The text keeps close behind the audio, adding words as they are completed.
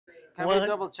Can we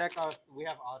double check if we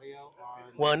have audio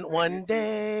on one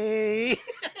day.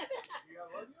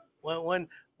 one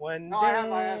No, day. I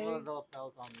have the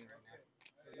lapels on me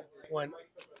right now. One. Do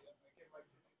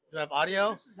you have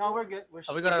audio? No, we're good.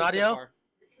 Are we good on audio? So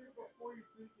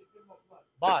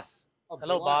Boss.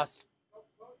 Hello, boss.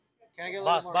 Can I get a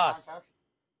Boss, little more boss. contact?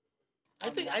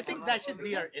 I think that should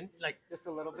be our Just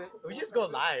a little bit. we just go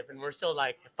live and we're still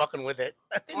like fucking with it.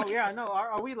 Oh yeah, no.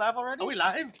 Are we live already? Are we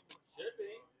live?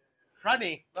 Should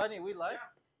be. Rodney, We live?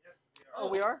 Yes, we are. Oh,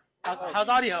 we are. how's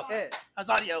audio? Shit. How's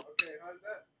audio? Okay, how's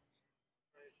that?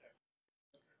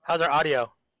 How's our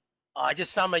audio? Oh, I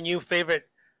just found my new favorite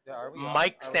Yeah, are we mic on? Are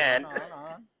we stand.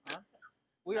 on?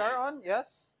 We are on.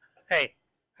 Yes. Hey,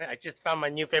 I just found my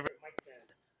new favorite mic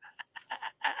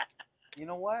stand. You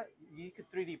know what? You could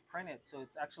 3D print it, so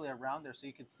it's actually around there, so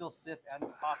you could still sip and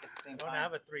talk at the same I don't time.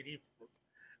 have a 3D.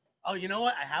 Oh, you know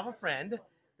what? I have a friend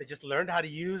that just learned how to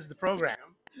use the program.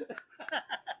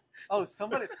 Oh,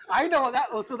 somebody! I know that.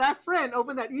 Oh, so that friend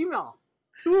opened that email.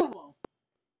 2 of them.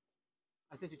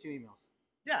 I sent you 2 emails.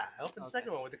 Yeah, I opened the Okay.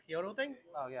 second one with the Kyoto thing.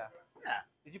 Oh yeah. Yeah.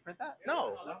 Did you print that?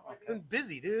 No, Okay. I've been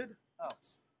busy, dude. Oh.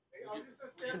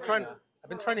 I've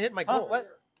been trying to hit my Huh? goal. What?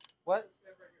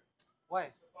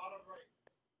 Why?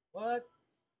 What?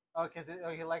 Oh, because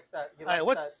he likes that. He All right,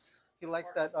 likes that. what's? He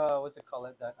likes that. What's it called?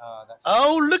 That.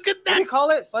 Oh, look at What do that! you call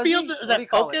it? Fuzzy? Field. Is What do that you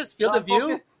call it? focus? Field of view?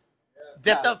 Focus?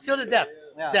 Depth Yeah. of field of depth.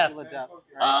 Yeah. Depth. Field of depth. Right.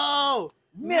 Oh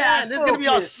Yeah, man, this is gonna be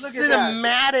all focus. Look at that.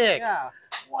 cinematic. Yeah.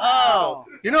 Oh,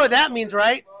 you know what that means,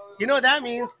 right? You know what that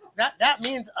means? That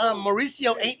means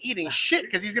Mauricio ain't eating shit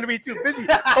because he's gonna be too busy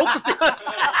focusing on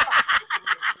stuff.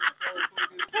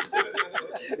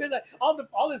 He's like,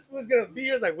 all this food's gonna be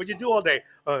here. It's like, what'd you do all day?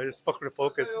 Oh, just fucking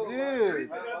focus. Dude,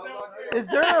 is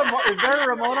there a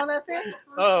remote on that thing?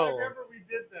 Oh, We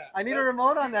did that. I need a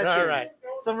remote on that all thing. right.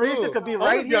 Some reason Ooh, could be I'm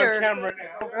right gonna be on here. camera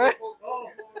now. Right?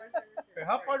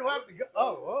 How far do I have to go?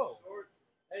 Oh.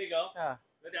 There you go. Yeah.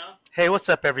 Go down. Hey, what's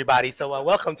up, everybody? So,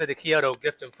 welcome to the Kyoto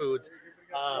Gift and Foods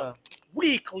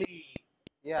weekly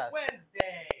Yes.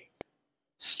 Wednesday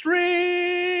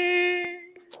stream.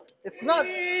 It's not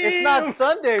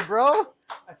Sunday, bro.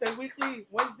 I said weekly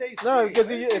Wednesday. No, stream. because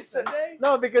When it's Sunday.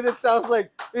 no, because it sounds like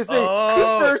it's a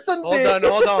Oh, Super Sunday.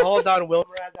 Hold on.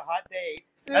 Wilbur has a hot date.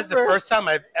 That's the Super- first time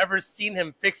I've ever seen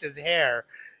him fix his hair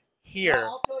here.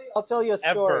 I'll tell you a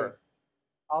story. Ever.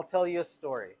 I'll tell you a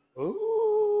story.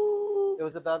 Ooh. It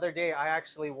was the other day. I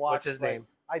actually watched. What's his name?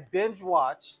 I binge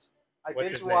watched. I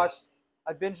What's his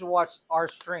binge watched our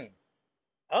stream.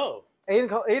 Oh.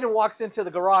 Aiden walks into the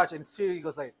garage and he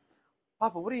goes like,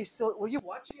 "Papa, were you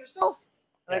watching yourself?"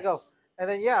 And Yes. I go, and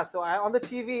then yeah, so on the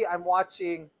TV I'm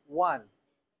watching one,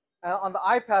 and on the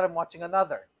iPad I'm watching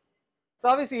another. So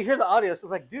obviously you hear the audio, so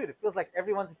it's like, dude, it feels like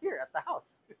everyone's here at the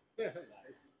house.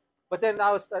 But then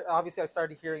I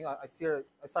started hearing, I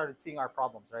started seeing our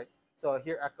problems, right? So I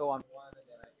hear echo on one, and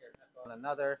then I hear echo on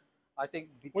another. I think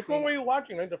Which one were you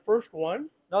watching? Like the first one?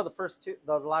 No, the first two,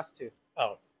 the last two.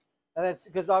 Oh. And then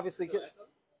because obviously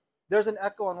there's an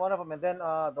echo on one of them, and then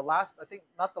the last, I think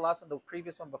not the last one, the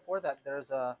previous one before that,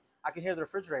 I can hear the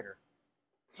refrigerator.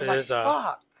 So I'm like, there's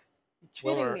fuck, you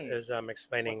kidding Wilbur me? is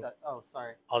explaining What's that? Oh,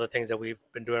 sorry. all the things that we've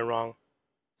been doing wrong.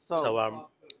 So, So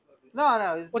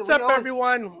no. what's up,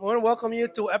 everyone? I want to welcome you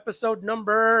to episode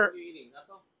number What are you eating?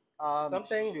 Knuckle?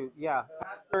 something? Shoot, yeah,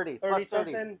 past 30, 30 plus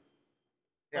 30. something.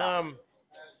 Yeah.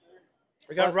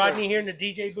 We got Plus Rodney here in the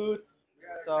DJ booth.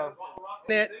 So,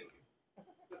 It.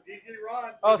 DJ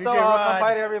Ron. oh, so DJ Rod. come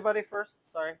by to everybody first.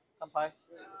 Sorry, come by.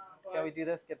 Can we do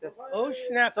this? Get this. Oh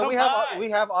snap! So come by. we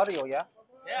have audio, yeah.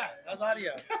 Yeah, that's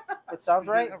audio. It sounds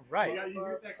right. All right.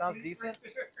 Sounds decent.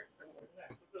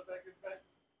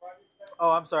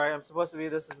 Oh, I'm sorry. I'm supposed to be.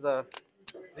 This is the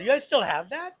Do you guys still have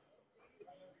that?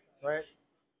 right.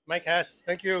 Mike has.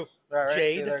 Thank you. All right.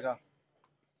 Jade. See, there you go.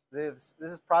 This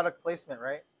is product placement,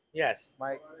 right? Yes.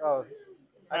 Mike. Oh,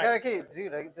 I gotta keep,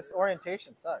 dude. This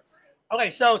orientation sucks. Okay,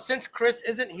 so since Chris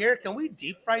isn't here, can we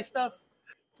deep fry stuff?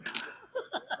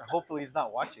 Hopefully, he's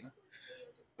not watching.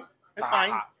 It's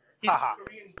fine. He's Ha-ha.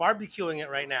 Korean barbecuing it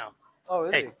right now. Oh,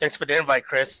 is Hey, he? thanks for the invite,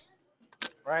 Chris.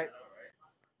 Right.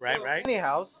 Right.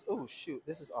 Anyhow, oh shoot,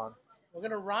 this is on. We're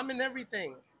gonna ramen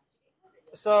everything.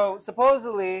 So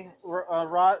supposedly,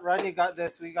 Rodney got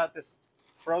this. We got this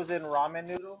frozen ramen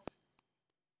noodle.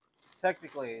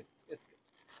 Technically,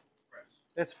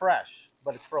 it's fresh,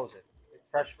 but it's frozen. It's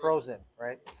fresh frozen,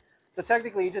 right? So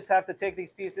technically, you just have to take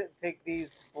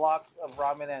these blocks of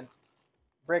ramen and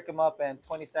break them up, and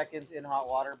 20 seconds in hot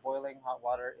water, boiling hot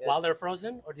water. While they're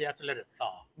frozen, or do you have to let it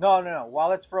thaw? No.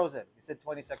 While it's frozen, you said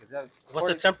 20 seconds. What's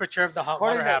the temperature of the hot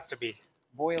water have to be?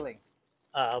 Boiling.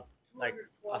 Like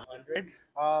 100.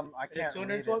 I Is it can't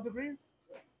read 212 it. degrees?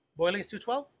 Boiling is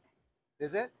 212?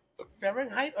 Is it?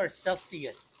 Fahrenheit or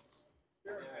Celsius?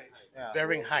 Yeah.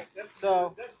 Fahrenheit.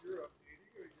 So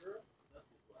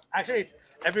Actually, it's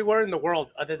everywhere in the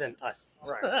world other than us.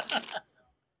 Right.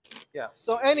 yeah.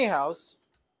 So anyhow,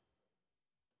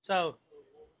 So,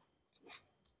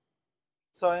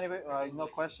 anyway, no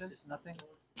questions, nothing.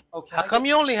 Oh, how come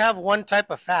you only have one type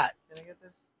of fat? Can I get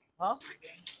this? Huh?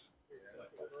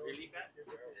 Really fat?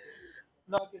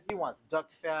 No, because he wants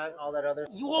duck fat, all that other.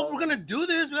 Well, if we're gonna do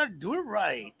this, we gotta do it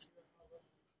right.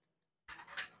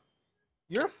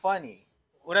 You're funny.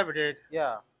 Whatever, dude.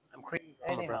 Yeah. I'm creating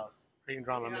drama, bro. Anyhow. Creating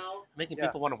drama. I'm making Yeah.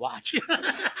 people want to watch.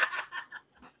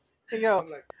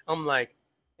 I'm like,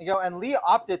 and Lee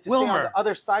opted to stay on Wilmer. the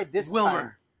other side this time.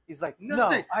 Wilmer, He's like,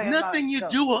 nothing, no, I am nothing not, you no.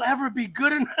 do will ever be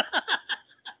good enough.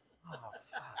 Oh,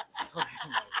 fuck. Story of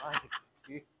my life,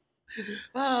 dude.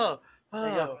 Oh,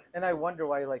 And I wonder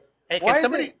why, like, Hey,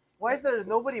 why is there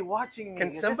nobody watching me?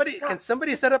 Can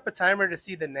somebody set up a timer to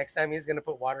see the next time he's gonna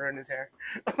put water in his hair?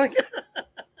 Oh my God.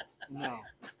 No.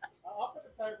 I'll put the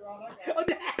timer on.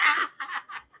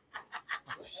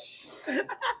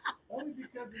 Only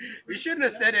because You shouldn't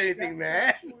have said anything,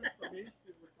 man.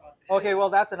 Okay, well,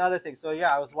 that's another thing. So,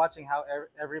 yeah, I was watching how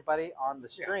everybody on the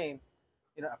stream,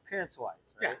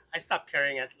 appearance-wise, right? Yeah, I stopped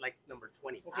caring at like number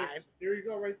 25. Okay, there you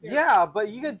go, right there. Yeah, but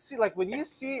you can see, like, when you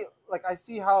see, like, I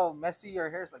see how messy your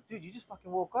hair is. Like, dude, you just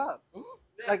fucking woke up.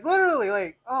 Like, literally,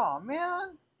 like, oh,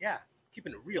 man. Yeah,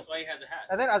 keeping it real. That's why he has a hat.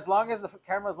 And then as long as the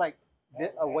camera's, like,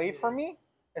 away from me,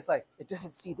 it's like, it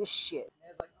doesn't see this shit.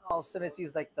 And it's like, all of a sudden it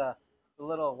sees, like, the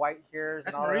little white hairs.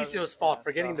 That's and all that Mauricio's other- fault yeah,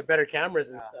 for getting so- the better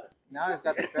cameras and Yeah. stuff. Now he's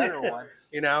got the better one.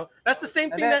 You know, that's the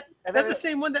same And thing then- that's the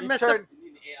same one that you messed turn, up.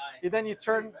 You need AI. Then you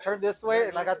turn this way,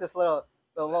 and I got this the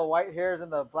little white hairs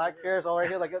and the black hairs all right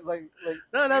here, like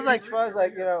No, that's like peach fuzz,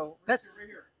 like that's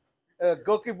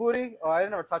Goku booty. Oh, I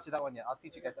never taught you that one yet. I'll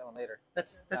teach you guys that one later.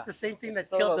 that's Yeah. the same thing that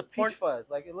It's a killed little the porn. peach fuzz.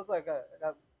 Like it looked like a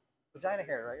vagina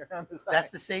hair right around the side.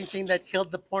 That's the same thing that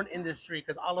killed the porn industry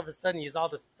because all of a sudden you saw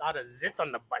the zits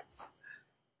on the butts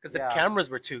because the Yeah. cameras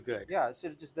were too good, Yeah, it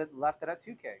should have just been left it at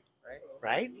 2K, right?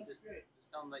 right? Just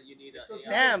tell him that you need a AI.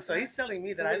 Damn, so he's telling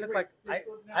me that I look like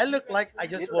I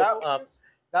just It- woke up.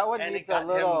 That one And it needs a got him-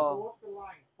 little.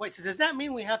 Wait, so does that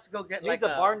mean we have to go get Needs like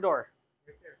a barn door.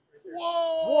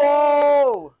 Whoa!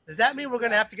 Whoa! Does that mean we're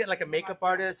gonna have to get like a makeup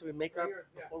artist? We make up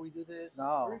before we do this.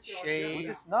 No, we Shade.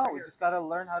 just gotta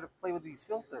learn how to play with these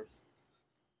filters.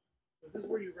 This is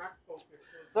where you rock focus.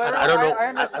 So I don't know. I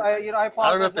understand. I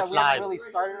apologize if it's that we haven't live. really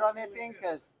started on anything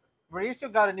because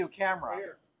Mauricio got a new camera.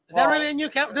 Is that really a new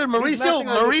camera? Dude, messing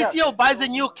with Mauricio buys a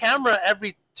new camera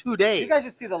every 2 days. You guys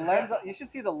should see the lens. You should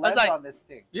see the lens like- on this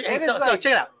thing. Hey, It so is like-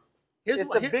 check it out. It's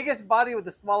the biggest body with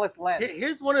the smallest lens.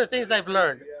 Here's one of the things I've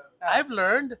learned. I've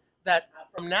learned that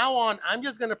from now on, I'm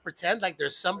just gonna pretend like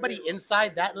there's somebody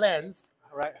inside that lens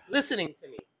Right. listening to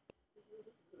me.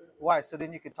 Why? So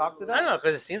then you could talk to them. I don't know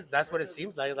because that's what it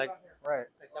seems like. Like Right.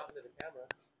 talking to the camera.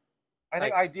 I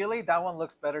think Like- ideally that one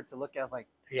looks better to look at. Like,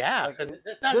 Yeah, Like, because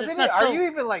doesn't it? Are you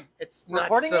even like? It's not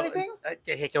recording so, anything?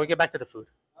 Hey, can we get back to the food?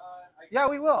 Yeah,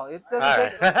 we will. It All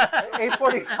doesn't right. take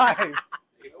 8:45.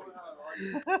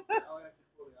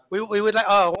 we would like.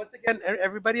 Oh, once again,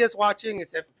 everybody is watching.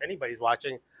 It's if anybody's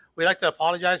watching, we'd like to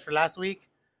apologize for last week.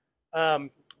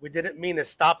 We didn't mean to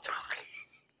stop talking.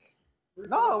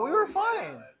 No, we were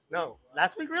fine. No,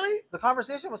 last week really? The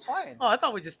conversation was fine. Oh, I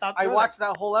thought we just stopped. I doing watched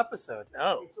that whole episode. it.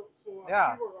 Oh,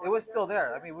 Yeah, it was still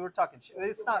there. I mean, we were talking.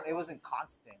 It's not. It wasn't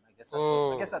constant. I guess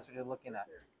that's what you're looking at,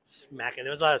 smacking.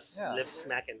 There was a lot of Yeah. lip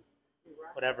smacking,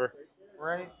 whatever.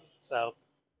 right? So,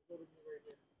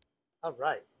 all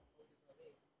right.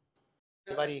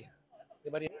 Anybody?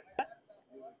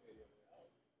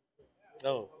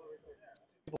 Oh,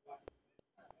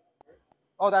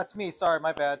 Oh, that's me. Sorry,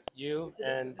 my bad. you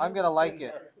and I'm gonna like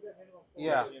it.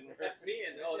 Yeah, That's me,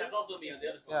 and that's also me on the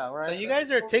other phone. yeah. Right. so you guys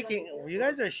are taking. You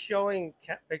guys are showing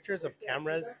pictures of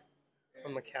cameras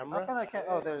from the How camera. come I can't?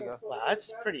 Oh, there you go. Wow,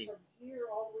 that's pretty. Here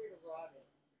all the way to Rodney.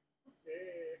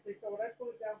 Okay, so when I pull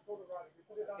it down, pull it Rodney. You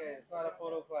put it down. Okay, it's not a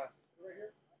photo class. Right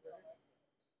here.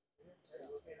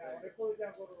 Okay, now when I pull it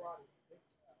down, go to Rodney.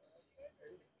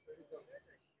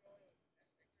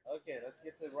 Okay, let's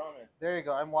get to ramen. There you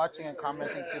go. I'm watching and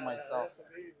commenting to myself.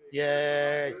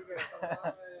 Yay!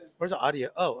 Where's the audio?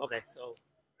 Oh, okay. So,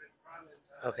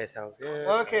 okay, sounds good.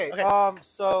 Okay. Okay.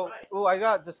 So, I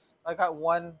got this. I got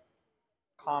one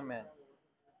comment.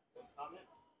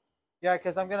 Yeah,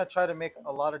 because I'm gonna try to make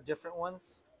a lot of different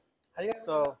ones. How you guys?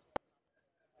 So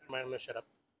I'm gonna shut up.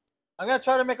 I'm gonna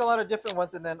try to make a lot of different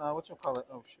ones, and then whatchamacallit?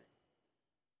 Oh shoot.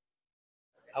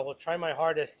 I will try my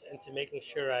hardest into making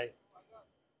sure I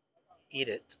eat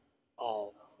it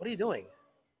all. What are you doing?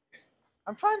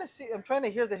 I'm trying to see. I'm trying to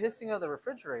hear the hissing of the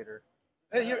refrigerator.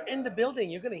 Hey, you're in the building.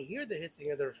 You're gonna hear the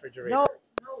hissing of the refrigerator. No.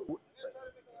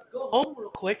 Go home real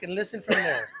quick and listen from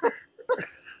there.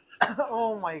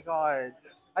 Oh my god!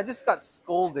 I just got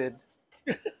scolded.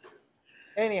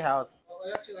 Anyhow,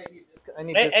 I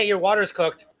need Hey, this. hey, your water's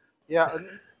cooked. Yeah.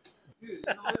 Dude, you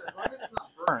know what? As long as it's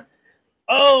not burnt.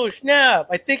 Oh snap!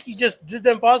 I think you just did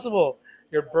the impossible.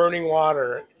 You're burning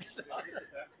water.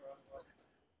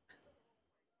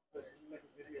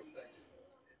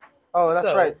 Oh, that's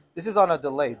So- right. This is on a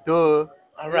delay. Duh.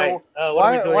 All right. What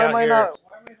why, are we doing why out am I here? not?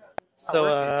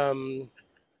 So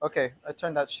Okay, I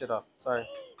turned that shit off. Sorry.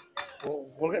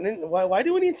 we're gonna. Why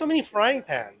do we need so many frying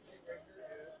pans?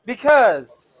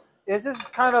 Because this is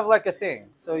kind of like a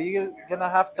thing, so you're gonna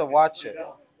have to watch it.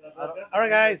 All right,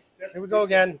 guys. Here we go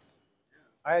again.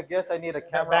 I guess I need a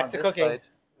camera Back on to this cooking. side.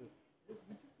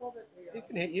 He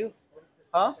can hit you.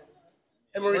 Huh?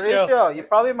 Hey, Mauricio. Mauricio, you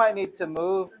probably might need to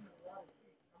move.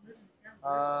 Hey,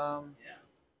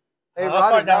 How Rod,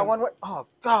 far is that down? one way? Oh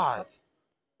God!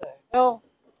 Hell,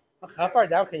 How far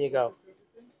down can you go?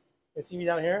 You see me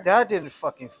down here? that didn't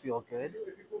fucking feel good.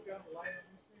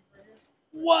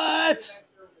 What?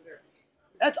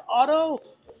 That's auto.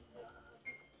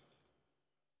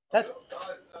 That's.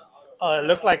 Oh, it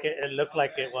looked like it. It looked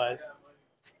like it was.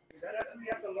 That's when you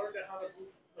have to learn how to move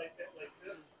like this.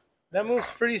 That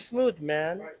moves pretty smooth,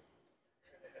 man.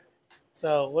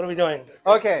 So what are we doing?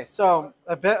 Okay, so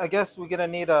I guess we're gonna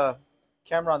need a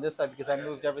camera on this side because I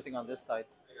moved everything on this side.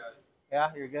 Yeah,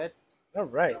 you're good. All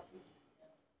right.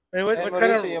 Wait, what, Hey, what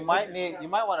kind of? Mauricio, you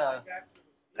might want to.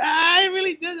 I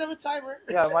really did have a timer.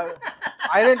 Yeah,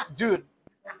 I didn't, dude.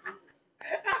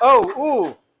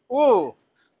 Oh, ooh.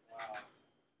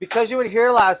 Because you were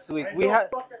here last week, we had.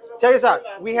 Check this out.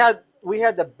 We had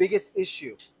the biggest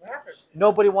issue.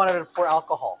 Nobody wanted to pour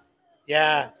alcohol.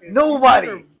 Yeah.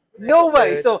 Nobody.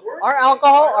 So our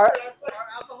alcohol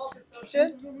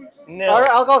consumption, No. our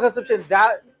alcohol consumption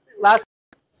that last,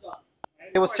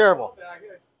 it was terrible.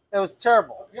 It was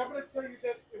terrible. I'm gonna tell you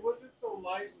that it wasn't so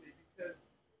lively because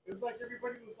it was like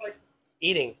everybody was like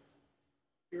Eating.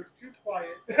 you're too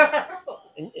quiet.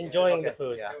 Enjoying the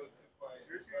food. Yeah.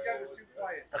 You guys are too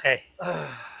quiet. Okay.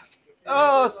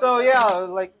 Oh, so yeah,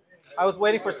 like I was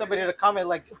waiting for somebody to comment,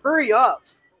 like, hurry up.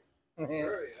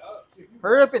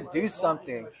 Hurry up and do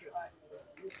something.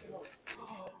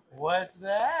 What's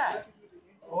that?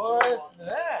 What's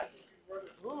that?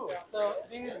 Ooh,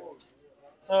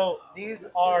 so these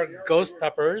are ghost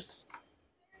peppers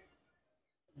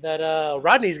that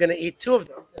Rodney's gonna eat 2 of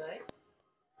them tonight.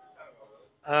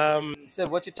 You said,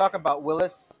 what you talking about,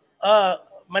 Willis?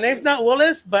 My name's not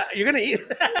Willis, but you're gonna eat.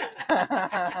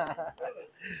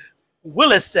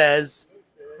 Willis says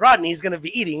Rodney's gonna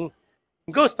be eating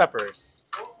ghost peppers.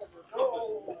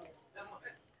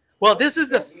 Well, this is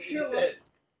the.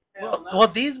 Well,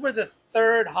 these were the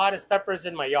 3rd hottest peppers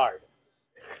in my yard.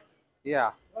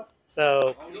 Yeah.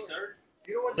 So.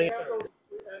 You know what they have those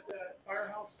at the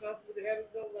firehouse stuff? Where they have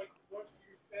it though, like 1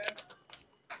 to 10.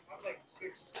 I'm like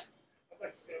 6. I'm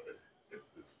like 7, 6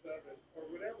 to 7, or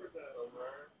whatever the.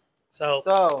 So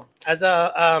So as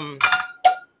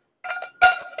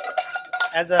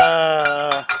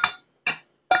a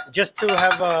just to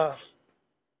have a.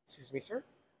 Excuse me, sir.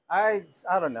 I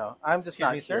don't know. I'm just Excuse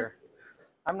not me, sir? here.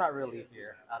 I'm not really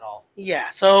here at all. Yeah.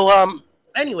 So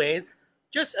anyways,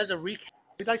 just as a recap,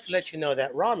 we'd like to let you know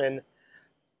that ramen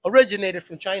originated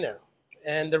from China,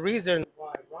 and the reason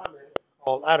why ramen is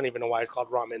called, I don't even know why it's called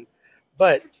ramen,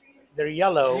 but they're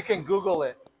yellow. You can Google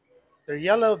it. They're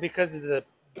yellow because of the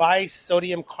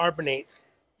bisodium carbonate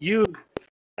used in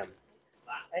them.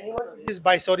 Anyone who uses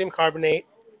bisodium carbonate,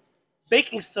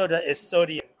 baking soda is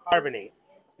sodium carbonate.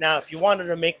 Now, if you wanted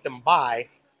to make them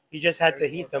you just had to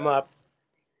heat them up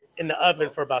in the oven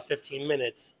for about 15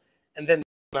 minutes, and then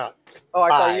come out. Oh,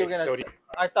 Sodium.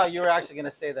 I thought you were actually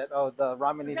gonna say that. Oh, the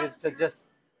ramen needed to just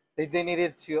they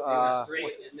needed to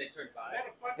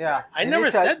yeah. I They never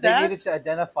needed to- said that. They needed to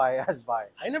identify as bi.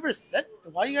 I never said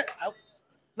why you guys.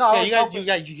 No, I Yeah, was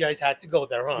you guys had to go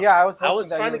there, huh? Yeah, I was hoping I was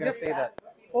that trying you to were get gonna say that.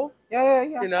 people, Yeah.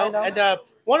 you I know. And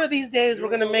one of these days we're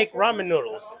gonna make ramen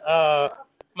noodles.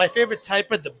 My favorite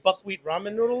type are the buckwheat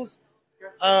ramen noodles.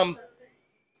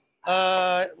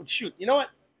 Shoot, you know what?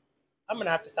 I'm gonna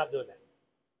have to stop doing that.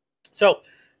 So,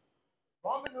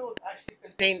 ramen noodles actually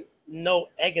contain no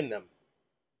egg in them,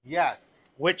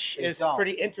 Yes. which They is don't.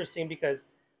 pretty interesting because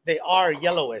they are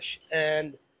yellowish.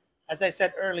 And as I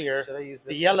said earlier, Should I use the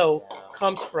this? yellow Yeah.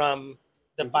 comes from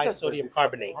the Dude, you guys better be bisodium fucking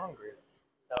carbonate. hungry.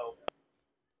 So,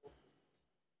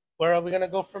 where are we gonna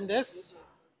go from this?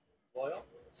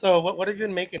 So, what have you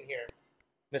been making here?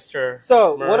 Mr.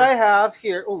 So Murr. what I have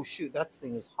here, oh shoot, that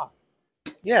thing is hot.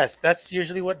 Yes, that's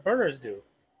usually what burners do.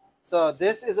 So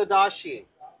this is a dashi.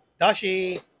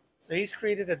 Dashi. So he's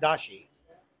created a dashi.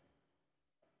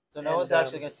 So no And, one's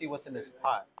actually gonna see what's in this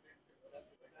pot.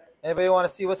 Anybody want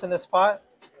to see what's in this pot?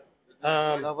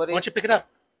 Nobody? Why don't you pick it up?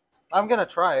 I'm gonna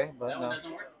try, but no.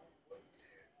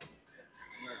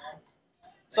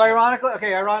 So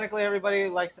ironically, everybody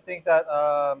likes to think that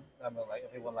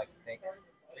everyone likes to think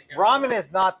ramen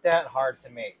is not that hard to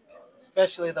make,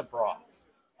 especially the broth.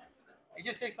 It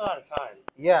just takes a lot of time.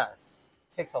 Yes,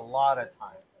 it takes a lot of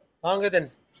time. Longer than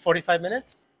 45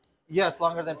 minutes? Yes,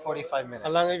 longer than 45 minutes.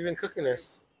 How long have you been cooking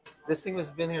this? This thing has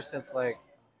been here since like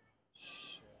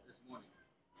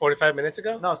 45 minutes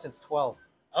ago? no, since 12.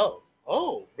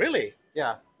 Oh, really?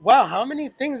 Yeah. Wow, how many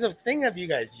things of thing have you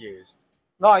guys used?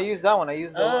 No, I used that one. I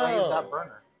used that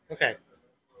burner. Okay.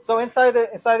 So inside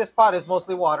this pot is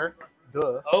mostly water.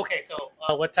 Duh. Okay, so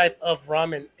what type of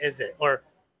ramen is it? Or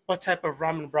what type of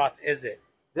ramen broth is it?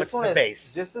 What's the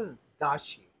base? This is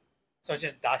dashi. So it's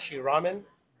just dashi ramen?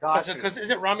 Dashi. Because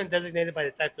isn't ramen designated by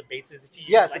the types of bases that you use?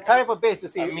 Yes, like the type of base. But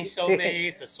see, a miso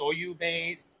base, a soyu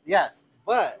base. Yes,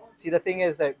 but see, the thing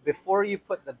is that before you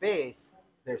put the base,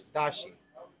 there's dashi.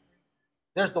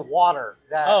 There's the water.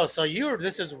 So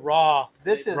this is raw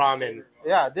ramen.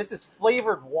 Yeah, this is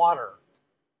flavored water.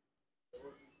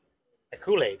 Like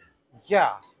Kool-Aid.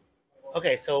 Yeah.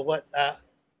 Okay, so what?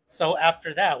 So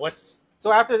after that, what's?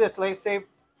 So after this, let's say,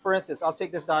 for instance, I'll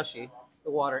take this dashi,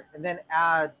 the water, and then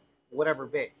add whatever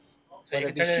base. So you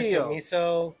can turn it into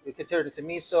miso. You can turn it to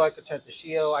miso. I can turn it to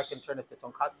shio. I can turn it to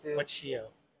tonkatsu. What's shio?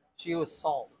 Shio is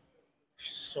salt.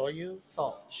 Soyu?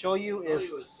 Salt. Shoyu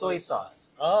is soy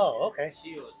sauce. Oh, okay.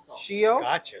 Shio,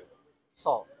 Gotcha.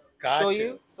 salt. Gotcha.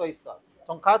 Shoyu, soy sauce.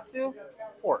 Tonkatsu,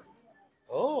 pork.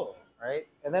 Oh. Right?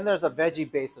 And then there's a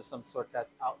veggie base of some sort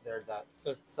that's out there that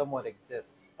So somewhat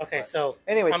exists. okay, But so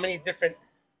anyways, how many different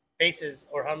bases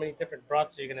or how many different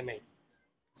broths are you gonna make?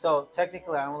 so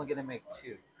technically I'm only gonna make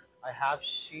two. I have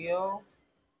shio.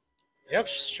 You have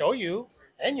shoyu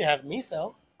and you have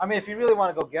miso. I mean, if you really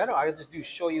want to go ghetto, I could just do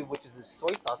shoyu, which is the soy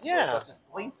sauce. Yeah. Soy sauce,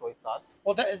 just plain soy sauce.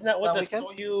 Well, isn't that what That the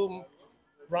we can? soyu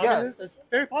ramen Yes. is? It's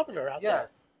very popular out there.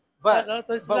 Yes. But Not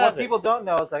places but have what it. people don't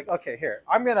know is like, okay, here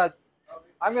I'm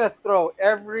gonna throw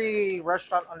every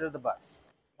restaurant under the bus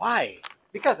Why?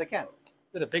 because I can.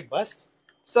 Is it a big bus?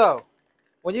 So,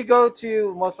 when you go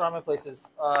to most ramen places,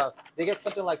 they get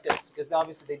something like this because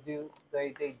obviously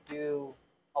they do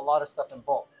a lot of stuff in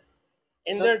bulk.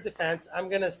 In So- their defense, I'm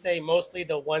gonna say mostly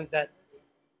the ones that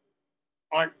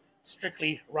aren't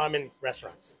strictly ramen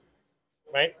restaurants,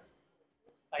 right?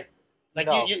 Like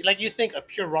No. you think a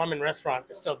pure ramen restaurant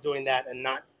is still doing that and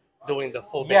not doing the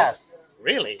full base. Yes.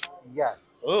 Really?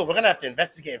 Yes. Oh, we're gonna have to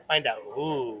investigate and find out.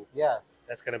 Ooh, Yes.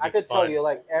 that's gonna be I could fun. tell you,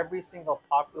 like every single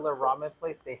popular ramen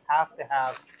place, they have to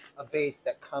have a base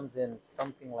that comes in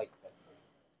something like this.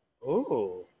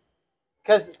 Ooh.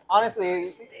 Because honestly,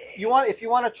 if you obviously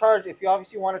want to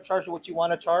charge what you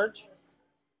want to charge,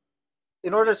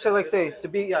 in order to like say to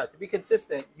be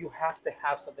consistent, you have to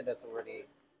have something that's already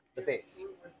the base.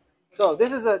 So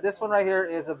this one right here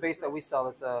is a base that we sell.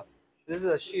 This is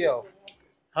a shio.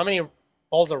 How many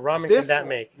bowls of ramen This can that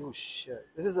make? Oh shit!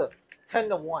 This is a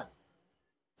 10-to-1.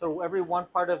 So every one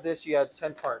part of this, you have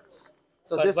 10 parts.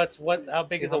 So How big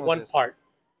see is how a much one this is. part?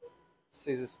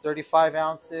 So this is 35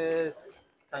 ounces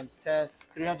times 10,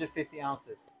 350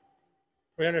 ounces.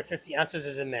 350 ounces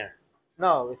is in there.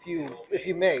 No, if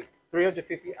you make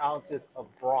 350 ounces of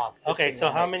broth. this Okay, thing so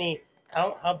will how make. many?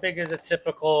 How big is a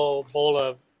typical bowl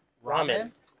of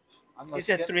ramen? I'm You gonna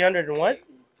said skip 300 and what?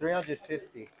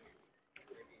 350.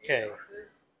 Okay.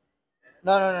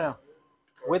 No.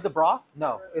 With the broth?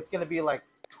 No, it's gonna be like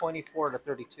 24 to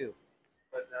 32.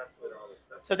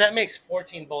 So that makes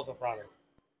 14 bowls of ramen.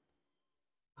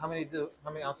 How many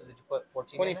ounces did you put?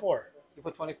 14. in it? 24. You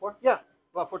put 24? Yeah,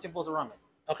 about 14 bowls of ramen.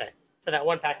 Okay, for that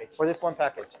one package. For this one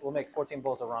package, we'll make 14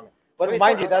 bowls of ramen. But 24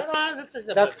 mind you, that's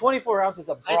just 24 ounces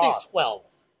of broth. I think 12.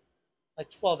 Like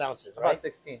 12 ounces, About right?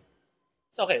 16.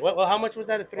 So, okay, well, how much was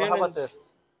that? At Well, how about this?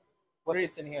 What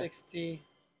fits in here? 360.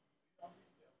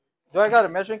 Do I got a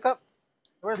measuring cup?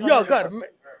 Where's my Yo, measuring God, cup?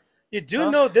 you do Huh?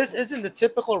 know this isn't the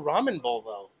typical ramen bowl,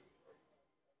 though.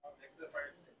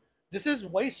 This is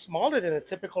way smaller than a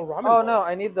typical ramen bowl. Oh no,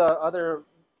 I need the other.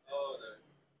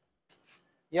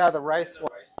 Yeah, the rice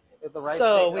one. The rice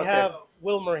So thing. we Okay. have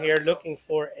Wilmer here looking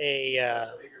for a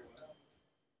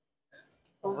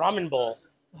ramen bowl.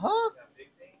 Huh?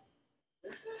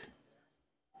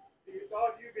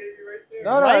 Dog, you baby, right there.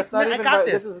 No, Right? it's not I even. got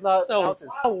This is not So ounces.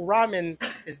 while ramen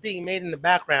is being made in the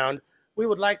background, we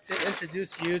would like to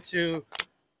introduce you to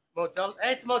Modelo.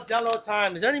 Hey, it's Modelo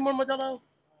time. Is there any more Modelo?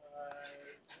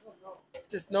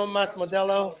 Just no más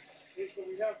Modelo.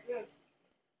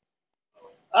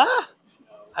 Ah!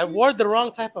 I wore the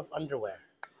wrong type of underwear.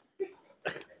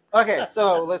 Okay,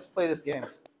 so let's play this game.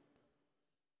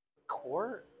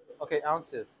 Quart? Okay,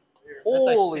 ounces. That's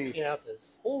like Holy, 16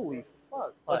 ounces. holy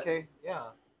fuck. What? Okay, yeah.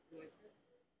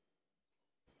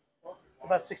 It's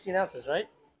about 16 ounces, right?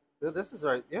 This is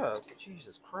right. Yeah.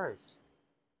 Jesus Christ.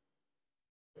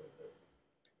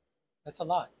 That's a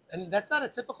lot. And that's not a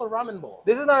typical ramen bowl.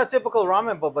 This is not a typical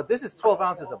ramen bowl, but this is 12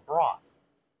 ounces of broth.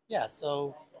 Yeah,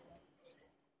 so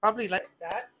probably like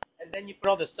that. And then you put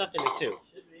all the stuff in it too.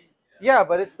 Yeah,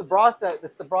 but it's the broth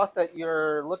that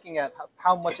you're looking at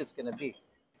how much it's gonna be.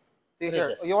 See What is here.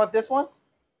 this? You want this one?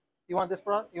 You want this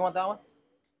broth? You want that one?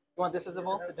 You want this as a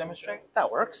bowl to demonstrate? That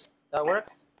works. That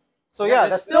works. So yeah,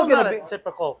 it's that's still not gonna a be.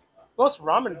 typical. Most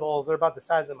ramen bowls are about the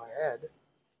size of my head.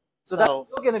 So that's still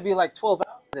gonna be like 12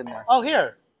 ounces in there. Oh,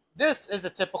 here. This is a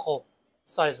typical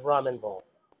size ramen bowl.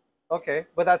 Okay,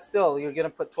 but that's still you're gonna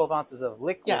put 12 ounces of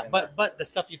liquid. Yeah, in but the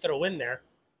stuff you throw in there,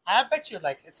 I bet you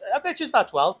it's about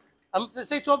 12. I'm gonna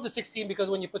say 12 to 16 because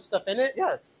when you put stuff in it, there.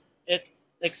 Yes. it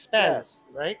expands,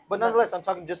 Yes. right? But nonetheless, I'm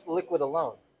talking just liquid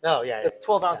alone. Oh yeah, It's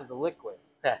 12 ounces of liquid.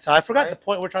 yeah. So I forgot Right? the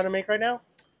point we're trying to make right now.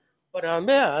 But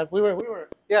yeah, we were.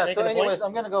 Yeah. making So a point. anyways,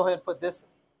 I'm gonna go ahead and put this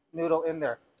noodle in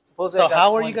there. Suppose So I got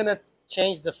how are 20 you gonna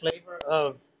change the flavor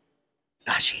of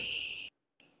dashi?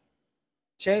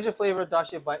 change the flavor of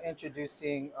dashi by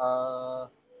introducing the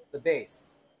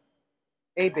base,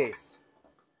 a base.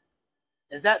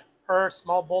 Is that per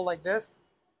small bowl like this?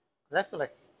 Because I feel like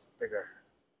it's bigger.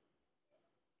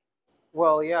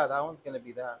 Well, yeah, that one's gonna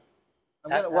be that.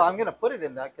 I'm gonna put it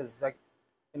in that because like,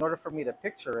 in order for me to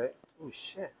picture it. Oh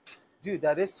shit, dude,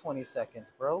 that is 20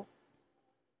 seconds, bro.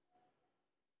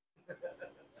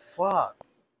 Fuck.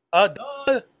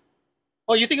 Duh.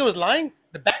 Oh, you think it was lying?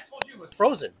 The bag told you it was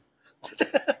frozen.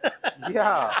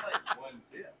 Yeah,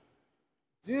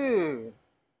 dude.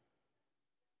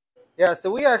 Yeah,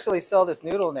 so we actually sell this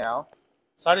noodle now.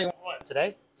 Starting what,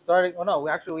 today? Starting, oh no,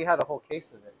 we had a whole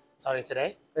case of it. Starting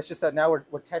today? It's just that now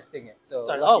we're testing it. So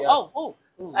Starting, lucky us. Ooh,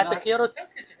 at the not- Kyoto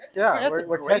Test Kitchen. Yeah, That's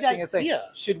we're a great testing and saying, idea.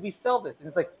 should we sell this? And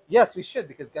it's like, yes, we should,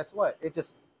 because guess what? It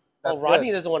just Well, that's Rodney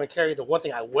good. doesn't want to carry the one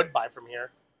thing I would buy from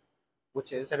here.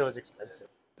 Which He is said it was expensive.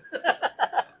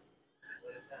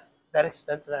 That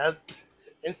expensive as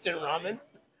instant ramen?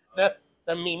 The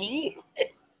mini?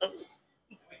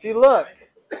 see, look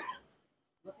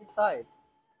inside.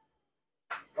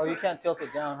 Oh, you can't tilt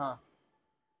it down, huh?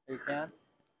 You can.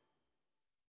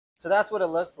 So that's what it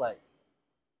looks like,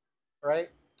 right?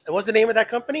 And what's the name of that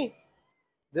company?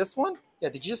 This one? Yeah,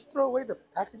 did you just throw away the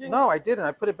packaging? No, I didn't.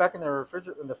 I put it back in the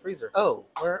refrigerator, in the freezer. Oh,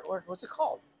 what's it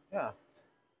called? Yeah.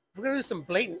 If we're gonna do some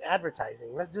blatant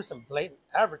advertising, let's do some blatant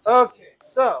advertising. Okay.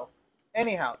 So,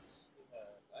 anyhow,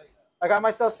 I got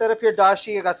myself set up here,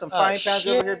 dashi. I got some frying pans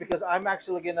shit. over here because I'm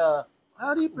actually gonna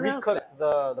How do you pronounce recook that?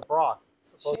 the broth,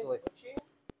 supposedly.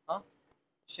 Huh?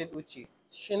 Shin-uchi.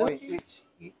 Shinuchi?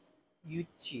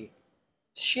 Yuchi.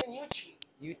 Shinuchi.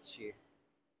 Yuchi.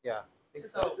 Yeah. I think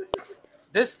So,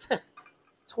 this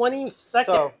 20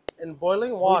 seconds in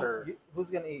boiling water. Who's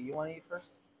gonna eat? You want to eat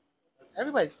first?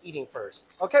 Everybody's eating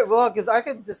first. Okay. Well, because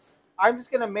I'm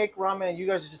just gonna make ramen, and you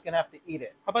guys are just gonna have to eat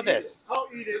it. How about this? I'll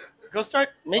eat it. Go start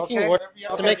making Okay. whatever you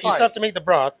have to Okay, make. You fine. still have to make the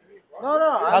broth. No, no.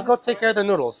 I'll go take care of the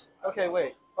noodles. Okay,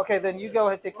 wait. Okay, then you go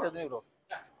ahead and take care of the noodles.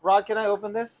 Rod, can I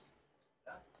open this?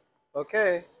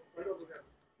 Okay.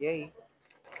 Yay.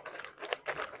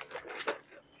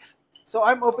 So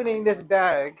I'm opening this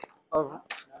bag of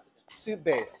soup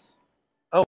base,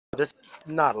 This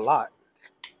not a lot.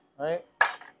 right?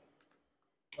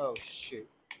 Oh shoot.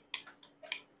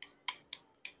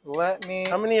 Let me.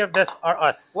 How many of this are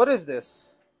us? What is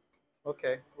this?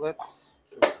 Okay, let's.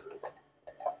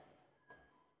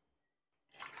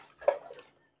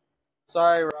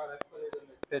 Sorry, Rod, I put it in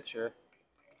this picture.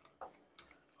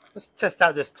 Let's test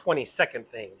out this 20-second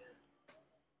thing.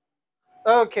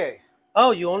 Okay.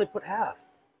 Oh, you only put half.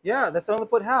 Yeah, that's only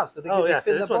put half, so they Oh can yeah, fit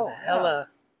so in this the one's bowl. hella.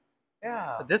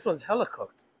 Yeah. So this one's hella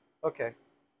cooked. Okay.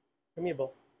 Give me a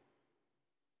bowl.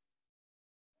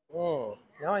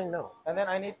 Now I know. And then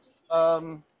I need,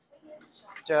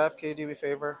 Jeff, can you do me a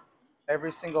favor?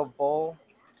 Every single bowl,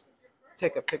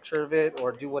 take a picture of it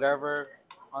or do whatever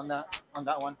on that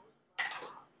one,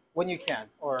 when you can,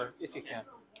 or if you can,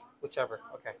 whichever.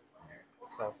 Okay.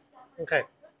 So. Okay.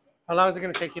 How long is it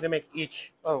going to take you to make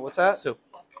each Oh, what's that? soup?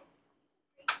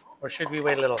 Or should we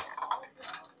wait a little?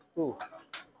 Ooh.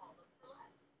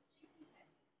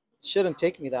 Shouldn't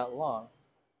take me that long,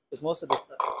 because most of this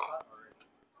stuff is hot already.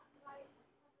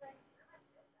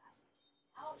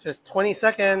 It's just 20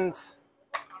 seconds.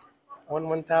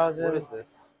 1,000. What is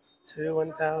this? 2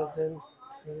 1,000.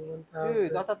 3 1,000.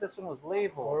 Dude, I thought this one was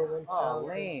labeled. 4 1,000. Oh,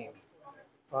 lame.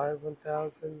 5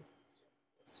 1,000.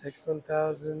 6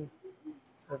 1,000.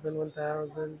 7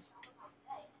 1,000.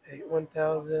 8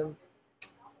 1,000.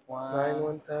 9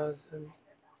 1,000.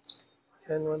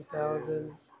 10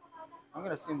 1,000. I'm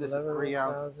gonna assume this is 11 3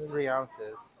 1,000.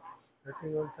 ounces.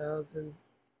 13 1,000.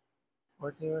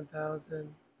 14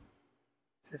 1,000.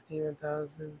 15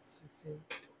 1,000. 16.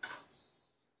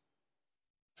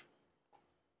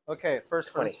 Okay,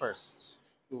 first 20. things first.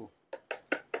 Ooh.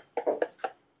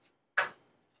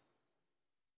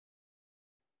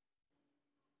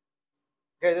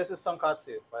 Okay, this is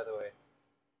tonkatsu, by the way.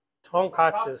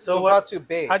 Tonkatsu. So what? Tonkatsu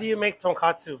base. How do you make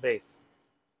tonkatsu base?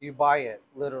 You buy it,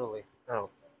 literally. Oh.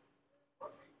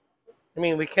 I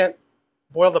mean, we can't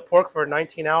boil the pork for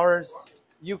 19 hours.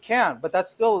 You can, but that's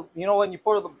still, you know, when you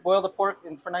boil the pork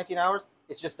for 19 hours,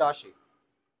 it's just dashi.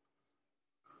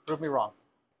 Prove me wrong.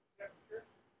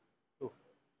 Ooh.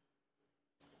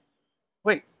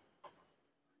 Wait.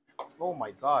 Oh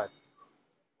my god.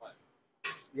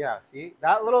 Yeah, see?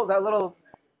 That little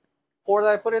pour that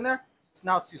I put in there,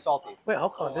 now it's too salty. Wait,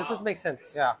 hold on. This doesn't make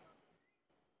sense. Yeah.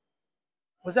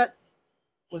 Was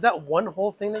that one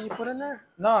whole thing that you put in there?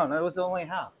 No, it was only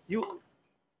half.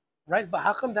 Right, but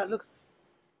how come that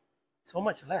looks so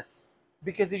much less?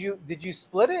 Because did you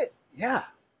split it? Yeah.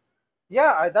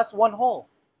 Yeah, that's one whole.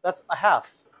 That's a half.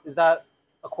 Is that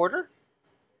a quarter?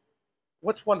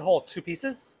 What's one whole? 2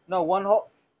 pieces? No, one whole.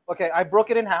 Okay, I broke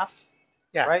it in half.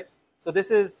 Yeah. Right? So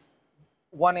this is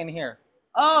one in here.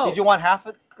 Oh. Did you want half?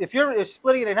 If you're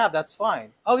splitting it in half, that's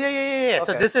fine. Oh, yeah. Okay.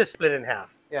 So this is split in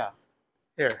half. Yeah.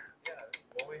 Here. Yeah,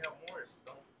 well, we have more.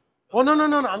 So Oh,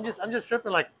 no. I'm just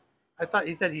tripping. Like, I thought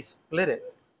he said he split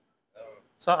it.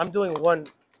 So I'm doing one.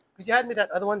 Could you hand me that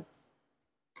other one?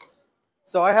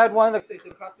 So I had one, let's say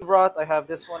tonkatsu broth. I have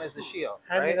this one is the shio.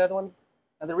 Hand me Right? the other one.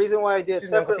 And the reason why I did it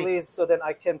Excuse me, Uncle T. separately is so that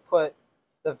I can put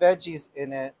the veggies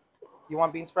in it. You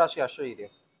want bean sprouts? Yeah, sure you do.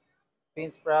 Bean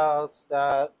sprouts,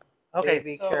 that Okay.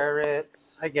 baby So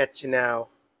carrots. I get you now.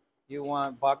 You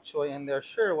want bok choy in there?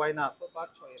 Sure, why not? Put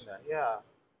bok choy in there. Yeah.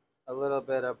 A little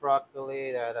bit of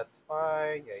broccoli. Yeah, that's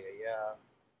fine. Yeah.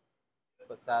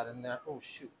 Put that in there. Oh,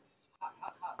 shoot.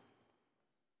 Hot.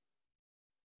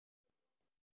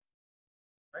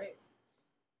 Right?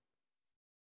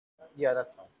 Yeah,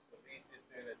 that's fine. so he's just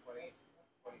doing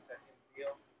a 20-second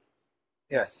deal.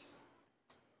 Yes.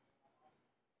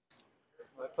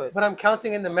 I put, But I'm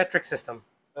counting in the metric system.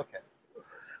 okay.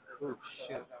 Oh,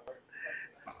 shoot.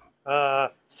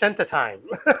 Centa time.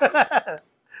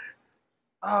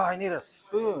 Oh, I need a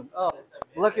spoon. Oh,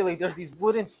 luckily there's these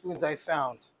wooden spoons I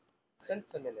found.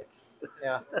 Centiminutes.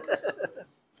 Yeah.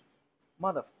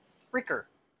 Mother freaker.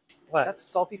 What? That's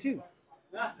salty too.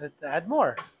 Add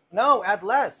more. No, add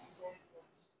less.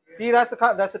 See, that's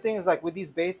the thing is like with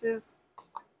these bases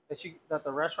that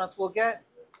the restaurants will get,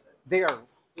 they are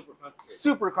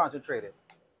super concentrated.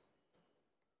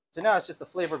 So now it's just the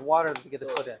flavored water that we get to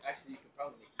put in. Actually, you can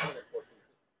probably make more than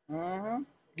 14. Mm-hmm.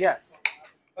 Yes.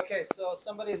 Okay, so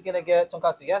somebody's gonna get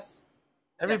tonkatsu. Yes.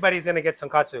 Everybody's gonna get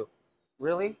tonkatsu.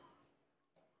 Really?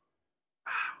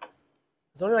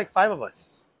 There's only like 5 of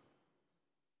us.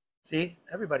 See,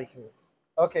 everybody can.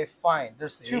 Okay, fine.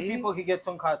 There's 2 See? people who get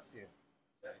tonkatsu.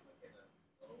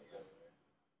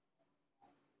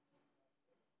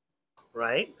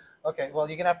 Right? Okay, well,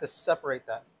 you're gonna have to separate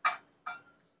that.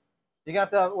 You're gonna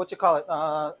have to what you call it?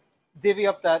 Divvy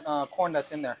up that corn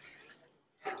that's in there.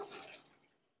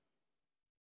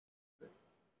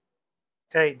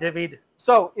 Okay, divvied.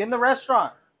 So in the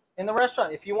restaurant,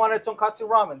 if you wanted tonkatsu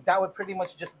ramen, that would pretty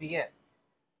much just be it.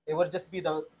 It would just be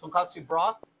the tonkatsu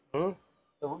broth, Hmm?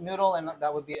 the noodle, and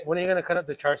that would be it. When are you gonna cut up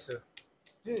the char siu?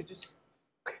 Dude,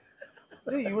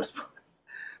 you were.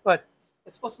 What?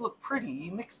 It's supposed to look pretty.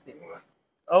 You mixed it.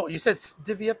 Oh, you said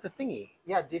divvy up the thingy.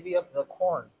 Yeah, divvy up the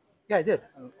corn. Yeah, I did.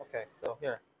 Okay, so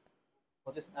here,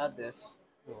 we'll just add this.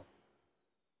 Ooh.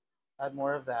 Add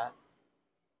more of that.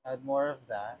 Add more of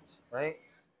that. Right?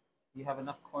 You have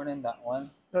enough corn in that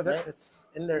one. No, right? it's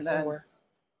in there And then- somewhere.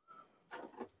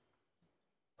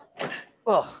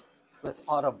 Ugh, that's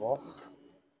audible.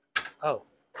 Oh,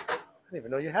 I didn't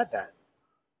even know you had that.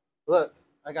 Look,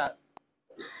 I got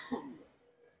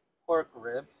pork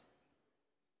rib.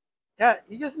 Yeah,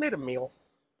 you just made a meal.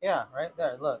 Yeah, right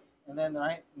there. Look, and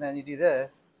then you do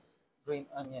this. Green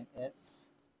onion. It's.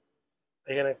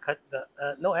 Are you gonna cut the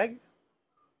no egg?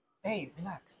 Hey,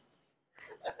 relax.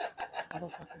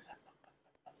 Motherfucker.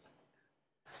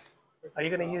 Are you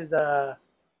gonna use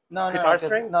No, Guitar 'cause-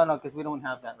 string? No, because we don't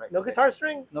have that right. no today. guitar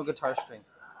string? No guitar string.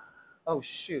 Oh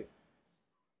shoot.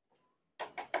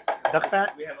 Duck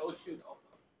fat? We have oh shoot also.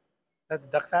 That's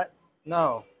duck fat?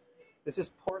 No, this is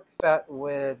pork fat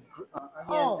with onion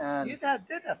Oh, and see, that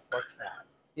did have pork fat.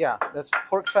 yeah, that's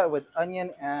pork fat with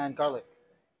onion and garlic.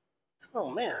 Oh,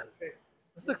 man.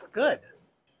 This looks good.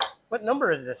 What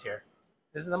number is this here?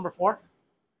 This is number 4?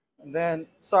 And then,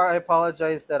 sorry, I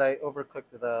apologize that I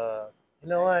overcooked the You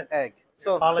know what? egg.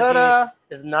 So, Apology ta-da!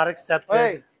 is not accepted.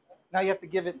 Wait, now you have to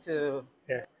give it to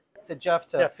Here. Jeff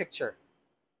to Jeff. picture.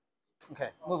 Okay,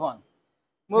 move on.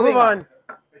 Move Moving on.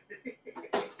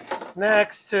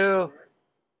 Next to.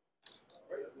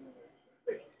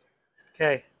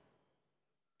 Okay.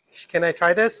 Can I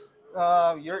try this?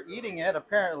 You're eating it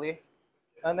apparently,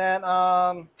 and then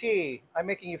tea. I'm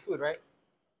making you food, right?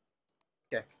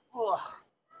 Okay. Ugh.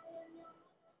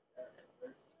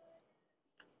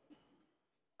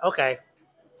 Okay.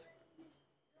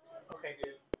 Okay,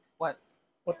 dude. What?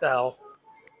 What the hell?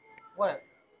 What?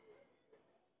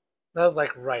 That was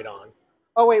like right on.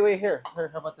 Oh wait, here. How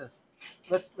about this?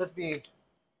 Let's be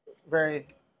very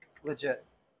legit.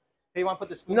 Hey, you want to put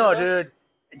this food? No, in there? dude.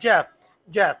 Jeff,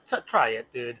 try it,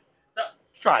 dude.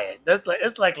 Try it.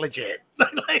 It's like legit.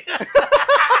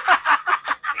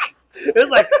 it's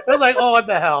like oh, what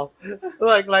the hell?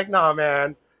 Like nah,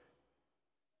 man.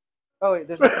 Oh wait,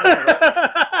 there's nothing in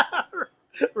there,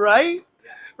 right?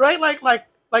 right,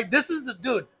 like this is the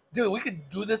dude. We could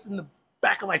do this in the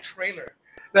back of my trailer.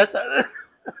 That's this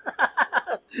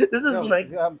is No,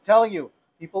 like I'm telling you,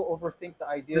 people overthink the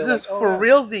idea. this like, is oh, for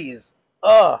yeah. realsies.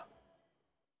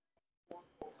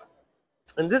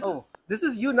 And this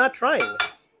is you not trying.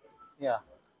 Yeah.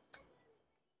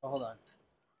 Oh, hold on.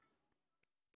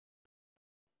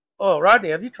 Oh, Rodney,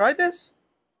 have you tried this?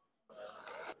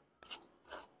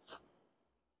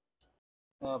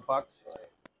 Bok choy.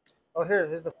 Oh,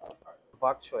 here's the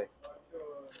bok choy.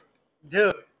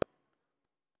 Dude.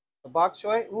 The bok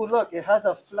choy. Ooh, look, it has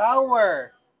a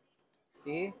flour.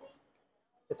 See?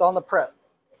 It's on the prep.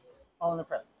 All in the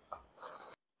prep.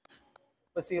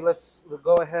 Let's see. We'll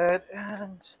go ahead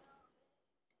and.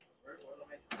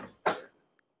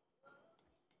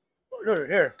 Dude,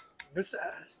 here. Just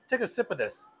take a sip of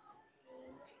this.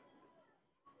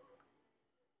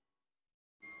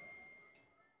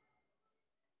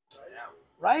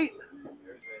 Right?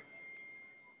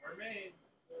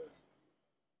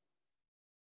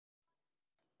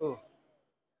 Ooh.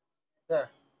 There.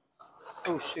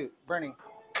 Oh shoot, burning.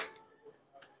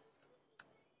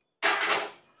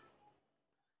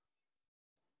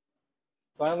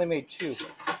 So I only made 2.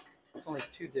 It's only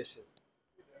 2 dishes.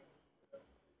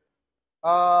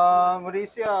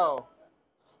 Mauricio,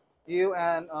 you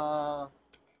and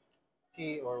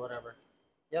tea or whatever.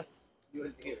 Yes. You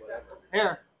and tea, whatever.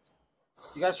 Here.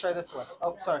 You guys try this one.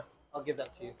 Oh, sorry. I'll give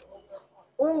that to you.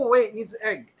 Oh wait, it needs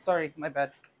egg. Sorry, my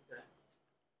bad.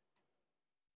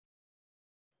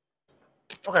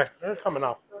 Okay, it's coming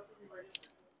off.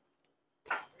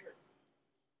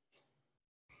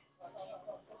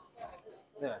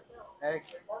 There. Egg.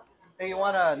 Hey, you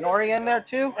want a nori in there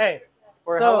too? Hey,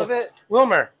 For the hell of it?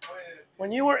 Wilmer,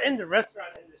 when you were in the restaurant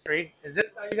industry, is this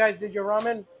how you guys did your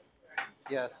ramen?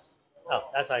 Yes. Oh,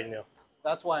 that's how you knew.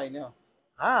 That's why I knew.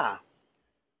 Ah.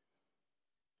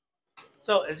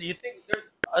 So, do you think there's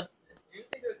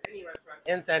any restaurant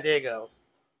in San Diego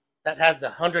that has the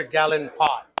 100-gallon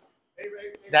pot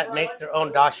that makes their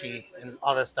own dashi and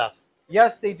all this stuff?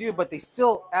 Yes, they do, but they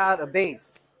still add a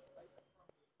base.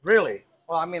 Really?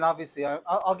 Well, I mean, obviously,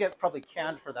 I'll get probably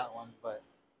canned for that one, but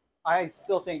I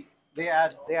still think they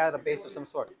add a base of some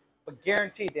sort. But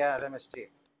guaranteed they add MSG. There's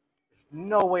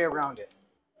no way around it.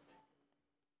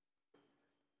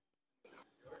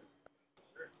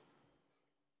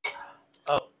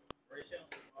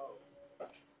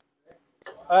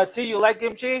 Oh. T, you like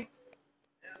kimchi? Yeah,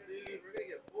 dude, we're gonna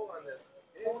get full on this.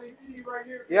 Only tea right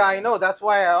here. Yeah, I know. That's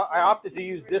why I opted to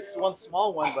use this one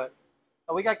small one. But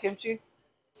we got kimchi.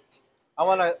 I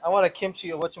want a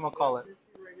kimchi. Whatchamacallit?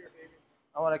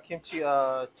 I want a kimchi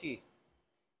tea.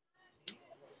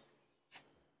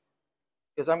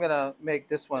 Because I'm gonna make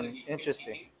this one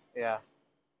interesting. Yeah.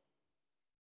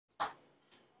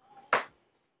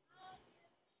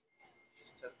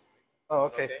 Oh,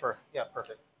 okay. Yeah,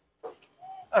 perfect.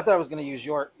 I thought I was gonna use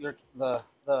the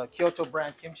Kyoto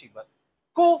brand kimchi, but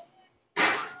cool.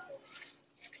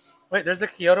 Wait, there's a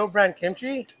Kyoto brand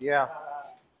kimchi? Yeah.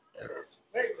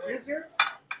 Hey, is there?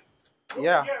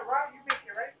 Yeah. Yeah, Ron, you make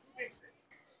it, right? Who makes it?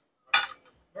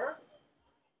 Huh?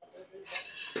 They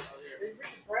really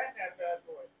brand that bad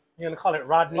boy. You're gonna call it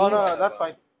Rodney's? Oh no, that's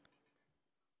fine.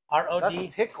 That's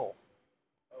R-O-D? pickle.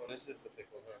 Oh, this is the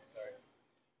pickle. Huh? Sorry.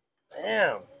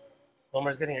 Damn.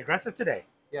 Wilmer's getting aggressive today.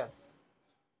 Yes.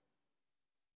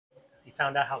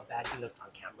 found out how bad he looked on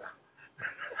camera.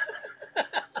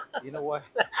 You know what?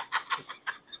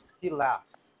 He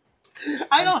laughs.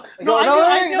 I know. No,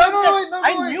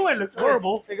 I knew it looked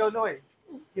horrible. They go, no way.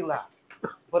 He laughs,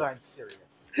 but I'm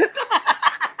serious.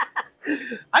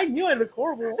 I knew it looked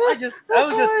horrible. Oh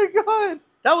my god.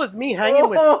 That was me hanging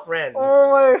with friends.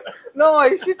 Oh my! No,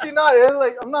 I shit you not. It's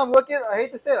like I'm not looking. I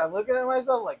hate to say it. I'm looking at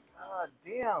myself like, God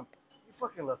damn, you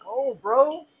fucking look old,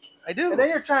 bro. I do. And then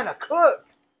you're trying to cook.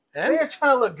 And then you're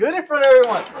trying to look good in front of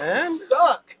everyone. And? You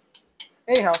suck.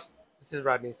 Anyhow, This is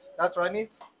Rodney's. that's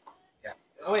Rodney's. Yeah.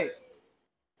 Oh, wait.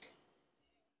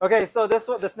 Okay, so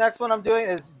this next one I'm doing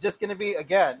is just gonna be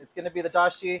again. It's gonna be the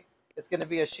dashi. It's gonna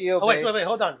be a shio Oh base. wait,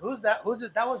 hold on. Who's that? Who's this?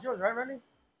 That was yours, right, Rodney?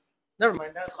 Never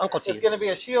mind. That's Uncle T's. It's gonna be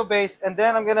a shio base, and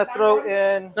then I'm gonna throw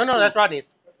in. No, that's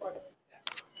Rodney's.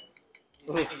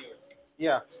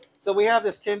 Yeah. So we have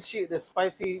this kimchi, this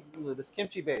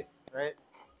kimchi base, right?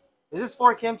 This is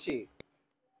for kimchi,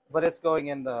 but it's going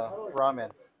in the ramen.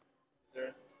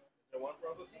 Is there one for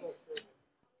Uncle T?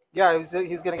 Yeah,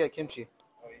 he's gonna get kimchi.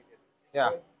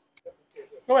 Yeah.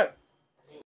 Go ahead.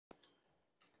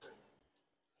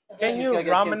 Can He's you gonna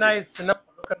get ramenize enough?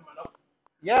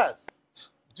 Yes.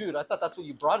 Dude, I thought that's what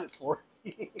you brought it for.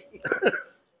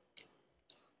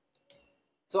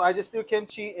 So I just threw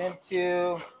kimchi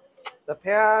into the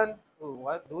pan. Ooh,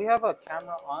 what? Do we have a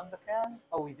camera on the pan?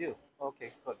 Oh, we do.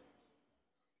 Okay, good.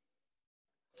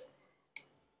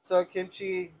 So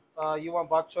kimchi, you want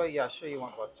bok choy? Yeah, sure you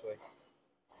want bok choy.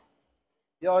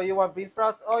 Yo, you want bean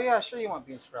sprouts? Oh yeah, sure you want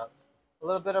bean sprouts. A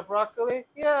little bit of broccoli?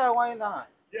 Yeah, why not?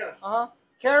 Yeah. Uh-huh.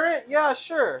 Carrot? Yeah,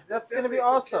 sure. That's gonna be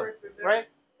Definitely put awesome, carrots in there. right?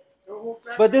 No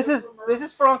But this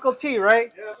is for Uncle T,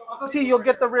 right? Yeah, Uncle T, you'll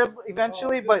get the rib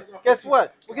eventually, but guess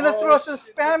what? We're gonna throw some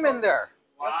spam in there.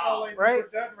 That's all I need. Right?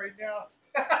 We're done right now.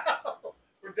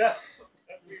 We're done.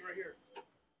 That's me right here.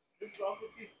 This is Uncle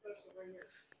T special right here.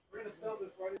 We're gonna sell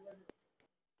this right here.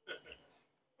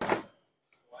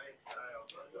 White style.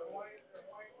 The white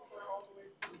all the way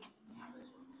through.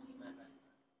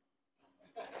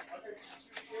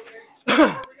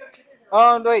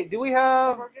 Wait, do we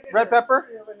have red pepper?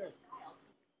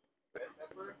 Red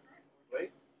pepper.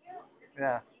 Wait.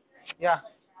 Yeah. Yeah.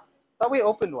 Thought we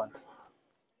opened one.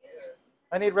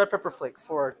 I need red pepper flake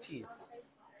for teas.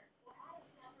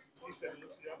 He said it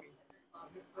looks yummy.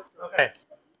 Okay.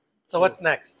 So what's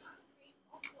next?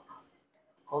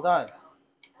 Hold on.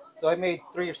 So I made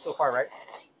 3 so far, right?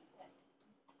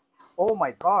 Oh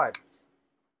my god.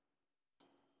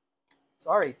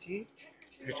 Sorry, T.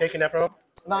 You're taking that from him?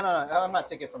 No, I'm not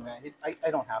taking it from him. I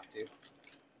don't have to.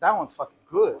 That one's fucking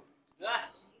good.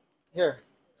 Here.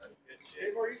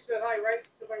 Hey, Mor, you said hi, right,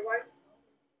 to my wife?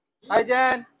 Hi,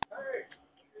 Jen. Hey.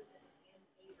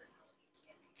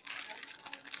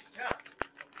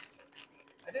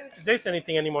 I didn't taste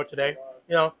anything anymore today.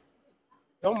 You know,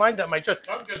 don't mind that my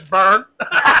tongue just burned.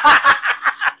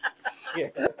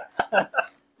 Shit.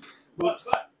 Oops.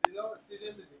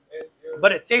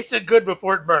 But it tasted good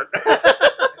before it burnt.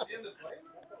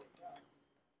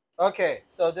 Okay,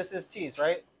 so this is teas,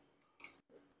 right?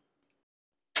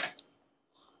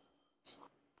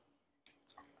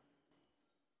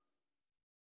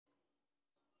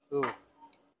 Ooh.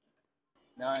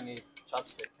 Now I need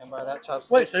chopstick. Can I buy that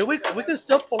chopstick? Wait, so we can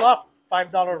still pull off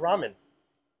 $5 ramen,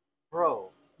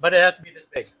 Bro. but it has to be this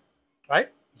big,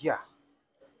 right? Yeah.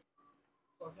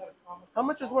 How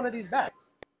much is one of these bags?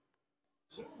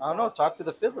 I don't know. Talk to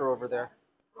the fiddler over there.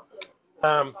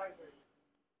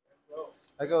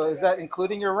 I go, is that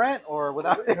including your rent or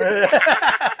without it?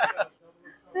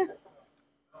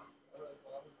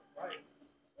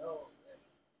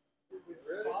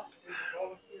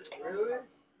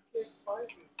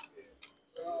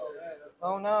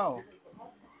 Oh no.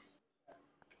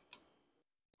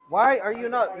 Why are you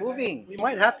not moving? We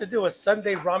might have to do a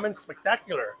Sunday ramen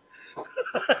spectacular.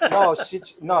 No,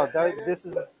 shit. No, this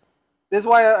is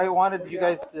why I wanted you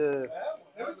guys to.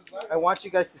 I want you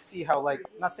guys to see how, like,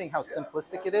 not saying how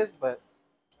simplistic it is, but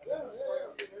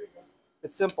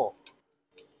it's simple.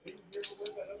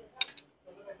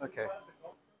 Okay.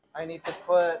 I need to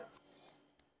put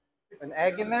an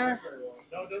egg in there.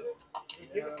 No, does it? You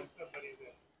give it to somebody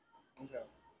then.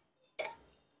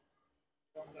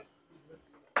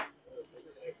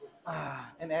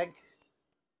 An egg.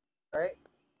 All right.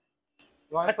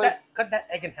 You want to put? Cut that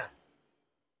egg in half.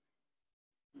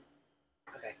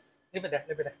 Okay. Leave it there.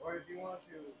 Or if you want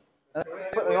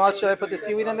to. Should I put the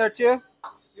seaweed in there too?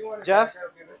 You want to Jeff?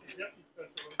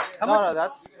 How No,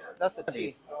 much? that's the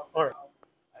tea. Or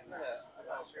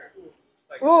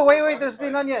Oh, wait, there's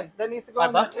green onion. That needs to go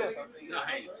in there $5? too.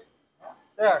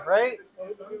 There, right?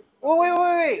 Oh,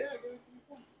 wait.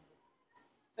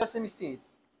 sesame seed.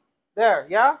 There,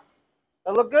 yeah?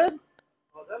 That look good?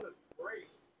 Oh, that looks great.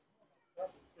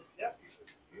 It's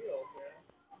Jeffy's deal,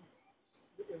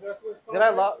 man. Is that what it's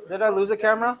called? Did I lose a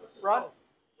camera, Rod?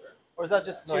 Or is that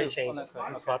just No, two? he changed. on that He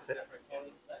side? swapped it.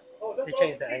 Oh, that's He all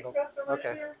changed the the angle. pink stuff right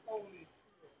Okay. there? Holy shit.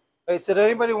 Hey, so did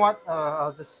anybody want?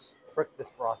 I'll just frick this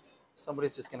broth.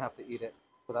 Somebody's just gonna have to eat it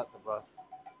without the broth.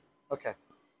 Okay.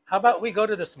 How about we go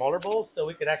to the smaller bowls so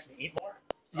we could actually eat more?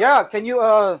 Yeah. Can you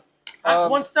I'm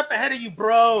one step ahead of you,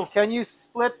 bro. can you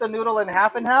split the noodle in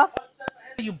half and half? One step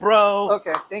ahead of you, bro.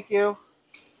 Okay. Thank you.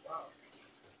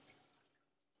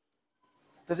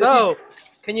 So,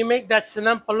 can you make that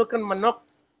sinampalukan manok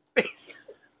face?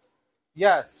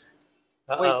 Yes.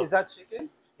 Uh-oh. Wait, is that chicken?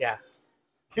 Yeah.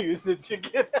 Is it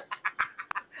chicken?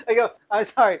 I go. I'm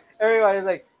sorry. Everyone is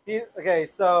like, okay.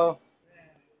 So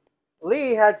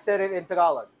Lee had said it in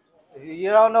Tagalog. If you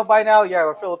don't know by now, yeah,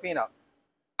 we're Filipino.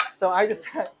 So I just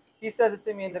he says it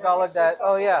to me in Tagalog that,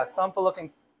 oh yeah, sampalok and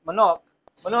manok.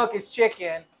 Manok is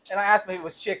chicken, and I asked him if it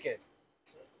was chicken.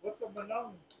 What's the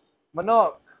manong?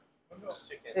 Manok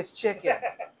Chicken. is chicken,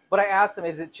 but I asked him,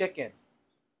 is it chicken?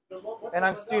 What's And the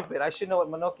I'm manong? stupid. I should know what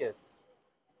manok is.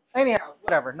 Anyhow,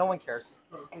 whatever. No one cares.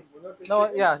 Manok is No,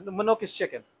 chicken? yeah, manok is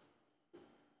chicken.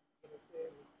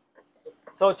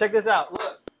 So check this out.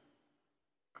 Look,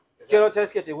 Kiddo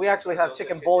Test Kitchen. We actually have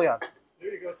chicken bouillon,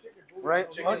 There you go, chicken. bouillon.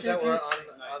 right? Chickens that were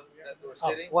that were Oh,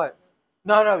 sitting. what?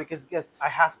 No, because guess I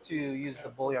have to use the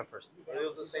bouillon first. Are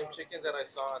those the same chickens that I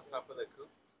saw on top of the coop?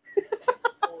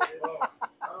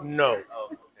 No. Oh,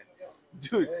 okay.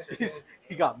 Dude,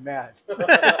 he got mad.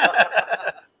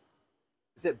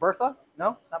 Is it Bertha?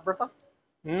 No, not Bertha.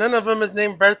 None of them is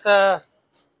named Bertha.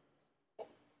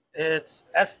 It's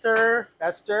Esther,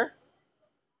 Esther.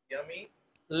 Yummy.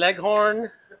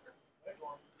 Leghorn.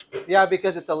 Yeah,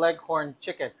 because it's a leghorn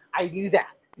chicken. I knew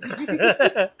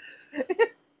that.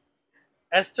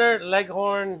 Esther,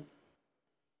 Leghorn,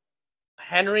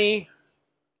 Henry,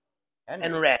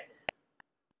 and Red.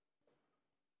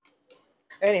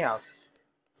 Anyhow,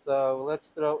 so let's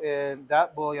throw in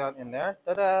that bouillon in there.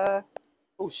 Ta-da!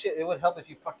 Oh shit! It would help if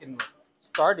you fucking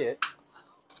start it.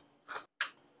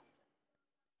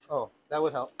 Oh, that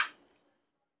would help.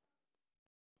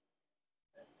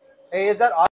 Hey, is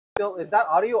that audio still? Is that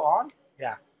audio on?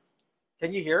 Yeah.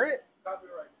 Can you hear it?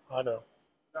 Copyright. Oh no.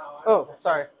 No, I Oh,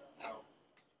 sorry. It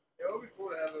would be cool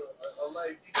to have a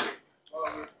live DJ while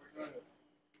we're doing this.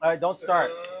 All right, don't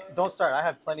start. Don't start. I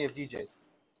have plenty of DJs.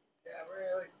 Yeah, we're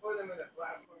gonna like put them in the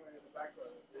platform in the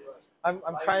background. Be like,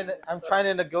 I'm trying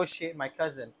to negotiate my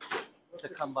cousin to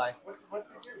come by. what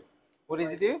do you do? What does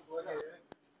he do? Plug it in.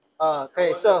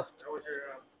 Okay, so That was your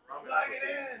ramen. Plug it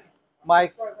in. my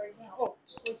Start right now. Oh,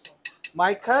 switch on.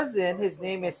 my cousin, his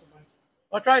name is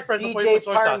I'll try it first before you DJ put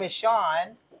soy sauce.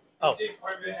 Parmesan. Oh. DJ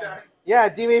Parmesan. Yeah,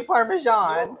 DJ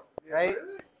Parmesan, right?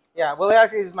 Really? Yeah. Well,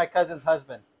 actually, he's my cousin's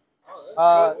husband.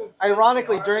 Oh, that's good.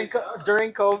 Ironically, during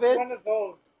One COVID, of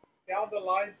those down the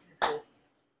line people.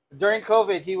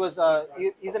 he was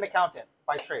he's an accountant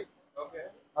by trade. Okay.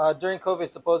 During COVID,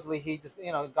 supposedly he just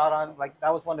got on, like,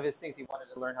 that was one of his things. He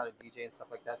wanted to learn how to DJ and stuff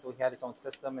like that. So he had his own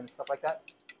system and stuff like that.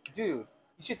 Dude,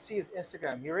 you should see his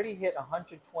Instagram. He already hit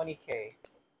 120K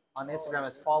on Instagram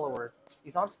as followers.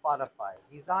 He's on Spotify.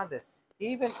 He's on this.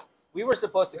 We were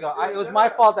supposed to go. It was my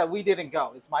fault that we didn't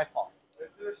go. It's my fault.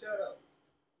 Let's do a shout out.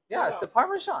 Yeah, it's the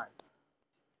Parmesan.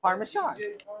 Parmesan.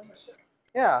 DJ Parmesan.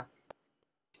 Yeah.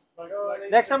 Like,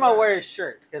 Next time I'll wear his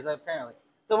shirt, because apparently.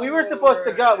 So we were supposed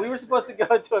to go. We were supposed to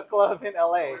go to a club in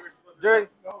LA during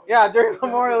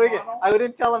Memorial Weekend. I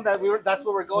didn't tell him that that's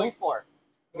what we're going for,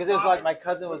 because it was like my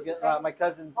cousin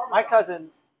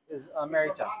is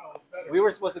married to him. We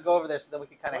were supposed to go over there so that we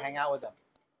could kind of hang out with them.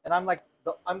 And I'm like,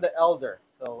 I'm the elder,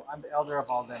 so I'm the elder of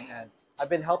all them, and I've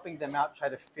been helping them out, try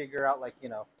to figure out, like,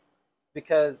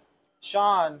 because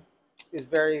Sean is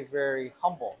very, very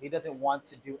humble. He doesn't want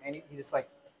to do any. He's just like,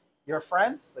 you're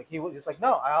friends. Like, he was just like,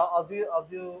 no, I'll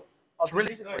do It's really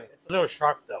music for good. you. It's a little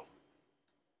sharp though.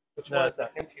 Which one is The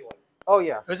that? kimchi one. Oh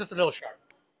yeah. It was just a little sharp.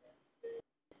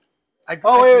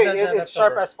 Oh wait, That- it's that's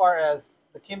sharp over. as far as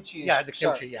the kimchi. Is Yeah, the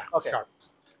sharp. kimchi. Yeah, Okay. sharp.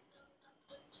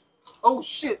 Oh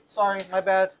shit! Sorry, my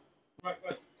bad.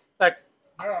 Like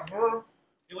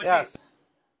It would Yes.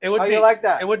 it would How be you like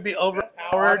that? It would be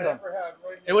overpowered. Awesome.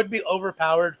 It would be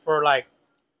overpowered for like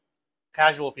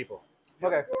casual people.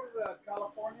 Okay. Go to the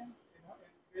California in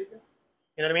Vegas.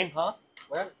 You know what I mean? Huh?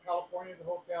 Where? California, the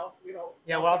hotel.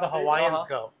 Yeah, well, the Hawaiians Uh-huh.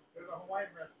 go. There's a Hawaiian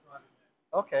restaurant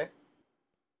in Okay. there.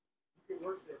 You can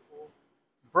work there, fool.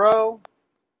 Bro,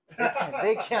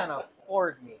 they can't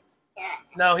afford me.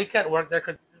 No, he can't work there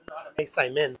because he doesn't know how to make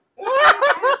saimin.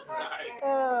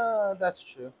 That's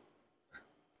true.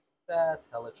 That's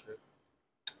hella true.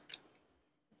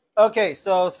 Okay,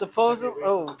 so supposedly.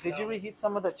 Oh, did you reheat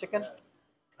some of the chicken?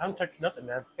 I haven't touched nothing,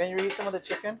 man. Can you reheat some of the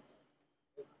chicken,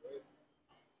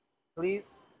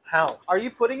 please? How? Are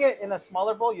you putting it in a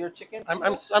smaller bowl? Your chicken?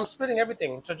 I'm splitting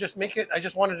everything. So just make it. I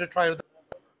just wanted to try it.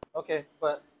 Okay,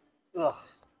 but ugh.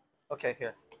 Okay,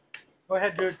 here. Go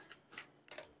ahead, dude.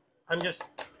 I'm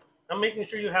making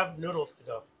sure you have noodles to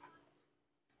go.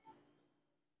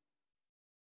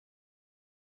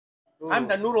 Ooh. I'm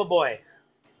the noodle boy.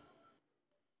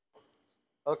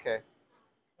 Okay.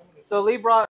 So Lee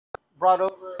brought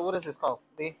over, what is this called,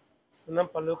 Lee?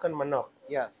 Sinampalukan manok.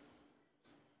 Yes.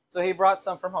 So he brought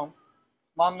some from home.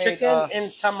 Mom made Chicken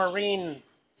and tamarind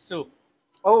soup.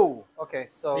 Oh, okay.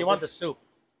 So You want the soup?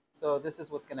 So this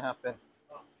is what's gonna happen.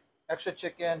 Extra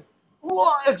chicken.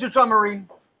 Whoa, extra tamarind.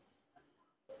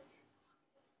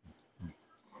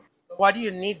 Why do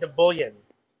you need the bouillon?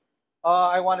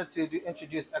 I wanted to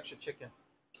introduce extra chicken.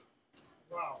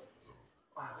 Wow.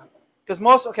 Because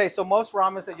so most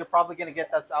ramens that you're probably gonna get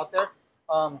that's out there,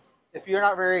 if you're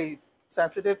not very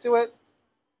sensitive to it,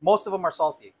 most of them are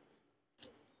salty.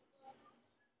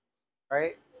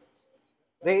 Right?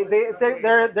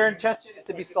 Their intention is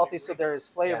to be salty, so there is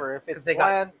flavor. Yeah, if it's they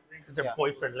bland, because their yeah.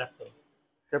 boyfriend left them.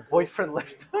 Their boyfriend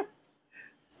left them.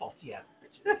 Salty ass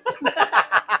bitches.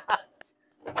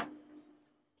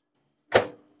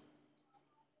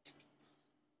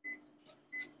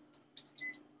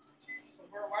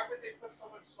 So why would they put so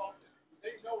much salt in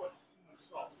it? They know it's too much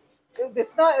salt.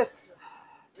 It's not. It's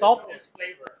Salt is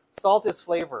flavor. salt is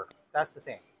flavor. That's the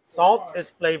thing. Salt is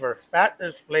flavor. Fat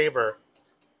is flavor.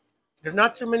 There's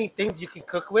not too many things you can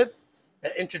cook with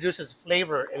that introduces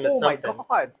flavor into Oh my something.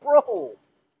 god, bro! Is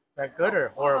that good or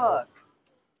horrible? Fuck.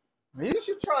 Maybe you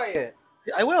should try it.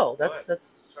 I will. That's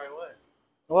Try what?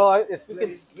 Well, if we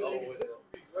can. Oh,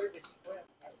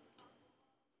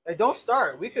 Hey, don't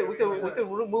start. We could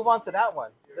move on to that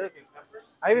one.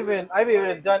 I've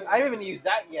even used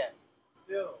that yet.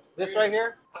 This right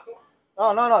here.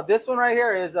 Oh no, this one right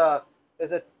here is a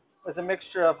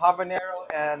mixture of habanero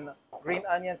and green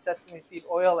onion, sesame seed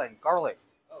oil, and garlic.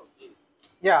 Oh, geez.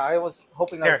 Yeah, I was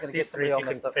hoping I was gonna get these three. somebody If all you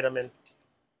messed can up. fit them in.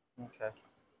 Okay.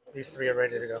 These three are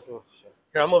ready to go. Oh, shit.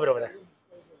 Here, I'll move it over there.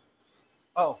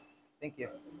 Oh, thank you.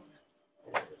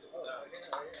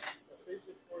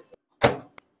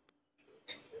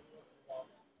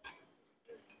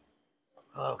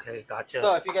 Okay, gotcha.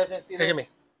 So if you guys didn't see Here, this, give me.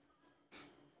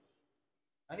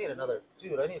 I need another.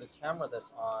 Dude, I need a camera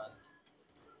that's on.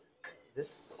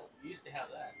 This. You used to have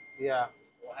that. Yeah.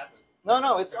 What happened?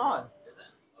 No, it's on.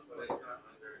 But it's not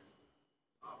under.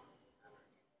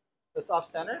 It's off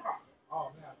center.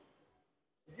 Oh man.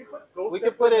 Did you put gold We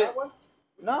pepper could put in it. that one?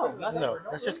 No, not No,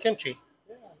 that's just kimchi.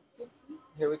 Yeah.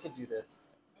 here. We could do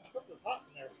this. Something's hot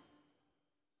in there.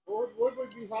 What would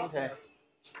be hot in Okay. there?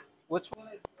 Which one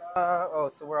is?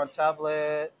 So we're on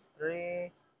tablet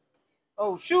 3.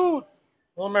 Oh shoot!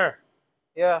 Wilmer,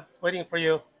 Yeah. it's waiting for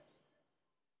you.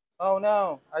 Oh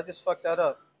no, I just fucked that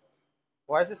up.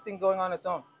 Why is this thing going on its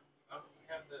own? You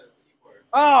have the keyboard.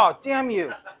 Oh damn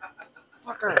you,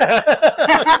 fucker!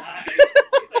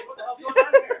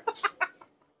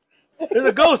 There's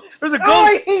a ghost. There's a Oh,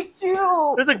 I ghost. hate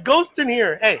you! There's a ghost in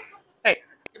here. Hey,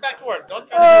 get back to work. Don't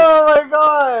try Oh my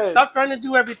god! to stop trying to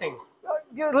do everything.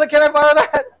 Look, can I borrow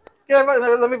that?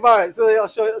 Let me borrow it so I'll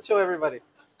show everybody.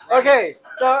 Okay,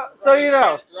 so you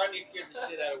know. Rodney scared the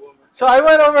shit out of Wilmer. So I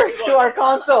went over to our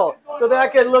console so that I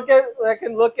can look at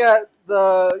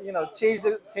the change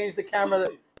the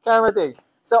camera thing.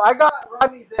 So I got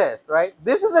Rodney this, right?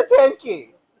 This is a 10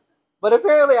 key. But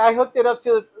apparently I hooked it up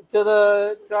to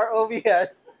our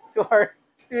OBS, to our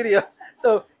studio.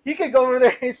 So he could go over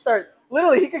there and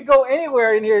he could go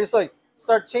anywhere in here, just like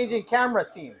start changing camera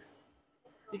scenes.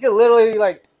 He could literally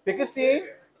like pick a scene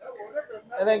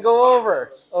and then go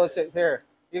over. Oh, so here.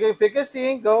 You can pick a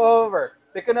scene, go over.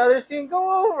 Pick another scene,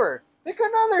 go over. Pick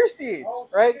another scene,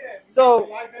 right? So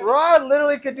Rod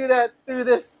literally could do that through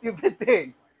this stupid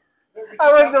thing.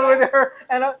 I was over there,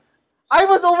 and I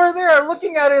was over there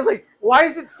looking at it. It's like, why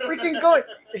is it freaking going?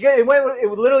 It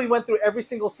literally went through every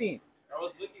single scene. I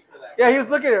was looking for that. Yeah, he was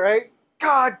looking at it, right?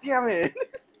 God damn it.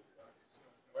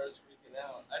 I was freaking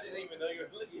out. I didn't even know you were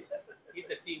looking at it. He's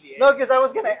a TVA. No, because I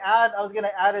was gonna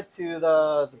add it to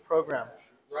the program.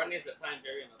 Rodney is the time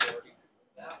variant authority.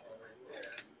 That one right there.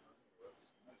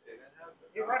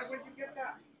 Hey, Rodney, when'd you get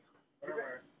that?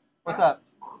 What's up?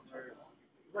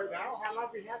 Right now? How long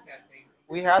have we had that thing?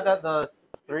 We had that the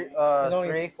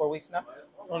only 4 weeks now.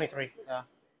 Only 3. Yeah.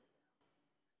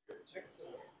 Let's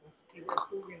keep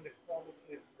improving the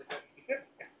quality of production.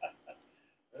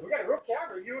 We got a real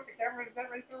camera. You with the camera? Is that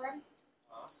right there, Rodney?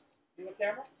 You know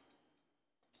camera?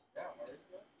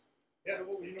 Yeah,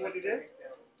 you know what it is?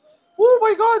 Oh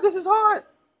my God, this is hot.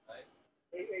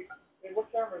 Hey,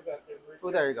 what camera is that? Oh,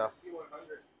 there you go.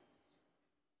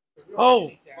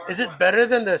 Oh, is it better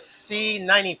than the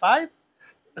C95?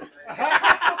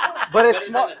 But it's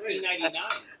small. C99.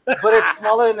 But it's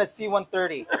smaller than a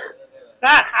C130.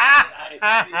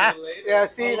 Yeah,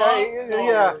 see,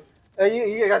 yeah.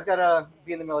 You guys gotta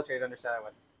be in the military to understand that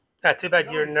one. Yeah, too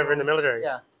bad you're never in the military.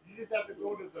 Yeah. You just have to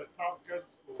go to the top gun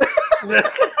school.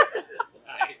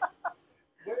 Nice.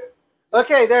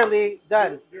 Okay, there, Lee.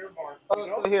 Done. Beer bar.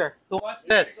 Oh, so here. Who wants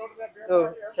this? Go to that beer So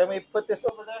bar there. can we put this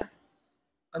over there?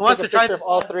 Who wants Take to a try picture this of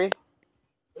all one? three?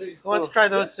 Who wants to try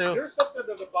those two? There's something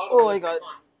at the bottom. Oh my God.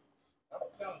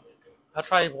 I'll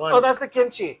try one. Oh, that's the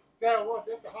kimchi. Yeah, what?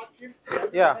 That's the hot kimchi.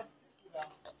 Yeah.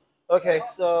 Okay,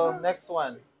 so next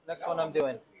one. Next one I'm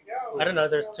doing. I don't know.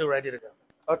 There's two ready to go.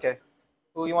 Okay.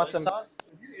 Ooh, you want Soy some? sauce?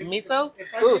 Miso?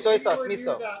 Ooh, soy sauce,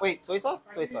 miso. Wait, soy sauce?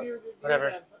 Soy sauce.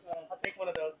 Whatever. I'll take one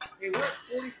of those. Hey, we're at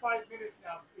 45 minutes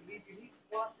now. You need to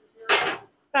wash your hair.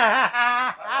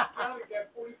 I'm counting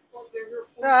at 45. They're here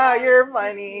 45. Ah, you're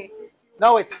funny.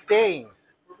 No, it's staying.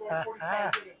 We're going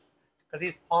 45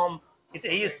 minutes. Because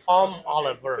he used palm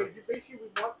olive Okay, or you make sure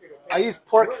we mark it, okay? I use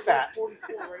pork We're at fat.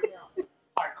 44 right now.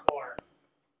 hardcore.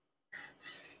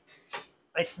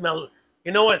 I smell.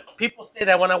 You know what? People say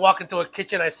that when I walk into a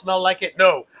kitchen, I smell like it.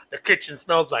 No, the kitchen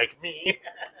smells like me.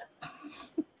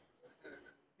 Did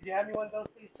you have any one of those,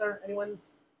 please, sir?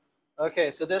 Anyone's? Okay,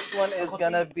 so this one is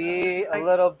gonna be a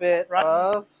little bit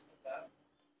of.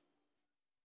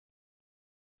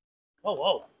 Oh,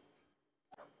 whoa.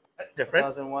 That's different.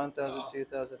 2001, 2002,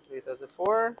 2003,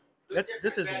 2004.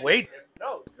 This is way.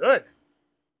 No, good.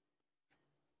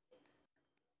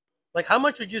 Like, how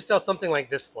much would you sell something like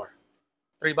this for?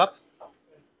 $3?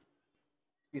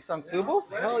 Isang Subo?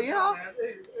 Hell yeah.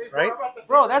 Right?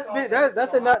 Bro, that's big.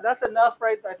 That's enough. That's enough,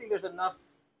 right? I think there's enough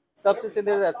substance in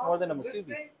there that's more than a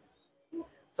musubi.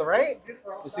 So right?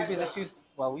 Musubi's a two.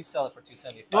 Well, we sell it for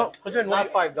 $2.75. Well,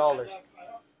 Not $5.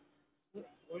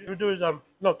 What you do is no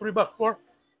 $3,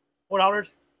 $4.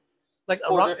 Like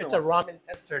Four it's different a ones. ramen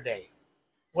tester day,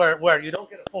 where you don't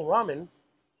get a full ramen.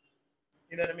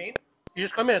 You know what I mean? You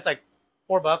just come in. It's like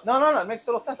 $4. No. It makes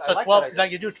total sense. So I like 12. that idea.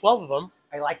 Like you do 12 of them.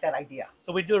 I like that idea.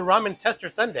 So we do a ramen tester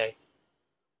Sunday.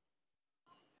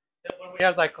 And when we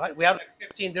have like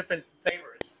 15 different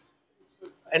flavors,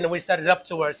 and then we set it up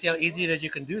to where see how easy it is. You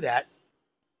can do that.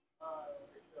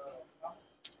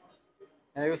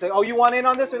 And they would say, "Oh, you want in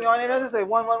on this one? You want in on this? Say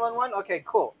 1. Okay,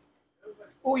 cool.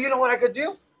 Oh, you know what I could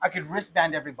do? I could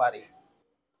wristband everybody."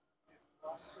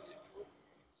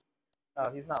 Oh,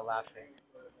 he's not laughing.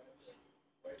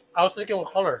 I was thinking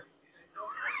what color.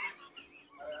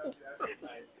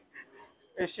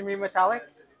 Is shimmery metallic?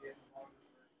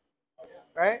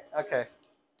 Right? Okay.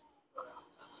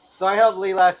 So I helped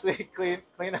Lee last week clean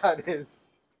out his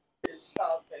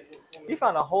shop. He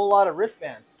found a whole lot of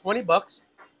wristbands. $20.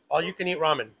 All you can eat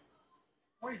ramen.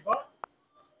 $20?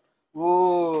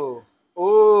 Ooh.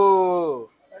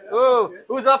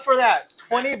 Who's up for that?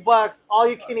 $20, all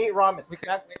you can eat ramen. We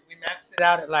maxed it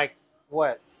out at like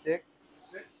What?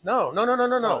 6? no.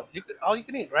 Oh. You could all you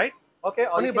can eat, right? Okay,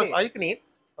 all you $20 can eat. all you can eat.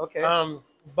 Okay.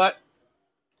 But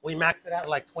we maxed it out at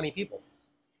like 20 people,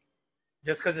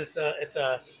 just because it's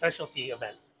a specialty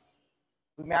event.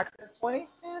 We maxed at 20.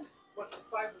 What's the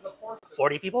size of the portion?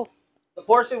 40 people, The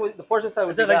portion size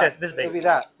would It's be like that. this big. It would be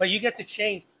that. but you get to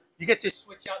change. You get to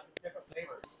switch out the different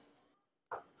flavors,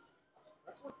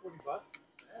 That's worth $20.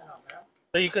 Yeah, man.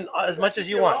 so you can as much as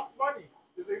you They want. lost money.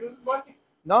 Did they lose money?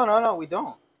 No, we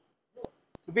don't.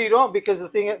 We don't because the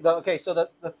thing. So the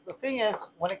thing is,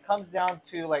 when it comes down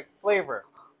to like flavor,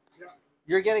 Yeah.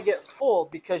 you're gonna get full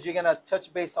because you're gonna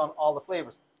touch base on all the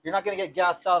flavors. You're not gonna get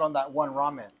gassed out on that one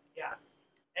ramen. Yeah,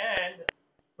 and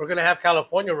we're gonna have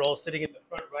California rolls sitting in the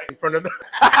front, right in front of the.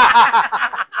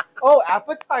 Oh,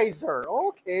 appetizer.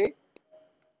 Okay,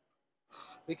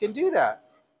 we can do that.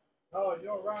 Oh,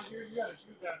 around here you gotta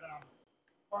do that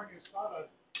carne asada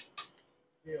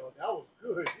deal. That was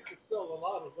good. You could sell a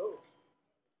lot of those.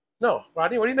 No,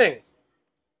 Rodney, what do you think?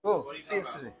 Oh, What are you see,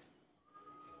 talking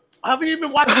about? Have you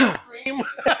been watching the stream?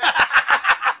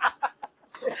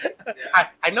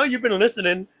 I know you've been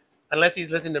listening, unless he's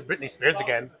listening to Britney Spears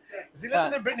again. Is he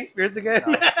listening to Britney Spears again?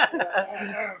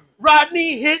 No.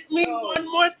 Rodney, hit me No. one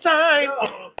more time. No.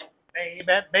 Oh,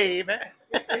 baby.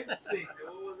 Insane.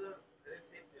 What was it? I didn't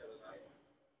taste the other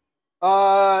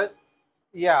last one.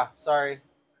 Yeah. Sorry.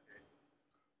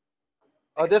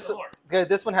 Oh,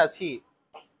 this one has heat.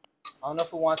 I don't know if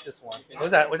who wants this one. What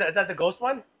was that? Is that the ghost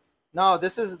one? No,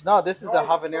 this is the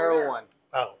habanero one.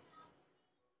 Oh.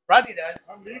 Rodney does.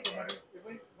 I'm leaving.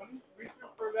 When he reaches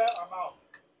for that, I'm out.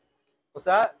 What's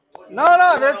that? No,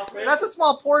 that's a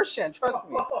small portion. Trust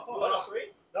me.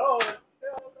 No, it's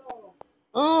still no.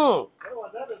 Mm. I don't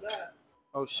want none of that.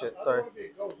 Oh shit! I Sorry. don't want to be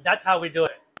a ghost. That's how we do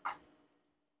it.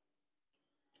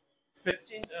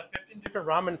 15 different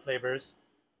ramen flavors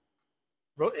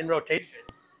in rotation.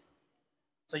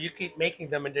 So you keep making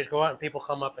them and just go out and people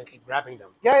come up and keep grabbing them.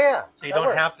 Yeah. So you that don't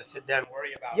works. have to sit there and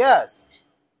worry about it. Yes.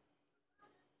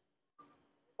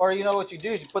 Or you know what you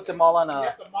do is you put them all on You a.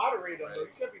 have to moderate them. Though. You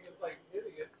can't be just like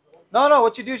idiots. No.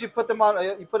 What you do is you put them on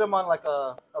like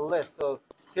a list. So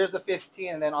here's the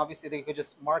 15, and then obviously they could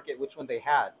just mark it which one they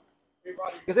had.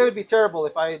 Because it would be terrible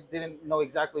if I didn't know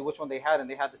exactly which one they had and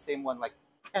they had the same one like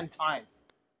 10 times.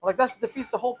 Like that defeats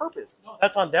the whole purpose. No,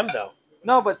 that's on them though.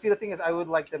 No, but see the thing is, I would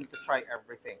like them to try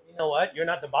everything. You know what? You're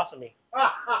not the boss of me.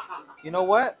 You know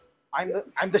what? I'm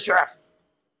the chef.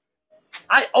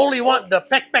 I only want the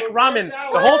peck ramen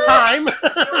the whole time.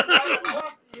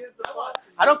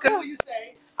 I don't care what you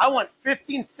say. I want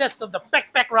 15 sets of the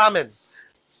peck ramen.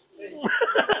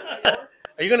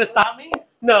 Are you gonna stop me?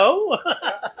 No.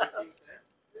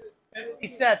 50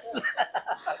 sets.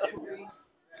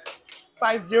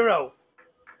 50.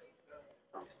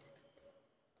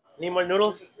 Need more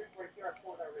noodles?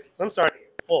 I'm sorry,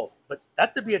 full, but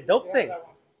that could be a dope thing.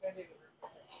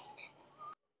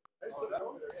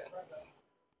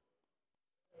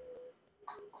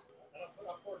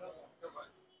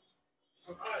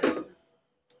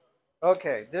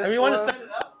 Okay, this. And we want to set it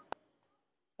up.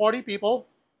 40 people.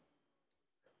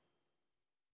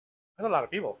 That's a lot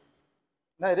of people.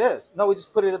 No, it is. No, we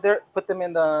just put it there. Put them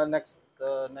in the next.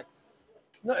 No,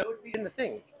 it would be in the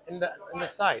thing, in the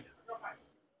side.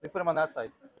 We put them on that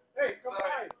side. Hey, come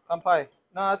on. Kampai.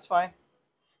 No, that's fine.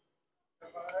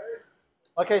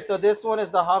 Okay, so this one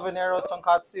is the habanero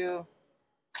tonkatsu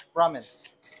ramen.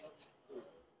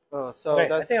 Oh, so Okay, I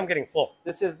that's. think I'm getting full.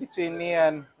 This is between me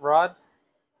and Rod.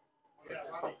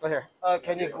 Go here.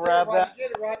 Can you grab that?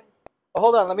 Oh,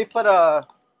 hold on. Let me put a.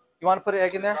 You want to put an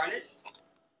egg in there? Garnish?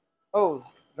 Oh,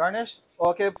 garnish?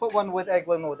 Okay, put one with egg,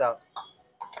 one without.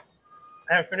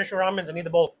 I have finished your ramen. I need the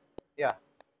bowl. Yeah.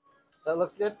 That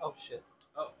looks good? Oh, shit.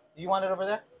 Oh. You want it over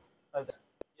there? Right there.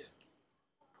 Yeah.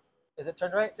 Is it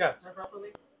turned right? Yeah. Turn properly?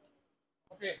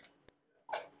 Okay.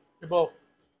 Your bowl.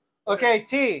 Okay,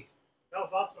 T. That was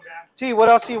awesome, man. T, what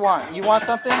else do you want? You want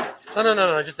something?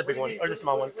 No. Just the big one or the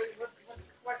small one. What's the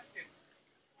question?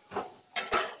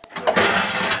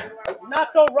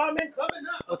 Natto ramen coming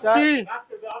up. What's that? T. Not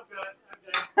to the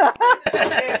I'm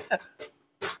good.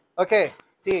 Okay,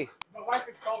 T. My wife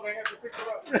is called. I have to pick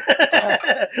her up.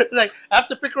 Like, I have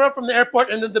to pick her up from the airport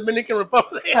in the Dominican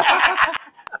Republic.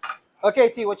 Okay,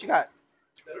 T, what you got?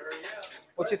 Better hurry up.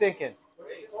 What you thinking?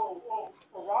 Oh,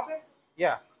 for Robin?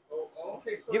 Yeah.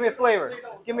 Okay, so Give me a flavor.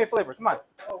 Just give me a flavor. Come on.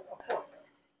 Oh, a pork.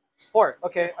 Pork.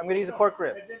 Okay, I'm going to use a pork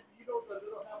rib. And then you know the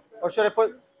little half. Or should I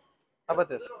put... How about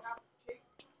this? Little half cake,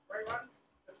 right, Ron?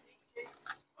 The cake.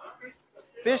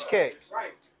 Fish cake.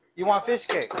 Right. You want fish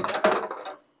cake?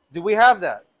 Do we have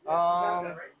that?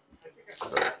 Oh,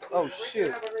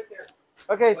 shoot.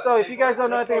 Okay, so if you guys don't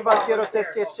know anything about Quiero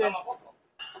Test Kitchen,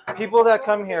 people that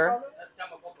come here,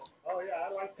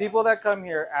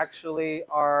 actually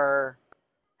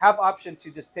have option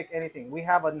to just pick anything. We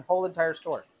have a whole entire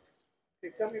store.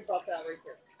 Okay, tell me about that right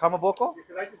there. Kamaboko?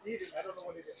 Because I just eat it. I don't know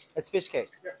what it is. It's fish cake.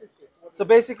 Yeah, fish cake. What So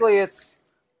basically,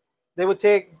 they would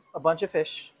take a bunch of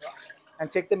fish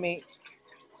and take the meat,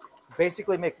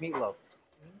 basically make meatloaf.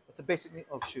 It's a basic meat.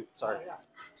 Oh shoot, sorry. yeah.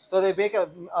 So they make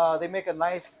a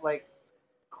nice like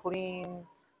clean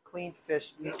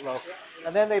fish meatloaf,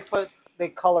 and then they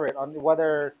color it on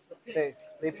whether they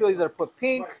either put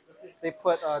pink, they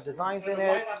put designs in it.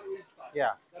 Right on the inside.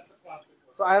 Yeah. That's the classic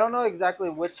one. So I don't know exactly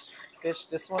which fish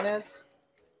this one is,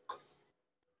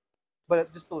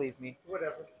 but just believe me,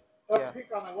 Whatever. That's Yeah. pink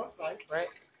on the one side, right?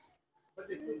 but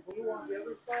they put blue on the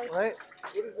other side. Right?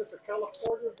 What is this, a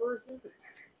California version?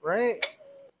 Right?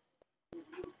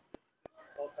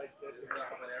 All types of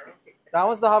habanero. That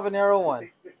was the habanero one.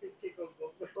 The fish cake goes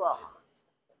both ways. Ugh.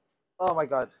 Oh my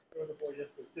god. There was a boy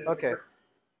yesterday. Okay.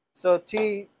 So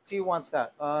T wants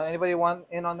that. Anybody want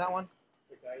in on that one?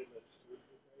 The guy that's-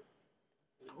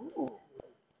 Ooh.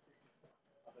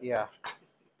 Yeah.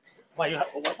 Why you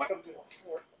have? comes in a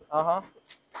fork. Uh-huh.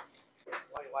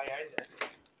 Why is that?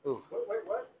 Ooh. Wait,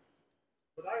 what?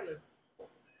 What island?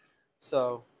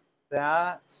 So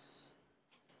that's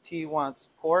T wants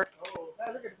pork. Oh,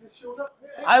 man, look at this showed up.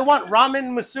 Hey, I want ramen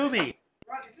musubi.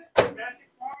 Ron, is this the magic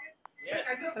market? Yes. I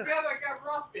just got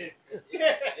ramen.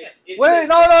 It's Wait,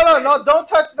 no, don't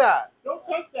touch that. Don't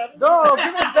touch that. No,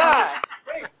 give it back.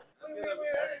 Wait, I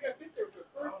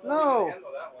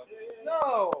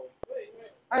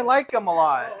I like them a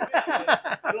lot.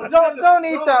 No, Don't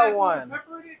eat that no, one.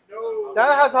 pepper in it? No.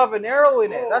 That has habanero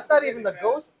in it. That's not even the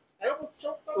ghost. I almost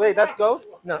choked on Wait, the that's last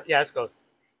ghost? one. No, yeah, it's ghost.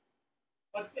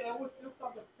 I said I was just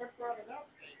on the pepper out of that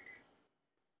thing.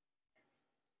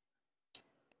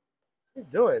 What are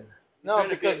you doing? No,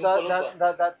 because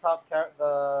that top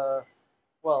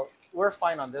well, we're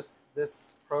fine on this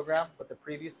program, but the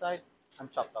previous side, I'm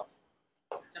chopped off.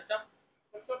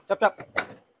 Chop chop.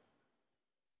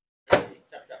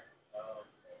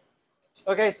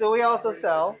 Okay, so we also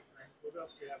sell. What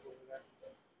else do you have over there?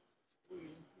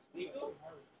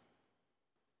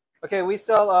 Okay, we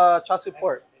sell chasu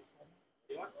pork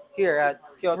here at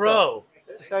Kyoto. Bro,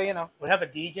 So you know. we'll have a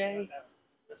DJ.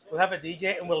 We'll have a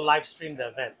DJ and we'll live stream the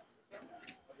event.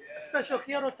 A special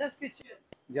Kyoto test kitchen.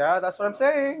 Yeah, that's what I'm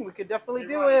saying. We could definitely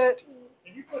do it.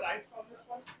 Can you put ice on this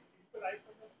one? Can you put ice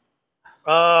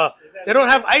on this? They don't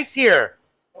have ice here.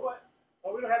 Oh, what?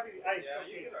 Oh, we don't have any ice.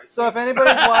 So if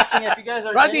anybody's watching, if you guys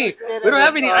are Rodney, interested we in don't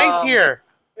have this, any ice here.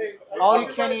 Hey, all you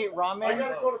can eat I ramen,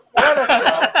 gotta go to let us know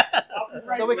I'll be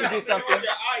right so we can back. do something.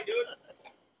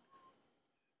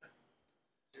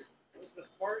 The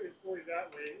smart is going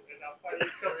that way, and I'll finally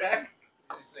come back.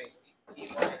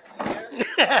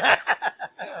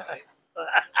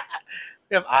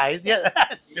 We have eyes? Yeah,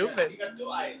 that's stupid. You got 2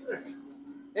 eyes.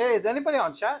 Hey, is anybody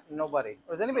on chat? Nobody.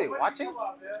 Or is anybody watching? Come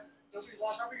on, man. They'll be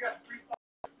watching. How many got 3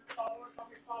 followers? How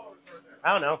many followers are there?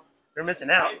 I don't know. They're missing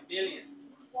out. 5 billion.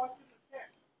 Who's watching the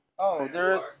text? Oh,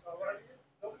 there is. Oh, right here?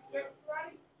 Nobody text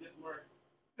right? Just Mark.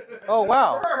 Oh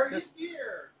wow, Sure, he's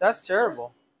here. that's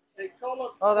terrible. Hey, call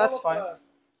up, Oh, that's call fine. up,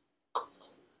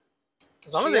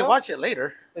 As long as they Shio? watch it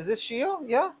later. Is this Shio?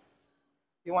 Yeah.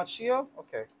 You want Shio?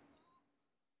 Okay.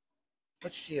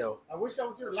 What's Shio? I wish I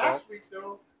was here Salt. last week,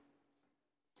 though.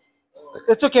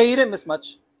 It's okay. You didn't miss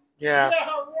much. Yeah.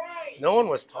 Right. No one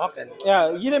was talking.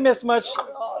 Yeah, you didn't miss much.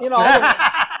 You know, You didn't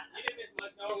miss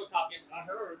much. No one was talking. I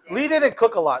heard. Lee didn't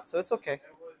cook a lot, so it's okay.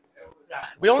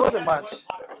 We It only wasn't much.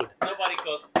 Nobody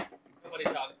cooked. Nobody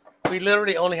talked. we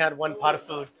literally only had one pot of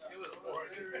food. It was boring.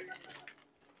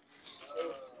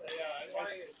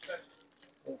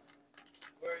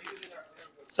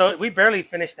 So we barely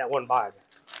finished that one bag.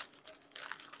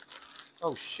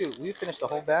 Oh shoot, we finished the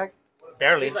whole bag.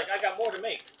 Barely. He's like, I got more to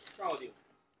make. What's wrong with you?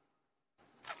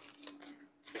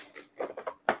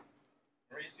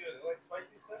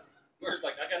 Where's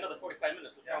like, I got another 45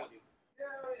 minutes. What's wrong with you?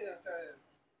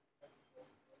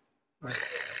 Did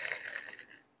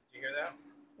you hear that?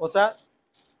 What's that?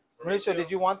 Mauricio, did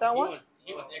you want that one?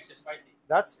 He wants extra spicy.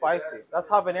 That's spicy. That's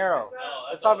habanero. Oh,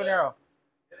 It's habanero.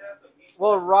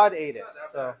 Well, Rod ate it,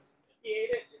 so He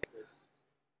ate it.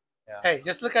 Hey,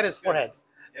 just look at his forehead.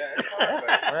 Yeah, it's fine,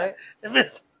 but right.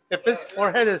 If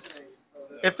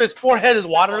his forehead is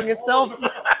watering itself. He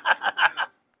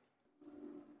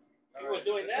was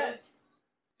doing that.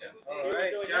 yeah. If All he was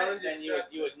right, doing challenge that, then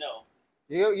you would know.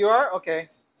 You are okay.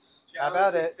 How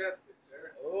about it? accepted,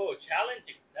 sir. Oh, challenge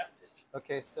accepted.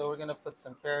 Okay, so we're gonna put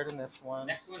some carrot in this one.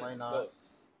 Next one Why is not?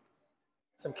 ghost.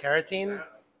 Some carotene.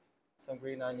 Some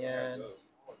green onion. I'll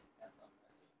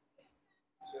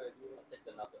take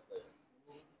the nugget later.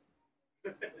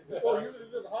 Oh, you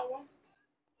did the hot one?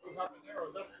 Oh,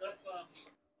 habanero. That's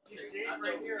game Not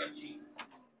right so here. kimchi.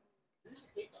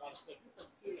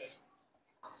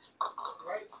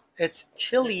 Right? It's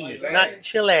chili, not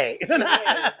chile.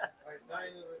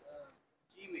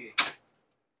 Kiwi.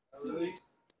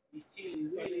 He's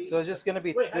chili. So it's just gonna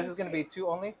be. This is gonna be 2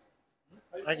 only.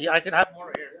 I could have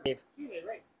more here. Hey,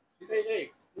 hey.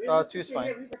 Two's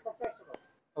fine. He's a professional.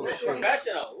 Oh shoot.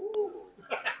 Professional. Ooh.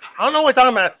 I don't know what you're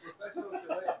talking about.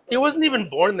 He wasn't even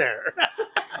born there.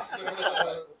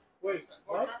 Wait,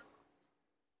 what?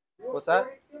 What's that?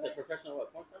 He's a professional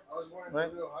what? Porn star?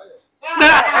 Right.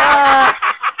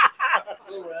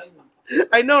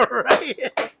 I know, right?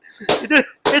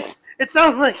 It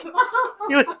sounds like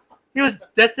he was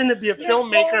destined to be a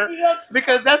filmmaker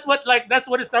because that's what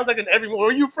it sounds like in every movie. Where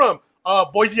are you from?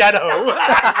 Boise, Idaho.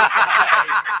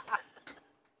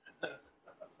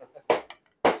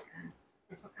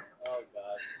 Oh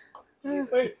God.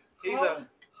 Wait, He's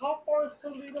how far is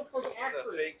Toledo from a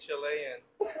Akron? fake Chilean.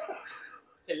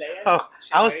 Chilean. Oh,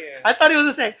 Chilean. I thought he was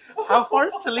gonna say, how far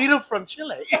is Toledo from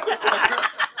Chile?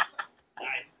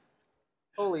 Nice.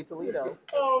 Holy Toledo.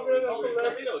 Oh, man, Oh, that's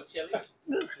hilarious. Toledo, chili.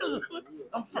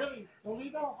 Really?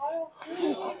 Toledo, Ohio?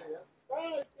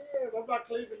 Right there. I'm not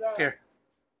claiming that. Here.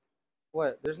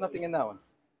 What? There's nothing in that one.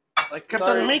 I kept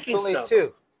Sorry, on making only stuff.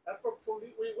 2. I'm from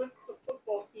Toledo. We went to the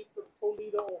football team from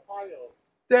Toledo, Ohio.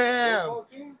 Damn. Football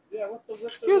team? Yeah, what's the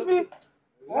Excuse me.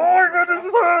 Oh my God, this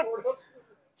is hot.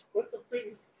 What's the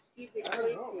biggest team they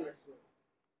played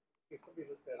to?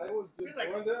 I was just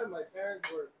wondering. My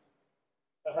parents were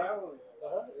traveling.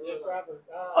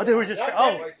 Oh, they were just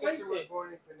My sister was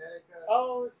born in Connecticut.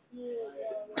 Oh, shit.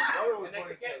 My brother was born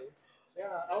in Chile. Yeah,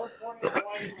 I was born in Hawaii.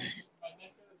 My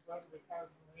nephew and brother, the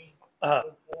cousin Marine, Uh,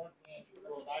 was born in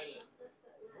Rhode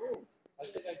Island. I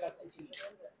think I got two people.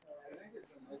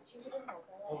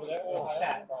 Over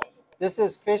there. This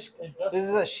is fish. This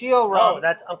is a shio ramen. oh,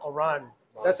 that's Uncle Ron.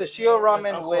 That's a shio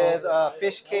ramen with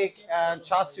fish cake and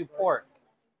chasu pork.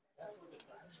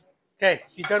 Okay,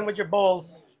 if you're done with your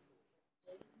bowls,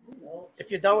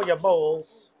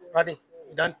 Rodney,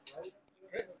 you done?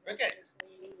 Okay.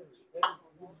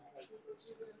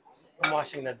 I'm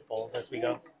washing the bowls as we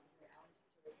go.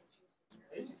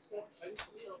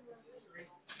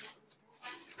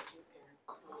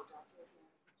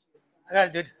 I got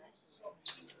it, dude.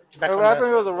 Back What on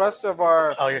happened with the rest of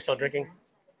our? Oh, you're still drinking?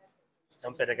 Just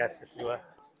dump it, I guess, if you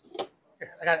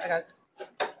Here, I got it.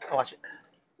 I'll wash it.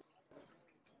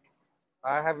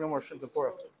 I have no more shrimp and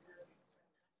pork.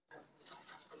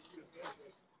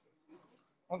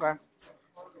 Okay.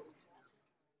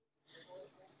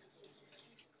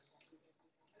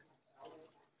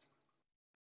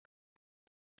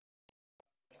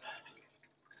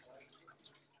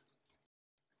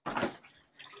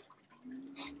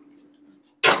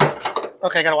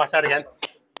 Okay, gotta watch that again.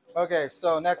 Okay,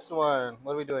 so next one.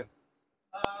 What are we doing?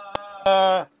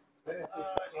 Miso.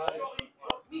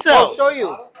 Oh, show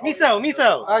you.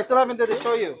 Miso. I still haven't did the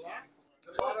show you.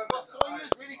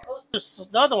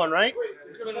 Just the other one, right?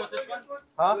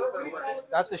 Huh?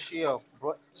 That's a shio.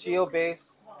 Shio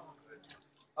base.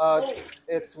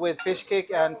 It's with fish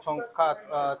cake and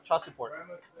chasu pork.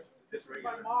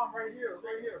 My mom right here,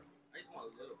 right here. I just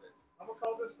want a little bit. I'm gonna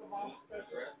call this the mom's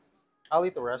special. I'll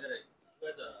eat the rest.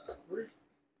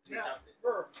 Yeah,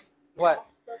 her. What?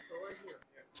 Special right here.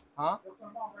 Huh? That's my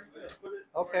mom right there.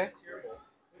 Okay.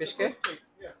 Fish cake?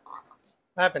 Yeah.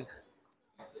 What happened?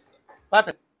 What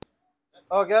happened?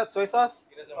 Oh, got soy sauce?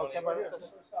 He doesn't Okay, want buddy.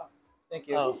 Thank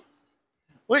you. Oh.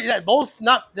 Wait, that bowl's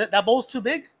not that bowl's too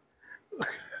big?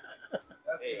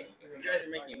 Hey, you guys are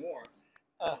making more.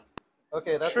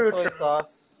 Okay, that's True, a soy true.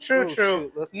 sauce. True, Ooh, true.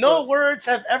 shoot, let's No put- words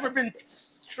have ever been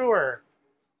truer.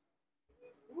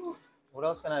 What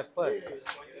else can I put?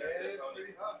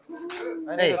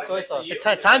 I Hey, need a soy sauce.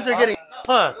 Times are getting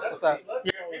tough. What's that?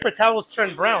 Your paper towels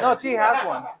turn brown. No, T has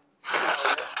one.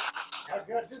 I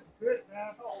got this good,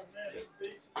 man. Oh, man. This base,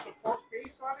 the pork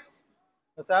base on it?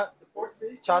 What's that? The pork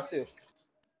base? Chasu.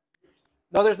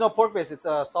 No, there's no pork base. It's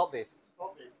a salt base.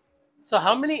 Salt base. So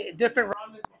how many different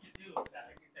ramens would you do?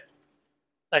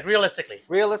 Like realistically,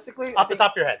 Realistically, off the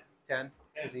top of your head. 10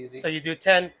 is easy. So you do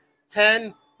 10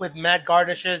 with mad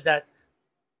garnishes that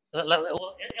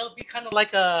it'll be kind of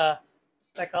like a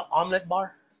omelet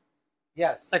bar.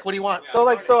 Yes. Like what do you want?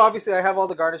 So obviously I have all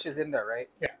the garnishes in there, right?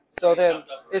 Yeah. So then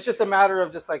it's just a matter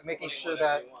of just like making sure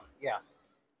that, yeah.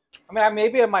 I mean,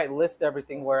 maybe I might list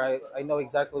everything where I know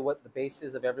exactly what the base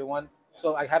is of everyone.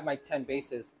 So I have my 10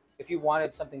 bases. If you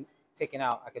wanted something taken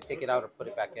out, I could take it out or put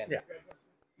it back in. Yeah.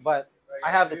 But I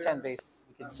have the 10 base.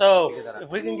 We can So figure that out. if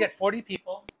we can get 40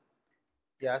 people,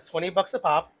 Yes. $20 a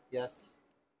pop, Yes.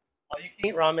 all you can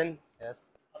eat ramen Yes.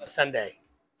 on a Sunday,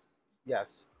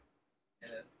 Yes.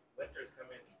 And then winter's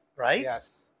coming. right?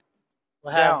 Yes.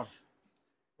 We'll have, Down.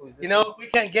 Who is this you know, if we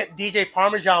can't get DJ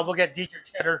Parmesan, we'll get DJ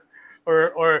Cheddar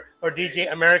or DJ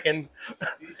American.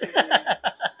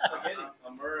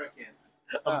 American.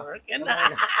 American.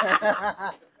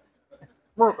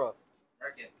 Merkel.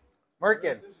 American.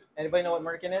 Merkin. Anybody know what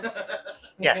Merkin is?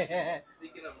 Yes.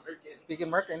 Speaking of American. Speaking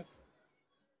Merkins.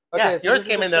 Yeah, so yours this is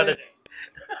came a in the other shirt-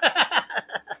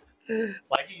 day.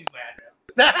 Why'd you use my address?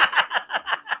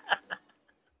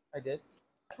 I did.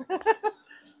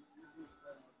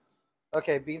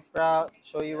 Okay, bean sprout,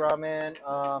 shoyu ramen.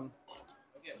 I'm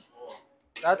getting full.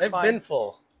 That's I've fine. been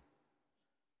full.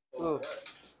 Ooh.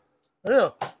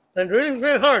 Yeah, and really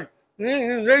very hard.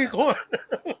 It's very hard.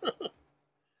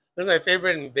 That's my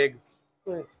favorite and big.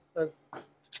 You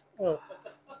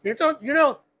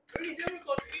know, pretty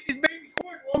difficult to eat these baby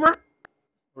corn, Homer.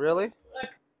 Really?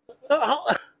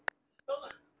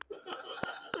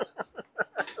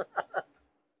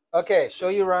 Okay,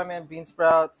 shoyu ramen, bean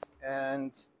sprouts,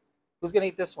 and who's gonna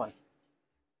eat this one?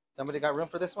 Somebody got room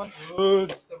for this one?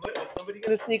 Is somebody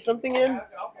gonna sneak something in?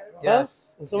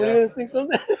 Yes. Is somebody Yes. gonna sneak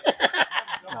something?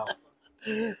 No.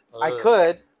 I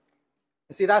could.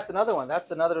 See, that's another one.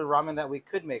 That's another ramen that we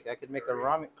could make. I could make a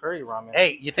ramen curry ramen.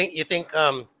 Hey, you think the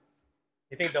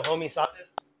homie saw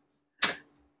this?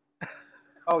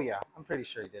 Oh yeah, I'm pretty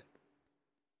sure he did.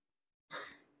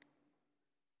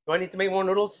 Do I need to make more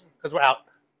noodles? Because we're out.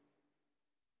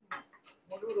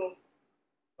 More noodles.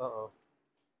 Uh-oh.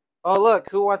 Oh, look,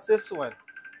 who wants this one?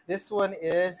 This one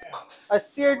is a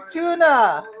seared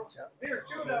tuna. Here,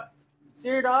 tuna.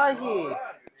 Seared ahi.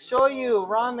 Shoyu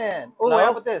ramen. Oh, Hello?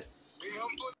 how about this?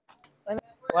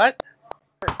 What?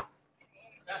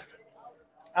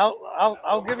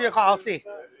 I'll give you a call. I'll see.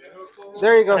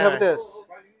 There you go. How about this?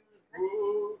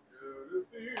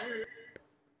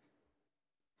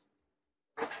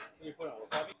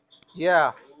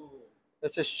 Yeah.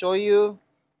 It's a shoyu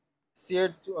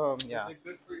seared. Yeah.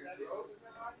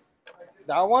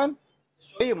 That one?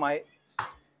 Shoyu might.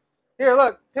 Here,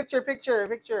 look.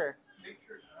 Picture.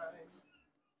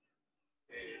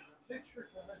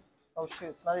 Oh shoot!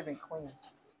 It's not even clean.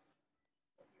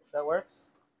 That works.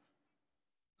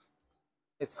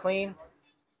 It's clean.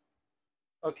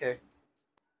 Okay.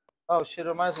 Oh shit!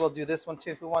 I might as well do this one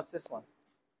too. Who wants this one?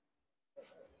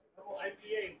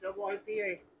 Double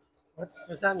IPA. What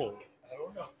does that mean? I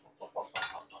don't know.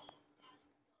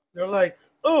 They're like,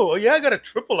 oh yeah, I got a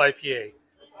triple IPA.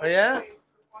 Oh yeah,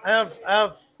 I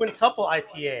have quintuple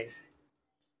IPA.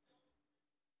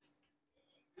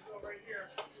 Right here.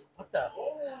 What the?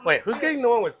 Wait, who's getting the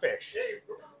one with fish? Hey,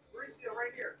 Mauricio,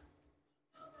 right here.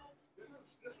 This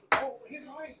is he's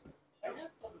mine. I had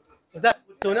some of this. Was that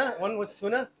tuna? One was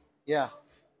tuna. Yeah.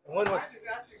 And one was. Mine is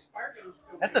actually expired. It was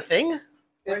still That's a thing.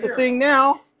 It's a thing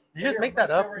now. Did you just make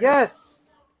that up?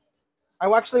 Yes. I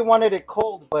actually wanted it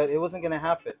cold, but it wasn't gonna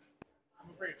happen. I'm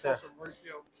afraid to tell some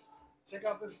Mauricio. Check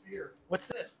out this beer. What's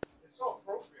this? It's so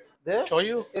appropriate. This?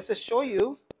 Shoyu? It's a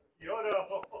shoyu.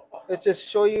 Kyoto. It's a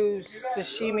shoyu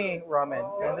sashimi ramen,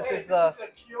 and this is the This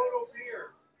is a Kyoto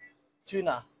beer.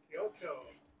 tuna. Kyoto.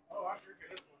 Oh, I'm drinking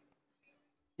this one.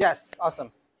 Yes,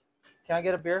 awesome. Can I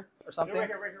get a beer or something? Right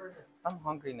here. I'm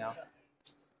hungry now.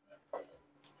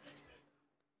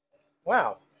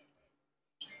 Wow.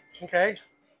 Okay.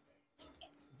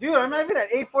 Dude, I'm not even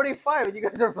at 8:45, and you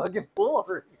guys are fucking full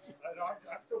already.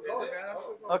 I'm still going, man. I'm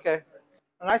still going. Okay.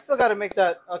 And I still got to make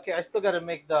that. Okay, I still got to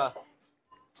make the.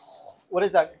 What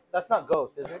is that? That's not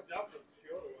ghost, is it?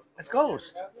 It's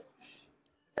Ghost. Is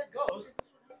that ghost?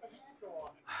 Some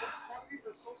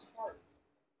people are so smart.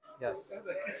 Yes.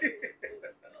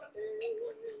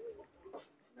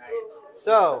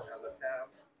 So,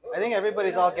 I think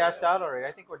everybody's all gassed out already.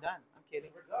 I think we're done. I'm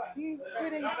kidding. You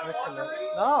kidding?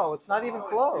 No, it's not even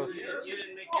close. You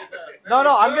didn't make his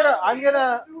No,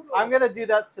 I'm gonna do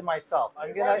that to myself.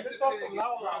 I'm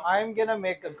gonna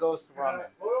make a ghost ramen.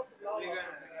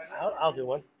 I'll do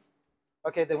one.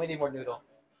 Okay, then we need more noodle.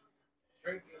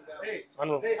 I don't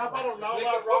know. Hey, how about a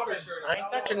Lala ramen? I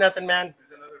ain't touching nothing, man.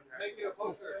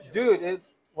 Dude,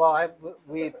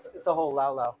 it's a whole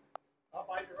lao lao. I'll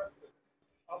buy the rest of it.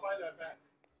 I'll buy that back.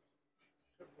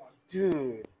 Good one.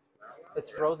 Dude, it's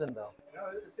frozen though. No,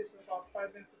 it takes about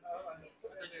 5 minutes.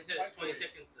 It says 20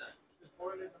 seconds then. Just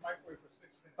boil it in the microwave for 6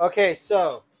 minutes. Okay,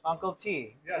 so Uncle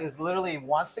T Yes. is literally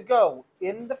wants to go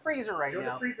in the freezer right You're in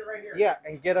the now. freezer right here. Yeah,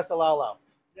 and get us a lao lao.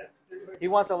 Yes. He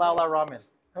wants a lao lao ramen.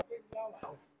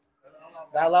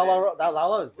 That lao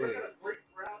lao is big. We're gonna break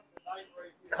ground tonight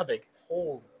right here. How big?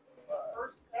 Holy.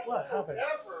 First What episode happened?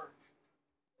 ever.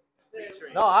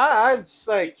 No, I'm just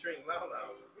like, Featuring Lala.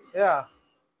 yeah.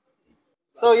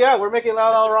 So yeah, we're making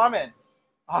lao lao ramen.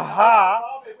 Aha.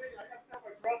 Oh, wait, I gotta tell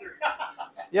my brother.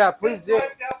 Yeah, please do.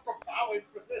 Drive down from Poway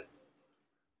for this.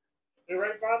 You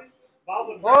right, Bobby? Bob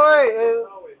was Boy, driving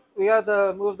from Poway. We got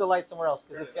to move the light somewhere else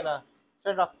because it's gonna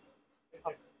turn it off.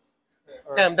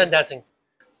 Okay, I'm done dancing.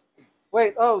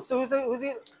 Wait. Oh, so who's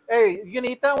he? Hey, you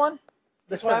gonna eat that one?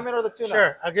 The This one? salmon or the tuna?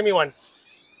 Sure, I'll give me one.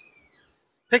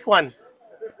 Pick one.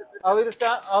 I'll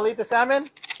eat the salmon.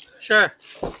 Sure.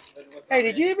 Hey,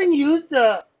 did you even use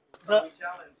the Wasabi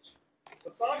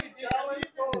challenge.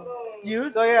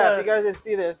 use? So yeah, the, if you guys didn't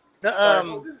see this, the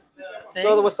thing?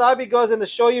 so the wasabi goes in the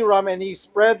shoyu ramen, and you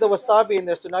spread the wasabi in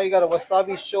there. So now you got a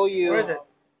wasabi shoyu. Where is it?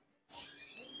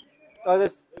 Oh,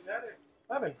 this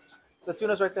Ramen. the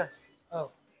tuna's right there.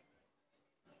 Oh.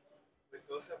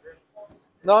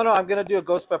 No, I'm gonna do a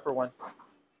ghost pepper one.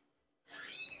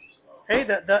 Hey,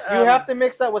 You have to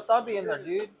mix that wasabi in there,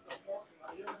 dude.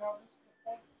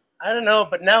 I don't know,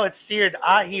 but now it's seared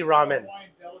ahi ramen.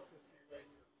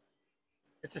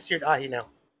 It's a seared ahi now.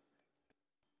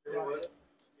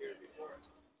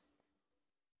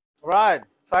 Right,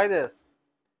 try this.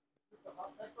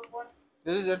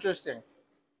 This is interesting.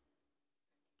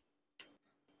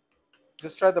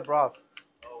 Just try the broth.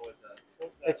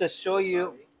 It's a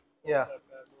shoyu. Yeah.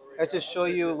 It's a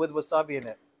shoyu with wasabi in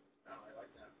it.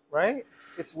 Right?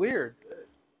 It's weird.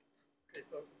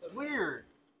 It's weird.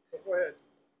 Go ahead.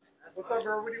 What's up,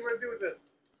 bro? What do you want to do with this?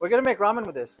 We're gonna make ramen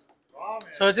with this. Ramen.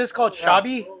 So is this called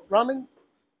shabi ramen?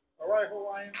 right,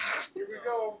 Hawaiian. Here we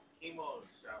go. Chemo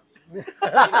shopping.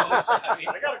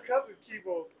 I got a cousin,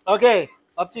 Kibo. Okay,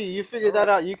 up to you. You figure that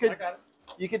out. You I could got it.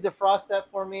 you could defrost that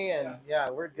for me, and yeah,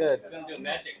 we're good. Gonna do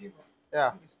magic.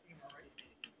 Yeah.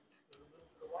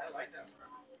 I like that.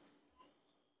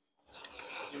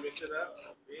 You mix it up.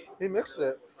 He mixed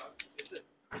it. It's a,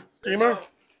 Steamer?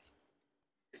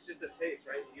 it's just a taste,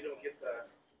 right? You don't get the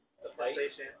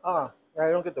sensation. Oh, yeah,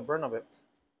 I don't get the burn of it.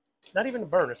 Not even a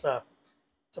burn. It's a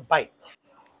bite.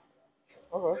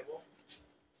 Okay.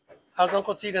 How's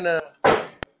Uncle T gonna? Dude,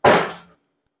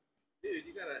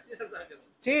 you gotta. That's not gonna.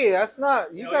 T, that's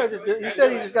not. You No, gotta just. You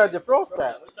said you just gotta defrost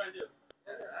that. What you trying to do?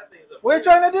 I think it's a. What are you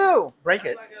trying to do? Break I'm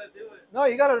it. not gonna do it. No,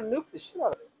 you gotta nuke the shit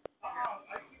out of it.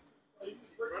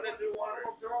 Run it through water.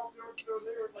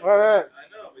 All right. I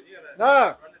know, but you gotta No,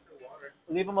 run it through water.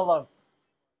 leave him alone.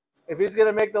 If he's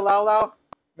gonna make the lao lao,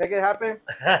 make it happen.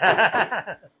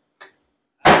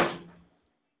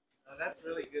 Oh, that's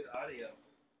really good audio.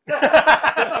 Okay,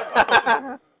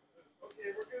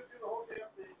 we're gonna do the whole damn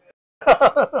thing,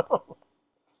 man.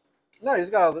 No, he's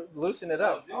gotta loosen it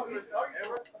up. Dude, Oh, you So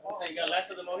you got less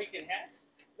of the Mohican hat?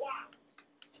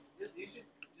 you should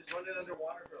just run it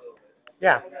underwater for a little bit.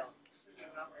 Yeah.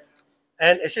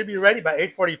 And it should be ready by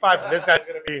 8:45. This guy's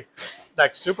gonna be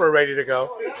like super ready to go.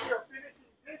 Oh, that's your finishing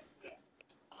dish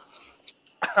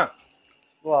then.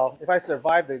 Well, if I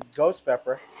survive the ghost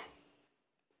pepper.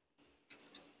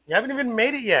 You haven't even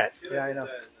made it yet. Yeah, I know.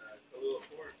 Kahlua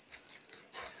Fort.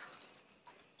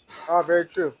 Oh, very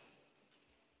true.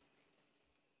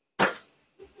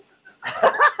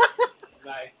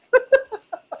 Nice.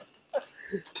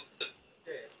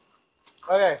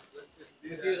 Okay, Let's just do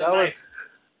Let's that. do that was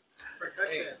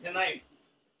Perfection. Hey, tonight.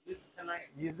 Use it tonight.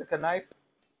 use the knife.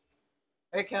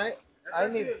 Hey, can I, That's I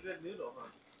actually need, a good noodle, huh?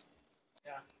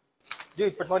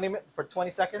 dude, for 20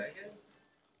 seconds?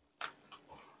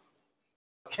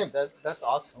 Okay, that's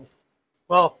awesome.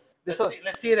 Well, This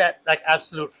let's see that like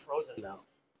absolute frozen now.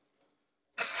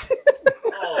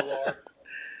 Oh,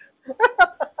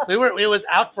 Lord. It was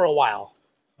out for a while.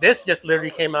 This just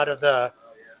literally came out of the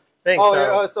thing. Oh,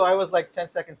 so, yeah, so I was like 10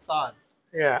 seconds thawed.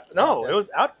 yeah. No, it was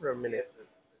out for a minute.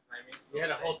 You had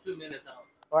a whole 2 minutes out.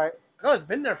 All right. No, it's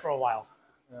been there for a while.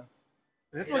 Yeah.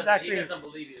 This He was doesn't- actually He doesn't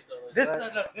believe you, so. this.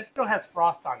 Look, this still has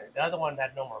frost on it. The other one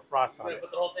had no more frost You on gonna it.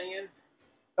 put the whole thing in?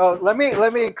 Oh, let me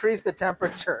increase the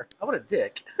temperature. I want a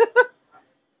dick.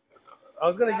 I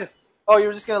was gonna just Oh, you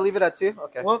were just gonna leave it at 2?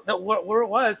 Okay. well, no, where it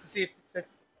was to see if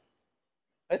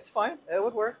It's fine. It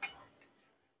would work.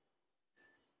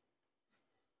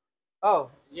 Oh,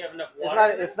 You have enough it's water? not.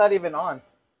 in there? It's not even on.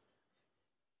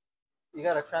 You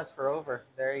gotta transfer over.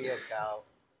 There you go.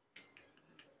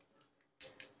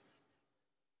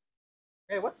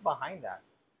 Hey, what's behind that?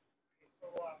 So,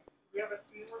 we have a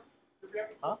steamer. Do we have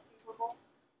a Huh? steamer bowl?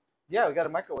 Yeah, we got a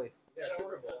microwave. Yeah,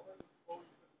 Super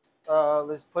Bowl.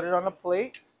 Let's put it on a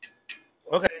plate.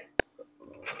 okay.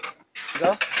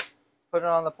 Go. Put it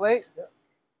on the plate.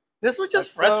 This would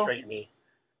just Like so. frustrate me.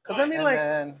 Because I mean, And like,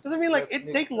 then doesn't mean like let's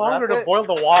it take wrap longer to it. boil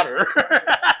the water.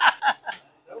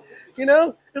 You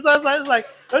know, because I was like,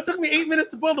 it took me 8 minutes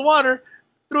to boil the water.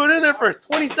 Threw it in there for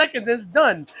 20 seconds, and it's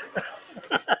done.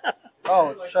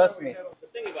 Oh, trust me.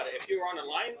 But think about it. If you were on a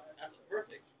line, that's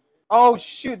perfect. Oh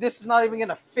shoot, this is not even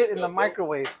gonna fit in the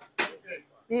microwave.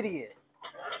 Idiot.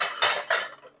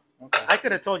 Okay. I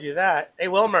could have told you that. Hey,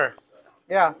 Wilmer.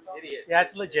 Yeah. Idiot. Yeah,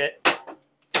 it's legit.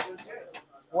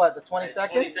 What? The 20 20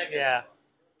 seconds? seconds. Yeah.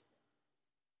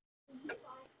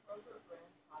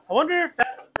 I wonder if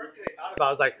that's the first thing they thought about.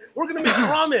 I was like, we're gonna make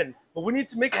ramen, but we need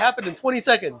to make it happen in 20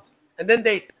 seconds. And then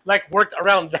they like worked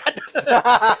around that.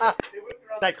 They worked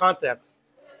around that concept.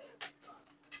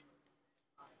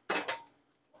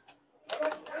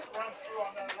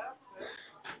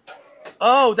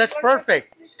 Oh, that's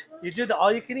perfect. You do the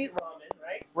all-you-can-eat ramen,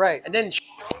 right? Right. And then show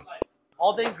like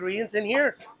all the ingredients in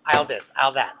here. Aisle this,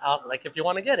 aisle that, like if you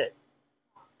want to get it.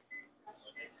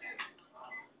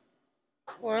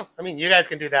 Well, I mean, you guys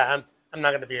can do that. I'm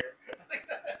not gonna be here.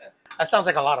 That sounds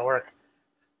like a lot of work.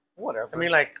 Whatever. I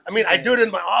mean, I do it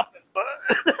in my office, but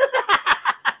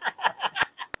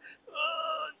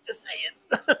just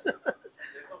saying.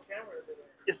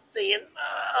 Just saying.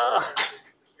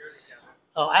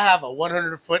 Oh, I have a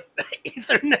 100-foot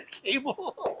Ethernet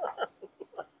cable.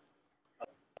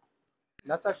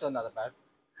 That's actually not that bad.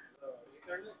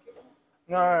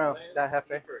 No. That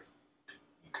hefe.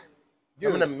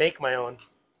 I'm gonna make my own.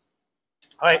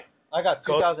 All right, I got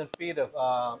Go. 2,000 feet of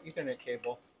Ethernet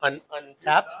cable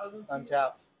untapped.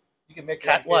 untapped. You can make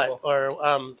Cat your own what? cable. Or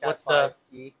Cat what's the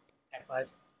 5e. Cat 5?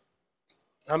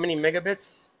 How many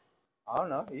megabits? I don't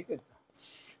know. You could.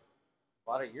 A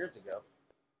lot of years ago.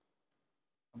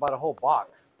 I bought a whole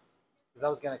box because I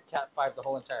was gonna Cat 5 the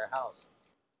whole entire house.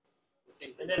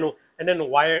 And then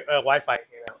Wi-Fi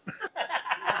came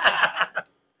out.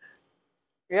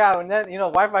 Yeah, and then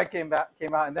Wi-Fi came out,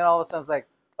 and then all of a sudden it's like,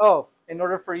 oh, in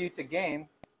order for you to game,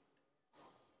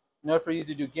 in order for you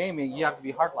to do gaming, you have to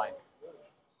be hardline.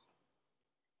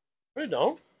 You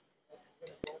don't.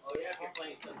 Oh yeah, if you're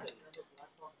playing something.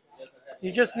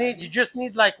 You just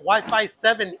need like Wi-Fi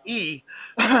 7E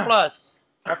plus.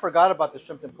 I forgot about the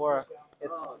shrimp tempura.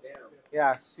 It's Oh damn.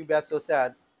 yeah, it's too bad, so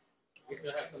sad. We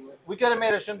still have some. We could have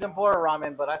made a shrimp tempura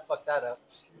ramen, but I fucked that up.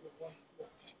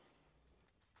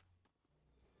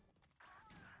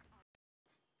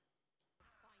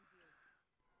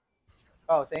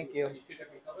 Oh, thank you. Two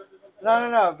different colors or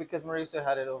something? No, because Mauricio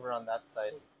had it over on that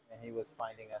side, and he was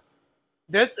finding us.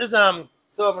 This is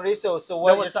So Mauricio, so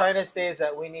what No, you're trying to say is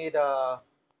that we need a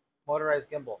motorized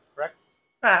gimbal, correct?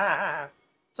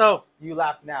 so You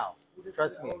laugh now.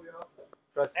 Trust me.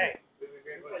 Trust me. hey,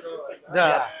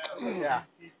 Yeah, yeah.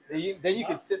 Then you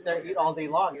can sit there and eat all day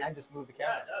long and just move the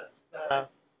camera.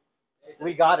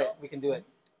 We got it. We can do it.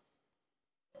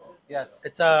 Yes.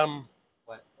 it's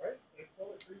What?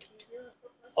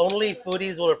 only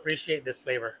foodies will appreciate this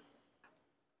flavor.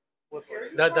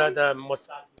 The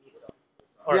wasabi miso.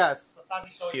 Or Yes.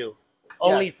 wasabi shoyu.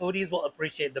 Only Yes. foodies will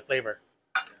appreciate the flavor.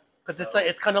 Because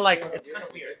it's kind of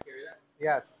weird.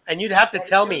 Yes. And you'd have to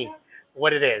tell me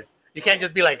what it is. You can't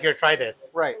just be like, here, try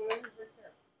this. Right.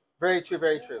 Very true.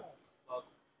 Very true.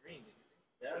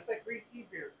 It's like green tea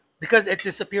beer. Because it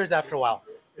disappears after a while.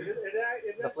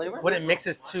 The flavor? When it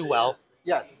mixes too well,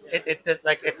 Yes. it's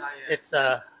like it's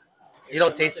you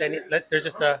don't taste any. There's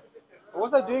just a. What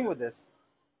was I doing with this?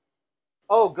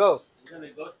 Oh, ghost. You're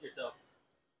gonna ghost yourself.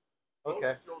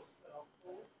 Okay.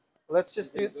 Let's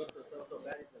just do. Ghost yourself so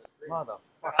bad he's gonna scream.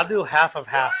 Motherfucker. I'll do half of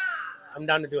half. I'm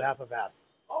down to do half of half.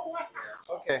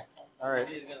 Okay. All right.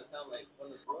 He's gonna sound like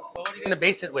one of the. What are you gonna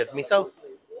base it with? Miso?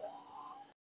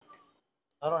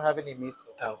 I don't have any miso.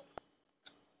 Oh.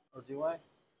 Or do I?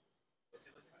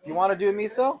 You want to do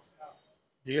miso?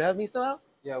 Do you have miso out?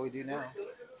 Yeah, we do now.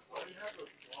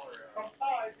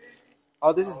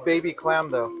 Oh, this is baby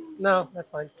clam though. No, that's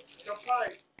fine.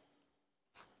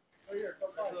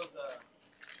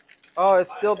 Oh,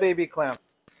 it's still baby clam.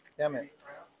 Damn it.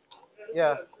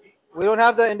 Yeah. We don't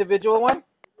have the individual one?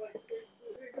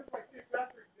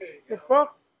 The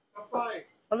fuck? Pie.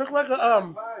 I look like a Look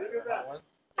at that.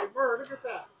 Hey, Murr, look at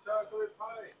that. Chocolate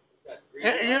pie.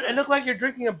 It looked like you're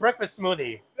drinking a breakfast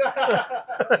smoothie.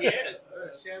 Yes.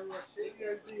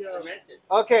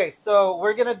 Okay, so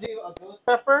we're gonna do a ghost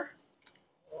pepper.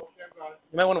 You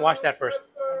might want to wash that first.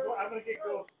 I'm gonna get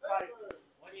ghost pie.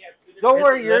 Don't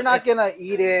worry, you're not gonna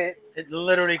eat it. It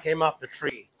literally came off the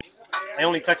tree. I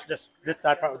only touched this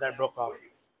side part that broke off.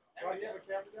 Do I have a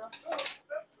camera down? Do I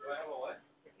have a what?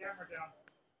 The camera down.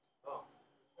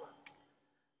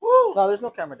 No, there's no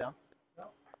camera down.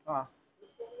 I'm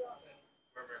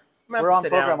We're gonna on have to sit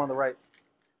program down. on the right.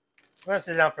 We're gonna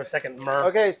sit down for a second, Murr.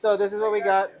 Okay, so this is what we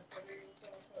got. Right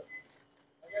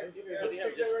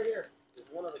here. There's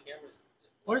one of the cameras.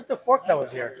 Where's the fork that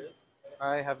was here?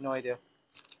 I have no idea.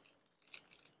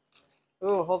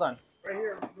 Ooh, hold on. Right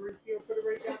here. Mauricio, put it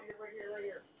right down here. Right here. Right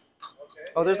here.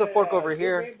 Okay. Oh, there's a fork over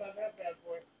here. Good name on that bad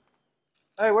boy.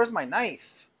 Hey, where's my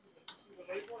knife?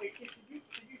 Can you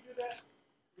do that?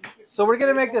 So we're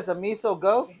gonna make this a miso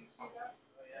ghost.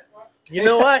 You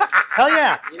know what? Hell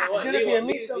yeah! You know what? It's gonna be a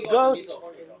Leave miso the ghost, miso.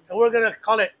 and we're gonna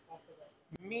call it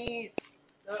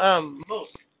most.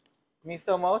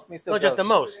 Miso most? Miso No, ghost. just the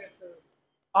most.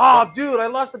 Oh, dude, I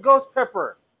lost the ghost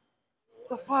pepper. What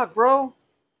the fuck, bro?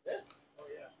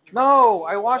 No,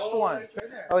 I washed one.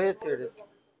 Oh, here it is.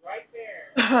 Right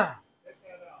there.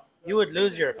 You would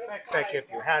lose your backpack if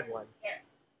you had one.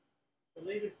 The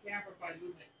latest camera by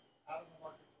Lumix. Out of the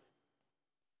market.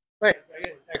 Wait,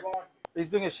 He's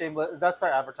doing a shameless. That's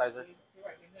our advertiser. Right,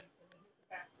 and then hit the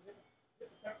back. Hit the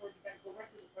pepper. Go right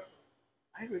to the pepper.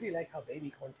 I really like how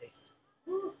baby corn tastes.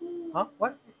 Huh?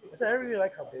 What? I said I really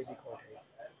like how baby corn tastes.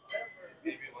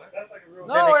 That's like a real.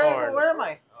 No, Baby where is corn. it? Where am I?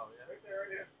 Right there, right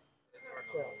there.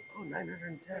 So, oh,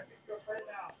 910. Go right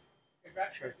now. Get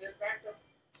back to the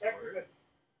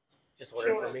Just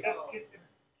order for me. That's kitchen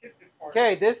part.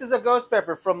 Okay, this is a ghost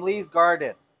pepper from Lee's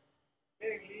garden.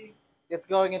 Hey, Lee. It's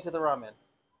going into the ramen.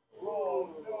 Whoa,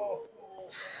 no.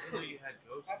 I didn't know you had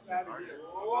ghosts That's in the out of garden. here.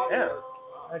 Yeah.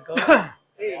 That goes.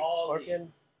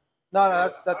 Scorpion. No,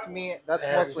 that's me. That's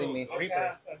And mostly me.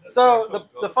 Reapers. So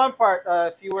the fun part,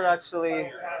 if you were actually,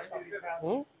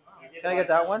 Hmm? can I get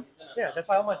that one? Yeah, that's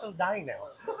why all my stuff's dying now.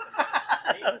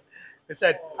 It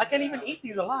said, I can't even eat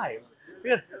these alive.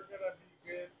 You're gonna be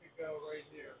good to go right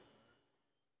here.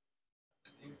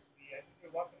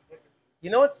 You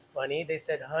know what's funny? They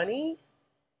said honey.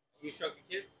 You shook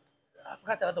the kids? I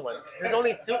forgot the other one. There's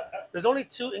only two. There's only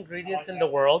two ingredients in the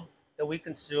world that we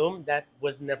consume that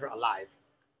was never alive.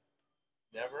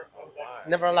 Never alive.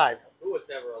 Never alive. Who was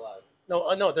never alive?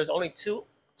 No, no. There's only two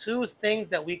things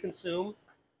that we consume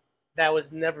that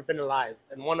was never been alive,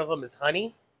 and one of them is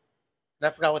honey. And I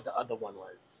forgot what the other one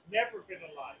was. Never been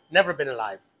alive. Never been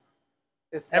alive.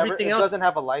 It's never, Everything it else- doesn't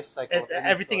have a life cycle. of any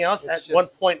Everything sort. else It's at one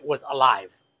just- point was alive.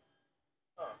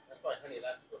 Oh, that's why honey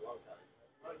lasts for a long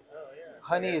time. Oh yeah.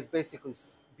 Honey is basically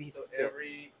bee So spit.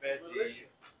 every veggie is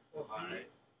alive,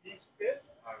 He spit.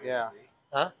 obviously. Yeah.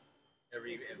 Huh?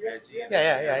 Every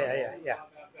veggie. Yeah.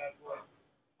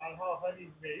 On how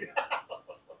honey's made.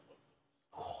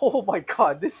 Oh my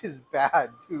god, this is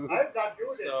bad, dude. I'm not doing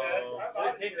it, So- man. I'm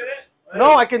not Tasted doing it?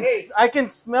 No, I can Hey. I can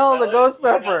smell the ghost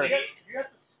pepper. You have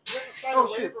to sign Oh, a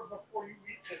shit. waiver before you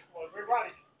eat this one.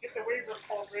 Everybody, get the waiver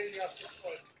form ready on this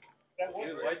one. That one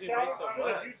Dude, chip why'd you challenge, make so I know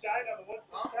much? you died on the one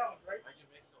chip challenge, right? Why'd you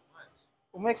make so much?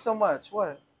 What makes so much?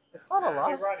 What? It's not a Hey,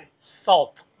 lot. Roddy,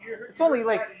 Salt, you heard- It's you only heard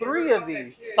like about- you 3 heard of about that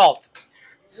these. kid- salt, you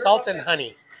heard salt about and that-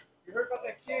 honey. You heard about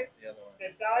that kid Salt's the other one.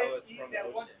 that died Oh, it's eating from the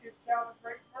that one ocean. chip challenge,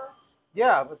 right, Carl?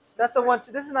 Yeah, but that's a one.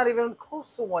 This is not even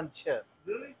close to one chip.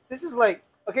 Really? This is like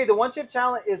okay. The one chip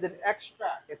challenge is an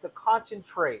extract. It's a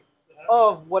concentrate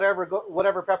of whatever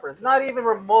pepper. It's not even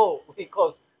remotely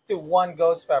close to one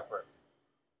ghost pepper.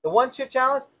 The one chip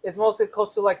challenge is mostly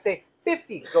close to like say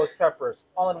 50 ghost peppers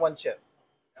all in one chip.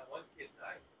 That one kid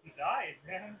died. He died,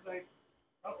 man. It's like,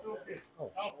 I'll feel good.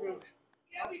 Oh, I'll feel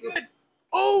Yeah, we good.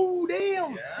 Oh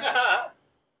damn! Yeah.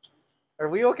 Are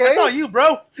we That's okay? all you,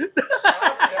 bro.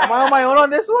 Am I on my own on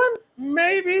this one?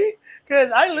 Maybe,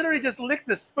 because I literally just licked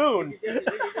the spoon. You just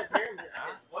hear him.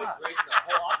 His voice raised the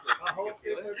whole octave.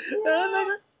 You can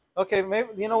feel it? Okay, maybe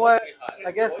you know what?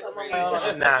 I guess I'm on my own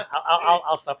on this one. Nah,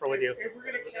 I'll suffer with you. If we're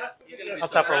gonna cancel He's it, gonna be I'll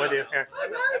suffer with you. Here,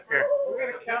 here. we're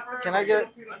gonna cancel it. Can I get-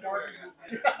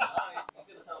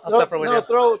 I'll suffer with you.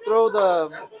 Throw That's what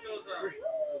those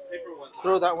paper ones are.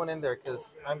 throw that one in there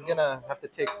because I'm gonna have to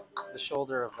take the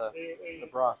shoulder of the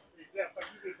broth.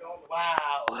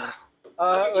 Wow,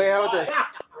 Wait, how about this?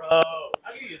 bro. I'll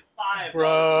give you 5.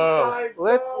 Bro.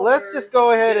 Let's just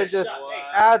go ahead and just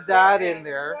add that in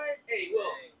there. Hey, Will.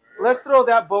 Let's throw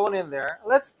that bone in there.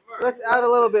 Let's add a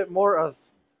little bit more of.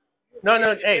 No,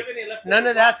 no, If you hey, have any leftover none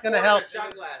of that's gonna popcorn help. or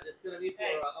Shot glass. It's gonna be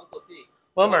for Uncle T.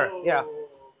 Wilmer. Yeah.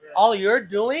 All you're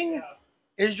doing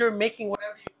is you're making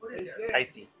whatever you put in there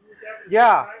spicy.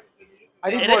 Yeah. I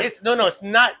need more. It's no, it's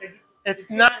not. It's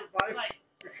not like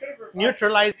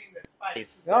neutralizing the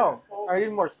spice. No, I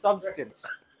need more substance.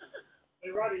 Hey,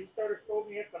 Roddy, you started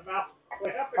foaming at the mouth.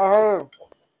 What happened?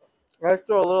 Let's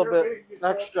throw a little You're bit raising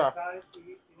yourself extra. in time to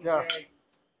eat the Yeah. gag.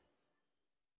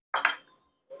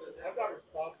 I'm not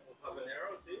responsible for that.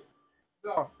 Habanero too?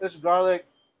 No, it's garlic.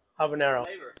 Habanero.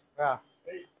 Flavor. Yeah.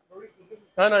 Hey, Maurice, this is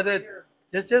No, no, right dude. here.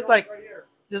 Just like Right here.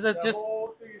 just The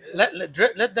whole thing is- let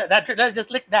that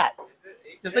just lick that.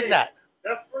 Just lick that.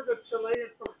 That's for the Chilean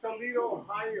from Toledo,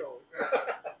 Ohio.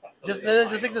 Just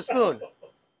lick the spoon.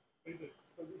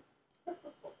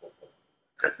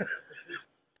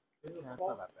 That's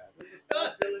not that bad. There's a small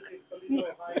village in Toledo,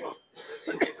 Ohio.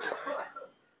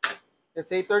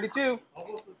 It's 8:32.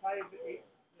 Almost as high as they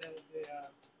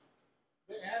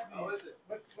have How these. is it?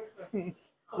 What's the?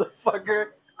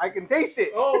 Motherfucker, I can taste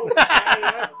it. Oh, man,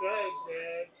 that's good,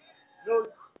 man. No,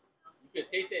 You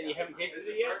can taste it and you haven't tasted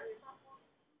it yet?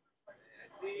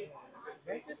 See?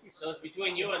 So it's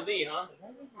between you and Lee, huh?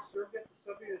 imagine if you served that to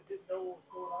somebody that didn't know what was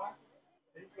going on.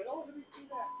 And he's like, oh, let me see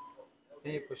that.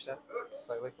 Can you push that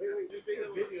slightly? Wait, just take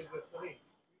a video of this for me.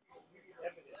 We need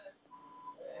evidence.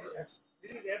 We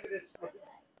need evidence for this.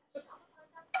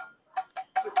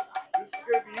 This is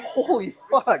going to be used. Holy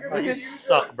fuck! Oh, you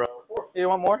suck, bro. You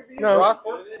want more? No. Broth?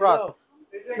 Broth.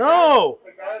 Is that No.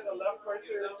 guy- The guy on the left right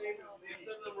there. Give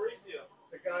some to Mauricio.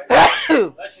 The guy.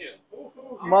 Bless you.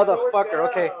 Motherfucker,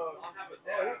 okay. I'll have a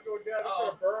Oh, he's going down. He's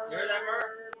gonna burn. You heard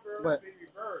that, What? Baby,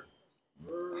 burn.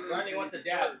 Ronnie wants a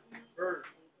dab. Burn.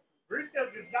 Mauricio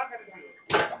is not going to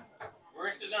do it.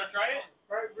 Marissa's gonna try it?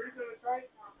 Right, Mauricio going to try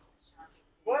it?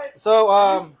 What?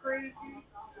 So, You crazy?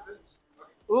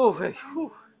 ooh,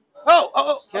 whew.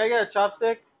 Oh. Can I get a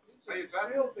chopstick?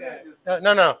 Real bad.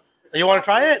 No. You want to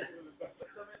try it?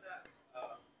 Put some in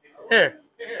that. Here.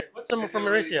 Put some from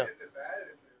Mauricio.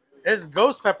 It's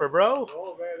ghost pepper, bro.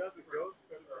 Oh, man, that's a ghost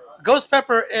pepper. Ghost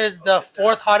pepper is the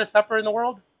 4th hottest pepper in the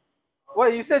world.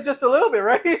 What, you said just a little bit,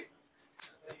 right? In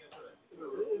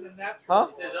the natural. Huh?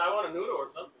 He says, I want a noodle or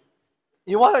something.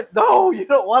 You want it? No, you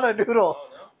don't want a noodle. Oh,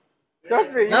 no?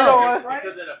 Trust me, you No. don't want. Try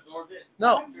Because it. it absorbed it?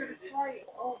 No. I'm gonna try it.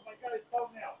 Oh my God,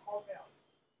 calm down, calm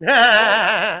down. If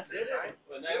you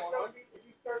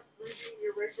start breathing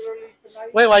irregularly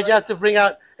tonight. Wait, why'd you have to bring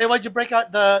out? Hey, why'd you break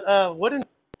out the wooden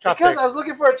chopstick? Because I was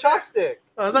looking for a chopstick.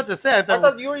 I was about to say. I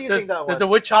thought you were using that Does one. the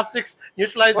wood chopsticks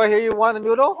neutralize? Wait, here, you want a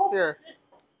noodle? Here.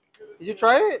 Did you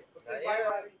try it? Okay, bye,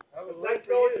 Roddy. I was Let's waiting for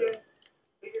go you. again.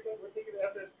 We're taking the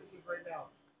evidence pictures right now.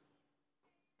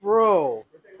 Bro.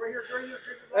 We're taking right here.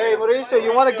 Hey, Mauricio,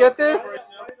 you want to get this?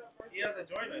 He has to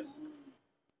join us.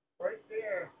 Right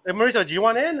there. Hey, Mauricio, do you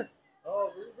want in?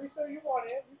 Oh, Riso, you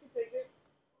want it? You can take it.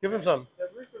 Give him some. Yeah,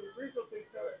 Riso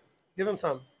takes it. Give him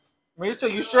some. Mauricio,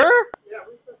 you sure? Yeah,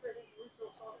 Riso takes it. Riso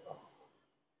talks on.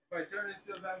 If I turn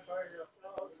into a vampire,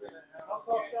 I'll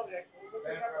call Shelly. What's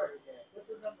your number? What's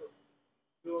your number?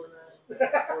 209.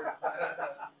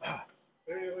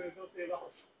 Wait, don't say it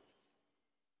all.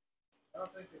 I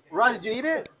don't think they can. Rod, did you eat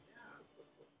it?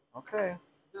 Okay. It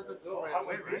doesn't go right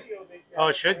away, right? Oh,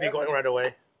 it should be going right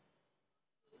away.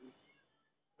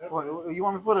 What, you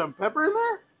want me to put a pepper in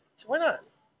there? Why not?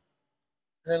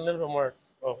 And then a little bit more.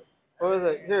 Oh, What is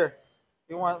it? Here.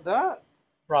 You want that?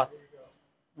 broth. It's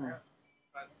not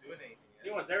doing anything He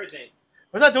yet. wants everything.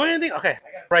 Was that doing anything? Okay,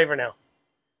 right for now.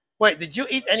 Wait, did you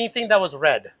eat anything that was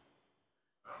red?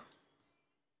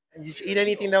 Did you eat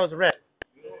anything that was red?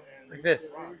 Like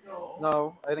this?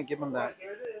 No, I didn't give him that.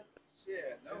 There it is.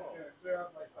 Shit, no.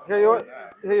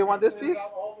 Here, you want this piece?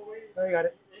 Oh, you got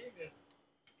it.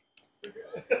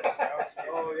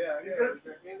 Oh, yeah.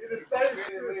 You decided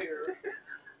to.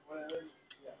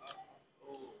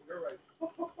 You're right.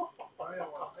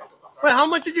 Wait, how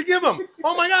much did you give him?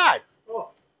 Oh my God!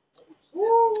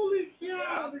 Holy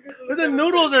cow! The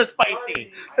noodles are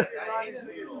spicy. I ate a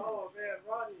noodle. Oh man,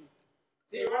 Ronnie.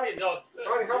 See, Ronnie's all good.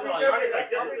 Ronnie, how many Ronnie's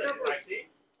like, numbers? this is spicy.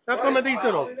 Have some of these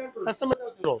noodles. Have some of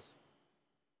those noodles.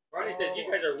 Ronnie says, you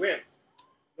guys are wimps.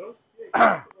 Don't say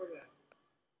that.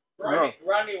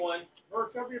 Ronnie won. Or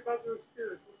tell me about your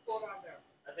experience. What's going on there?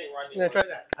 I think Ronnie Yeah, won. try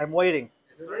that. I'm waiting.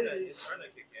 It's starting to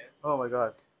kick in. Oh my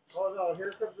God. Oh no,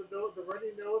 here comes the nose. The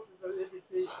runny nose is an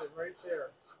indication right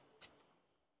there.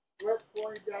 Sweat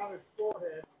pouring down his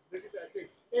forehead. Look at that.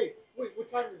 Hey, wait, what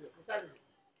time is it? What time is it?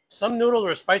 Some noodles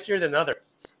are spicier than others.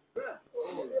 Okay,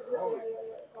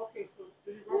 so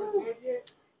did you go to bed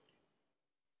yet?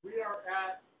 We are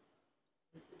at.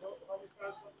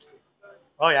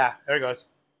 Oh yeah, there it goes.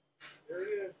 There it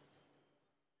is.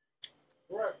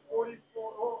 We're at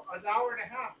 44. Oh, an hour and a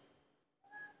half.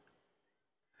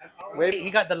 An hour Wait. He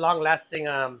got the long-lasting.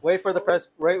 Wait for the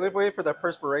wait for the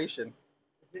perspiration.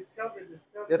 It's coming. It's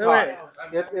coming. It's Wait, hot.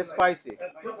 It's spicy.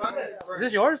 Is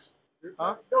this yours?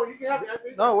 Huh? No, you can have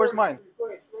it. No, where's mine? Go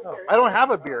ahead. Right No. there. I don't have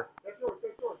a beer. That's yours.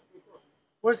 That's yours. That's yours.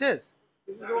 Where's his?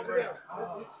 This is over there.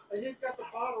 And he's got the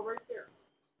bottle right there.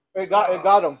 It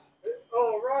got him.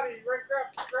 Oh, Ronnie, right,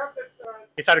 grab the.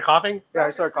 He started coughing. Yeah,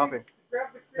 I started coughing. Grab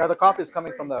the cream. Yeah, the coffee is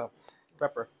coming from the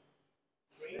pepper.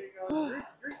 There you go.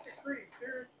 Drink the cream,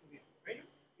 seriously.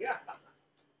 Yeah.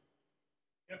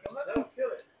 That'll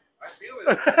kill it. I feel it.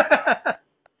 I'm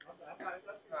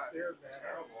not scared, man.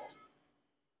 Terrible.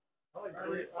 I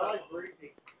like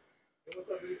breathing.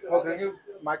 Oh, can you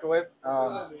microwave? The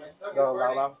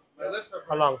lala. My lips are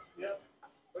How long?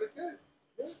 But it's good.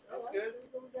 That's good.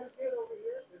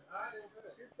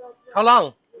 How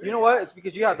long? You know what? It's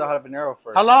because you had the habanero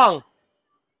first. How long?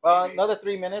 Another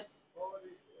 3 minutes.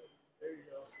 There you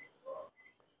go.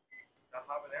 The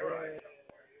habanero.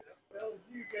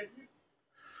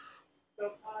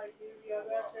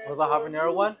 Was the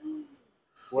habanero one?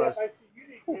 Was Yeah, you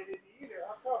didn't get it either.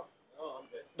 How come? Oh, I'm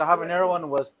good. the habanero one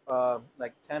was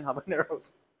like 10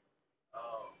 habaneros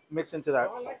Oh. mixed into that.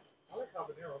 I like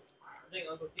habanero. I think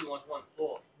Uncle T wants one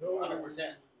full. No.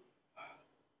 100%.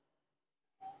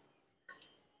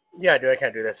 Yeah, dude, I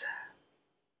can't do this.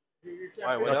 You Alright,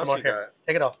 can't what No, else some more you here. got?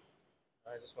 Take it all.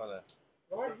 I just want to.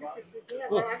 Well, you can, yeah,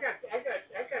 well, I got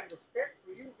respect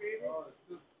for you, baby. Oh, the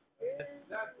soup.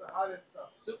 That's the hottest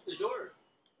stuff. Soup du jour.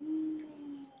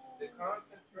 The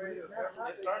concentrate of everything.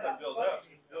 It's starting to build up.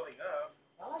 It's building up.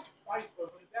 I like spice,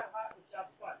 but when it's that hot, it's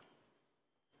that fun.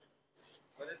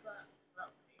 But it's not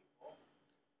painful.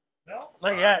 No?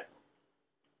 Not yet.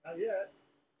 Not yet.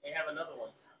 They have another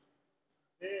one.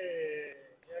 Yeah,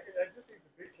 I just think the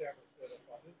big camera set up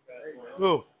on this bad boy.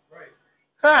 Ooh. Right.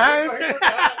 Hey, look, the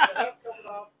hat coming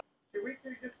off. Can we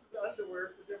get to the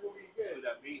underwear so then we'll be Do good?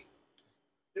 that meat.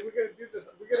 Then we're gonna do this.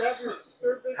 We're gonna have your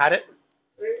cervix. Had it?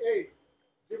 Hey,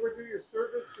 then we're do your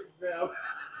cervix exam.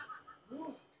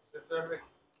 The cervix.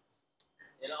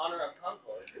 In honor of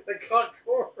Concord. The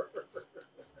Concord.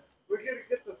 We're gonna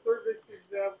get the cervix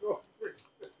exam going.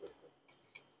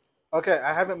 Okay,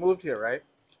 I haven't moved here, right?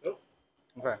 Nope.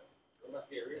 Okay. There must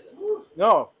be a reason.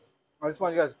 No, I just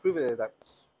want you guys to prove it that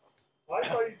I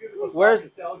thought you did the Where's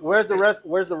wasabi salad. where's the rest?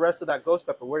 Where's the rest of that ghost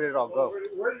pepper? Where did it all Well, go?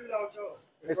 where did it all go?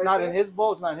 It's right not there? in his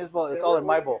bowl. It's not in his bowl. It's Yeah, all where- in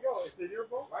my where bowl. did it go? Is it your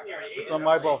bowl? Rodney already ate It's it. on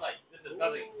my He's bowl. like, this is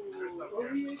nothing. Oh,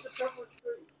 he ate the pepper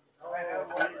straight. I have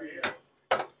one right here.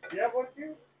 You have one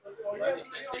too? Oh, you have Rodney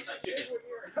said it's like chicken.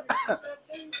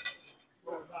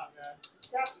 No, not, man.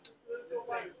 Captain, don't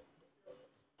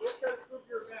try to prove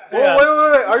you're a man.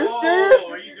 Whoa, wait! Are you Whoa, serious?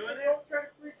 Are you doing it? Don't try to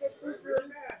prove you're a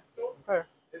man. Don't.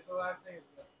 It's the last thing.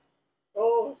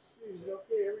 Oh, jeez.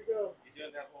 Okay, here we go. You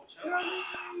doing that whole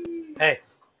chunk? Hey,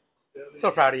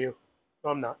 so proud of you.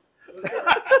 No, I'm not.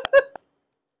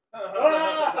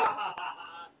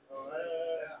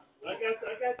 I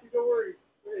got you. Don't worry.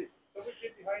 Wait, somebody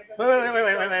get behind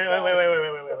them.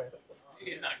 Wait.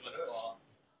 He's not going to fall.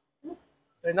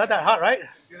 It's not that hot, right?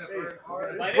 It's gonna burn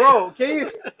hard. Bro, can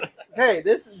you? Hey,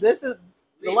 this is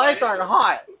the lights aren't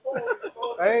hot,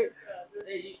 right?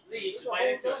 Hey, Lee, you should bite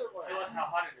into it. Show us how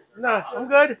hot it is. No, I'm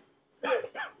good.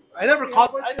 I never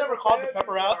called the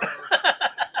pepper out.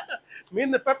 Me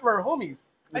and the pepper are homies.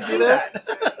 I You see see this?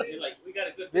 You're like, we got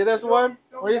a good. See this one?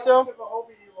 What do you say?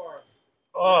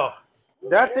 Oh,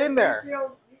 That's in there.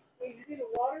 Hey, you need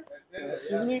a water? That's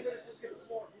it. You need-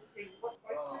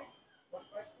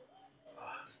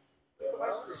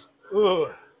 ooh.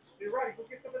 You're right. Go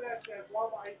get some of that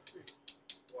guava ice cream.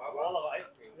 Wall of ice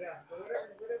cream. Yeah, whatever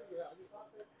you have. Just want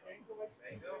that mango ice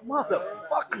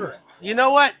cream. Motherfucker. You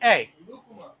know what? Hey,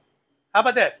 how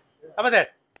about this?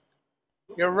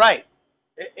 You're right.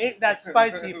 It ain't that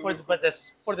spicy for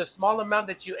the small amount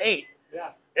that you ate. Yeah.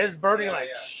 It's burning Yeah, like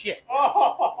yeah. shit.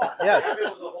 Oh. Yes. If it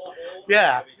was a whole bowl,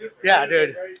 Yeah. it'd be Yeah,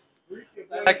 dude.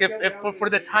 Right. Like if for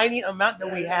the tiny amount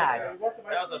that we had, That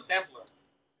was a sampler.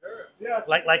 Yeah,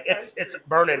 like it's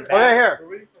burning Okay, bad. here. We're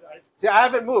waiting for the ice See, I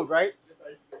haven't moved, right?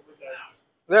 cream.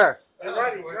 There. Hey,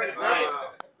 Rodney, Nice. grab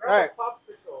Alright. a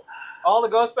popsicle. All the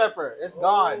ghost pepper. It's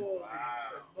gone.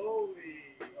 Holy.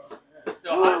 It's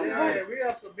still hot. Yeah, we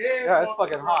have some Yeah, it's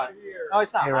fucking hot. No,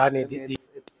 it's not. Hey, hot. Rodney, I mean,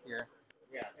 it's here.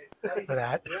 Yeah. For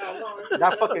that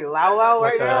That fucking Lao Lao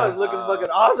right Like, now is looking fucking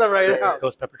awesome right now.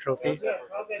 ghost pepper trophy.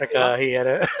 Like Like, he had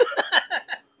a.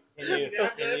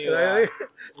 Can you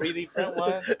really print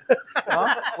one?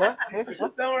 Huh? What? Hey,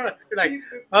 what? No, we're like,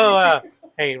 oh,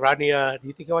 hey, Rodney, do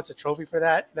you think he wants a trophy for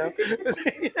that? No.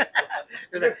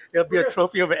 It'll be a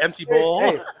trophy of an empty bowl.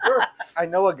 Hey, I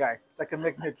know a guy that can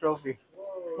make me a trophy.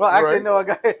 Well, actually, I know a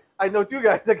guy. I know two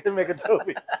guys that can make a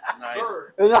trophy. Nice.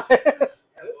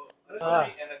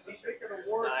 Nice.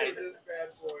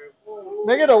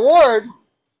 Make an award?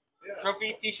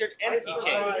 Trophy, t-shirt, and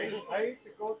keychain. I ate the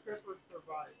gold pepper and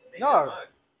survived.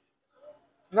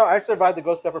 No, I survived the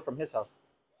ghost pepper from his house.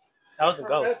 That was a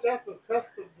ghost. That's a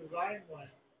custom design one.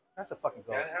 That's a fucking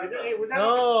ghost. Hey, was that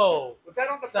No, was that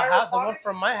on the the one pyroponics?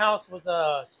 from my house was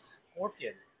a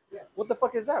scorpion. What the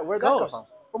fuck is that? Where'd that come Ghost. from?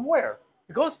 From where?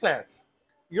 The ghost plant.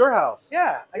 Your house.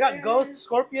 Yeah, I got ghost,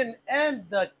 scorpion, and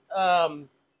the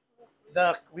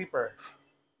reaper.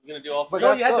 You're gonna do all But three? No,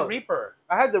 that's you had the ghost. reaper.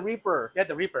 I had the Reaper You had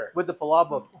the reaper. with the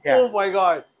palaba. Yeah. Oh my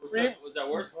god. Was that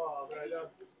worse? Oh,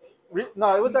 man,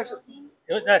 No, it was actually.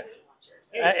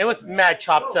 It was mad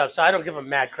chopped up, so I don't give him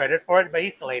mad credit for it, but he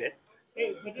still ate it.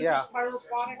 Hey, but this Yeah. is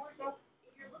pyroponic stuff?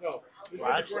 No. This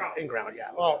Well, is it's ground. in ground,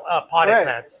 yeah. Well, potted Right.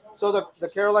 plants. So the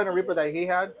Carolina Reaper that he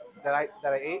had that I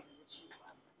ate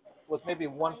was maybe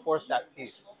 1/4 that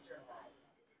piece.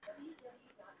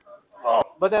 Oh.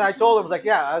 But then I told him, I was like,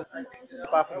 yeah, I was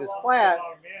off of this plant.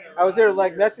 I was here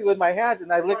like messing with my hands,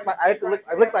 and I licked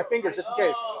my fingers just in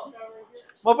case.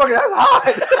 Motherfucker, that's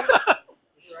hot.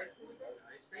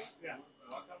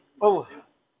 Oh,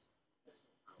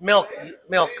 Milk.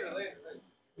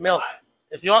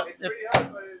 If you want,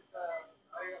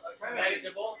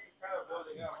 Manageable.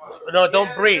 no,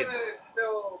 don't breathe. It's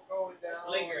still going down. It's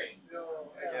lingering.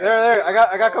 there. I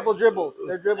got a couple dribbles.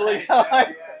 They're dribbling.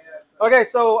 Okay,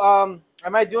 so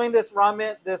am I doing this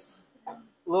ramen? This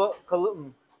lao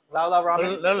lao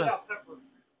ramen?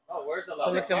 Oh, where's the Oh,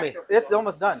 lava? look at me. It's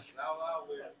almost done.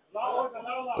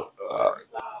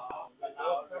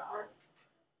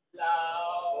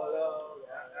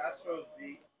 Astros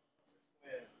beat.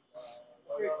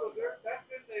 Okay, so that's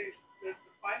in the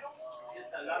final?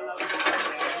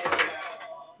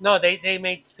 No, they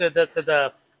made the.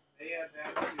 They had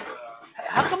them to,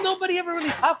 How come nobody ever really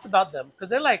talks about them? Because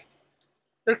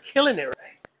they're killing it,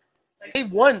 right? They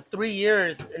won 3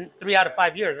 years in 3 out of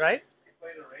 5 years, right? they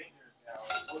play the Rangers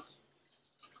now.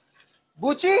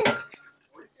 Bucci?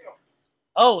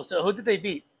 Oh, so who did they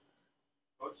beat?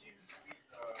 Coach beat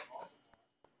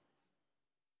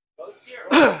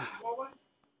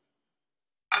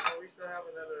we still have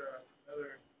another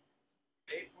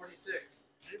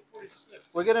ep43. ep43.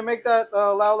 We're gonna make that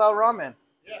Lao Lao ramen.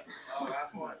 Yeah. Oh,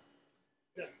 last one.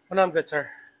 Oh, no, I'm good, sir.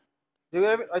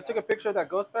 I took a picture of that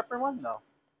ghost pepper one? No.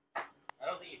 I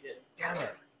don't think you did. Damn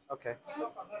it. Okay. I'm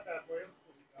not that way.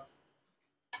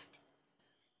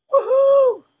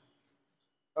 Woohoo!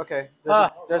 Okay.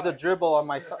 Ah. There's a dribble on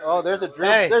my side. Oh, there's a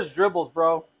dribble. Hey. There's dribbles,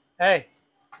 bro. Hey.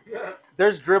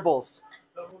 There's dribbles.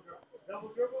 Double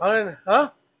dribble?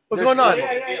 Huh? What's There's going on? Yeah.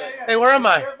 Hey, where am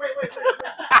I?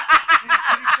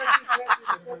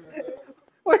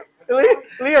 Wait,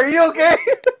 Lee, are you okay?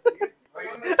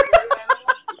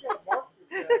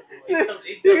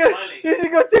 He's still smiling. You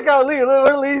should go check out Lee.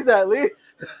 Where Lee's at, Lee?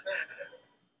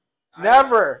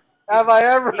 Never have I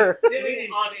ever. He's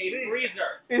sitting on a freezer.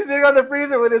 He's sitting on the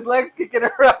freezer with his legs kicking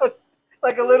around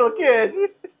like a little kid.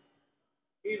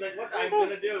 He's like, what I'm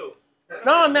gonna do?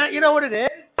 No, man, you know what it is?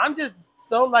 I'm just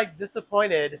so, like,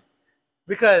 disappointed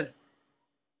because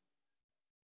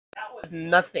that was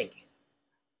nothing.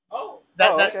 Oh,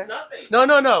 Okay. that's nothing. No.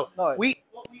 No. What we ate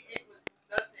was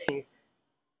nothing.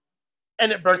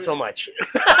 And it burned so much.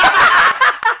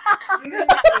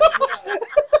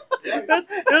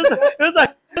 It was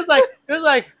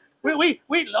like we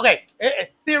okay.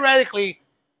 Theoretically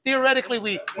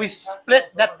we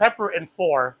split that pepper in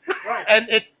 4, and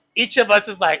each of us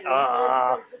is like,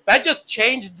 that just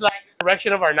changed like the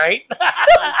direction of our night.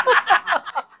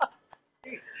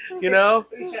 You know,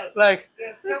 like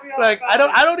I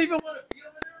don't even want to be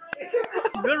over there right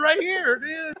now. I'm good right here,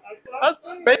 dude. I was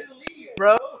ready to leave,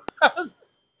 bro. I was,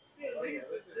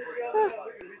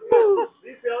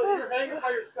 You're hanging by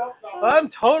yourself now. I'm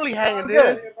totally hanging, I'm dude.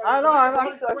 good. I know.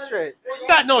 I'm straight. You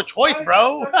got no choice,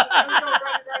 bro.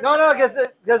 No, because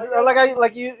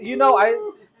like you know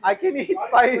I can eat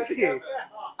spicy.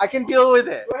 I can deal with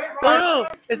it. No,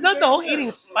 it's not the whole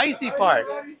eating spicy part,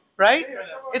 right?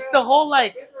 It's the whole,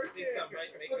 like,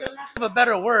 for lack of a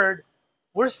better word,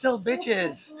 we're still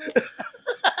bitches.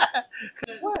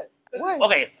 What? What?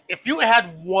 Okay, if you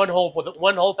had one whole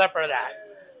pepper of that,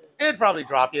 it'd probably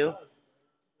drop you.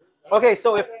 Okay,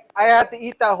 so if I had to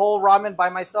eat that whole ramen by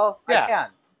myself, Yeah. I can.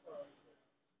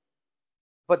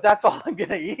 But that's all I'm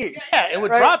gonna eat. Yeah, it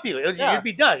would Right? drop you. Yeah. You'd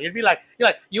be done. You'd be like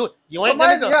you ain't But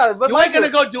mind gonna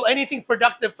you, go do anything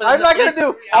productive for the I'm not gonna next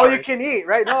do 3 all hours. you can eat,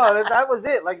 right? No, that was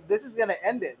it. Like this is gonna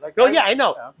end it. Like Oh yeah, I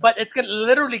know, Yeah. but it's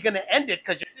literally gonna end it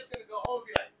because you're just gonna go home and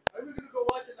be like, I'm gonna go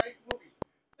watch a nice movie.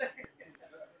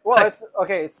 Well, it's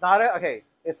okay. It's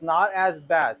not as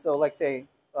bad. So, like, say,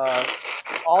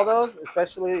 all those,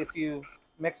 especially if you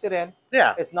mix it in,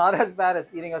 Yeah, it's not as bad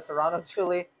as eating a serrano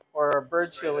chili or a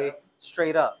bird chili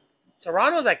straight up.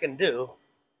 serranos I can do.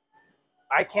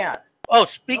 I can't. Oh,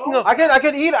 speaking of, I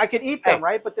could eat them, Hey.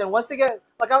 right? But then once they get,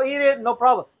 like, I'll eat it, no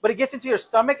problem. But it gets into your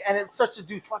stomach and it starts to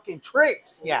do fucking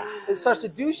tricks. yeah, It starts to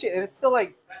do shit, and it's still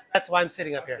like, that's why I'm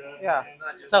sitting up here. yeah, It's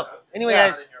not just So, about- anyway, it's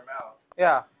guys. not in your mouth.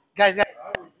 yeah. Guys, Just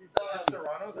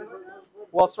serranos or what?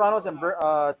 Well, serranos and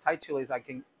Thai chilies, that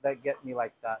get me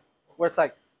like that. Where it's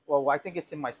like, well, I think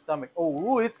it's in my stomach. Oh,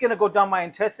 ooh, it's gonna go down my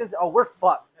intestines. Oh, we're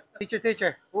fucked. teacher,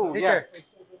 Ooh, teacher, yes.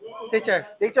 teacher.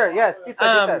 Teacher, yes.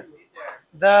 Teacher.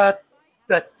 The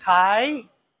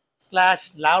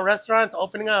Thai/Lao restaurant's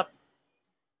opening up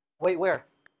Wait, where?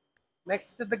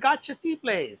 next to the Gotcha Tea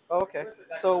place. Oh, okay.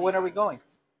 So when are we going?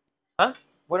 Huh?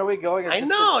 When are we going? I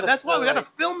know. That's why we gotta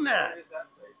film that. Where is that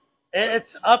place?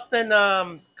 It's up in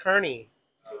Kearney.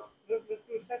 Let's do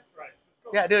a test drive. Let's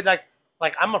go. Yeah, dude. Like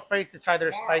I'm afraid to try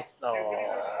their spice though.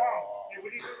 Hey, what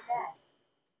do you do tomorrow?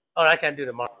 Oh, I can't do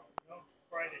tomorrow. No,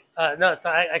 Friday. No, it's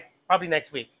I probably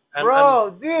next week.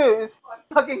 Bro, dude, it's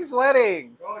fucking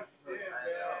sweating. Oh, shit, man.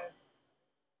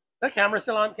 The camera's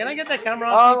still on. Can I get that camera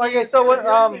on? Okay, so what?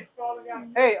 Everything's falling out.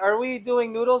 Hey, are we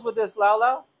doing noodles with this Lao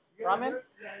Lao? Yeah, ramen?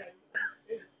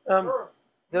 Um,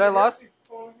 Did I lost? Everything's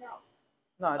falling out.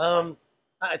 No, it's fine.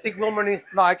 I think Wilmer needs.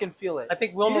 No, I can feel it. I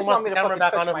think You Wilmer just want wants me the to camera fucking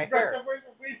back on touch him. my hair.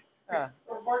 Yeah.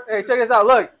 We're Hey, check this out.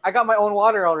 Look, I got my own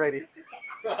water already.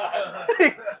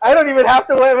 I don't even have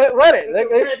to wet it. Like,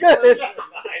 it's good.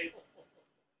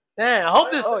 Yeah, I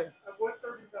hope this Oh, At 1:39.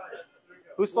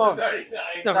 whose phone? is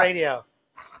the radio.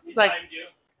 It's like,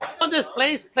 on this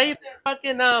place, play their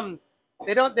fucking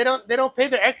They don't pay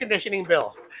their air conditioning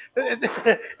bill. It's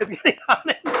getting hot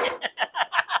in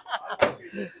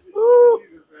here. Woo.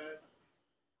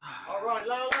 All right,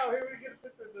 now, here we get a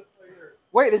picture of this right here.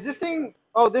 Wait, is this thing?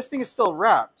 Oh, this thing is still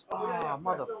wrapped. Yeah, Oh, yeah. So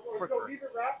motherfucker! leave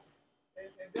it wrapped, and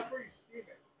that's where you steam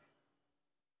it.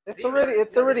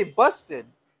 It's already busted.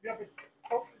 Yeah, but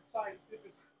poke inside if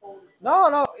it's cold.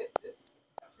 No, it's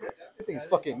everything's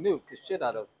fucking nuked the shit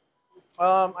out of.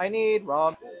 I need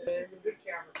ramen. The big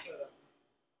camera set up.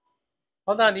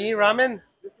 Hold on, do you need ramen?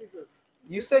 This is a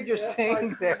You said you're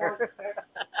staying there.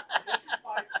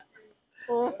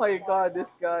 Oh my god,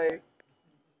 this guy.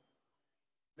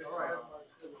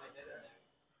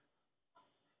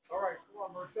 All right, come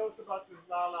on, Merc. Tell us about this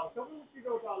Lao Lao. Tell me what you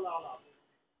know about Lao Lao.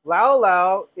 Lau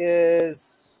Lau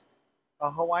is a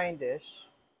Hawaiian dish.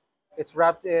 It's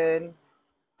wrapped in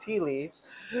tea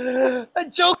leaves. The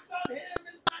joke's on him.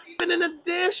 It's not even in a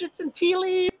dish. It's in tea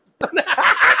leaves. That's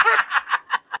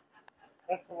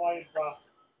Hawaiian broth.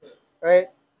 Right?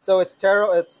 So it's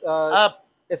taro. It's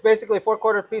basically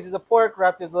 4/4 pieces of pork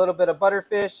wrapped with a little bit of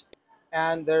butterfish,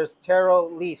 and there's taro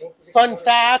leaf. Fun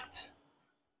fact.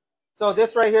 So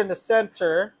this right here in the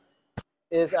center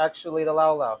is actually the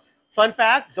Lau Lau. Fun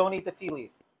fact. Don't eat the tea leaf.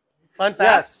 Fun fact.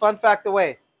 Yes, fun fact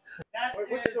away. What's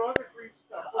the other green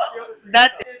stuff? What's the other green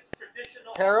That stuff? is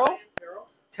traditional. Taro, Taro?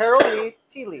 taro leaf,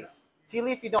 tea leaf. Tea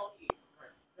leaf you don't eat.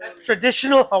 That's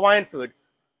traditional Hawaiian food.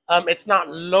 It's not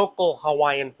local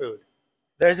Hawaiian food.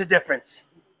 There's a difference.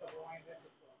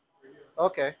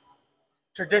 Okay.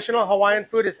 Traditional Hawaiian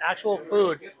food is actual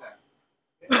food.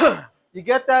 You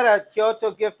get that at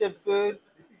Kyoto Gifted Food,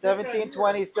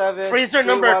 1727. Freezer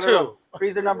number Sweetwater 2. Road.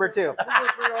 Freezer number 2. I'm going to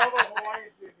bring all the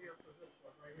Hawaiians in here for this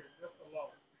one right here, just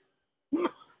alone.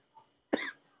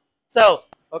 So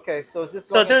Okay, so is this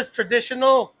going there's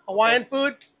traditional Hawaiian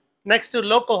food next to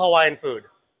local Hawaiian food.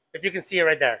 If you can see it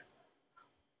right there.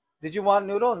 Did you want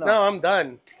noodle? No. No, I'm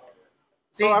done.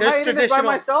 See, So am there's I eating this by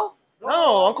myself?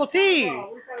 No, Uncle T.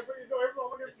 No, we gotta bring it,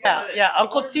 everyone, we're gonna- Yeah.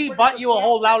 Uncle T bought you a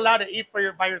whole Lao Lao to eat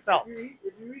by yourself. If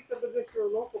you eat some of this, you're a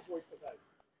local boy tonight.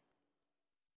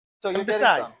 So you're getting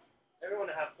Besides, some. Everyone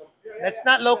have some. That's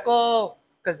not local,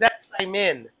 because that's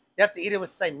Saimin. You have to eat it with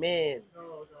Saimin.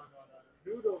 No.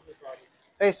 Noodles are probably.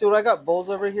 Hey, so I got bowls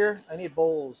over here. I need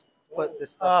bowls to put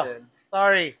this stuff in.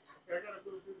 Sorry. Okay, I gotta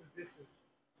go do the dishes.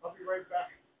 I'll be right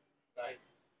back. Nice.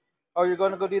 Oh, you're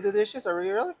going to go do the dishes? Are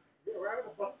you really? Yeah, we're gonna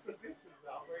bust the dishes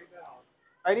out right now.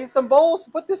 I need some bowls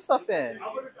to put this stuff in. I'm down. I'm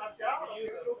gonna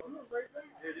go do it right now.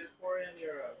 Here, just pour in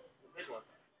your the big one.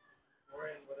 Pour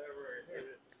in whatever it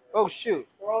is. Oh, shoot.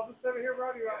 We're all just sitting here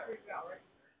running right now, right?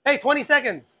 Hey, 20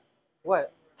 seconds.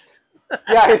 What?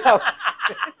 Yeah, I know.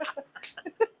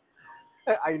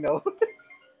 I know.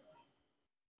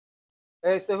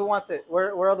 Hey, so who wants it?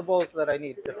 Where are the bowls that I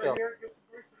need to fill? Right here, get some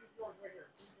drinks for this one right here.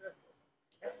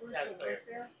 That's Bruce's right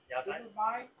there. This is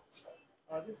mine.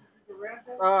 This is the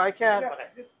random. Oh, I can't.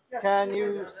 Jeff, Can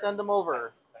you send them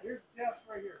over? Here's Jeff's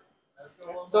right here.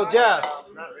 So, Jeff,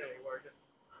 Not really. We're just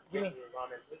give me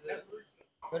ramen.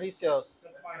 Mauricio's.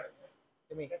 That's mine.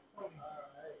 Give me. That's Tony.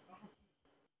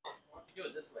 You do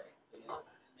it this way. So you know, it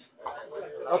makes more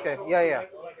sense. Okay, yeah.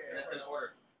 That's in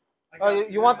order. Oh,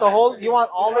 you want the whole? You want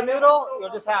all the noodle?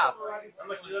 You'll just have. How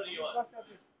much noodle do you want?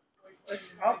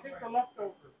 I'll take the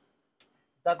leftovers.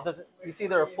 That doesn't. It's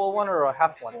either a full one or a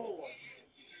half one.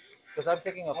 Because I'm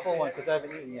taking a full one because I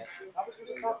haven't eaten yet. How much is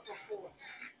it cost for a full one?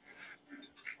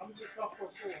 How much does it cost for a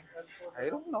full one? I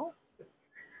don't know.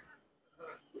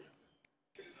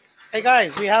 Hey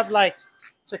guys, we have like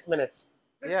 6 minutes.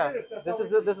 Yeah, this is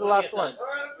the last one.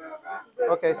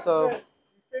 Okay, so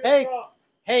Hey,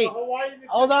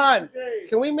 hold on.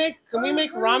 Can we make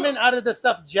ramen out of the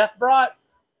stuff Jeff brought?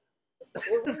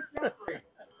 What'd you bring?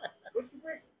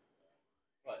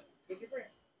 What? What'd you bring?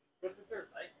 What's the third?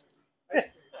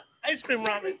 Ice cream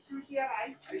ramen. Sushi and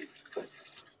ice cream. Maybe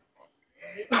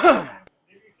you can.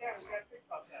 We gotta think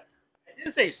about that. I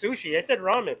didn't say sushi. I said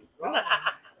ramen. Okay, well,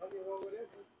 it is.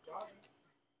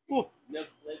 Ooh. Milk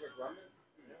flavored ramen?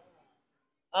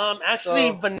 Actually,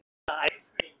 So- vanilla ice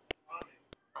cream.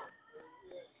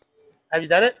 Have you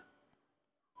done it?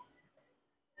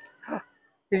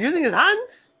 He's using his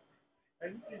hands.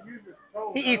 And you can use his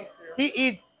toes. He I eats. don't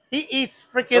care. He eats so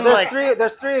freaking there's like. three.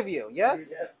 There's three of you.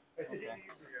 Yes.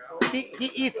 He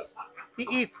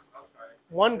eats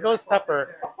one ghost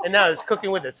pepper, and now he's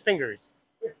cooking with his fingers.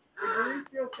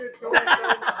 Mauricio said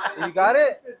You got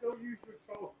it? don't use your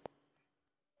toes.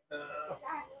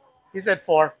 He said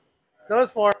 4. That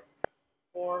was 4.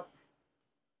 Or.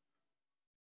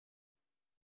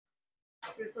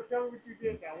 Okay, so tell me what you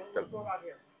did now. What's going on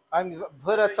here? I'm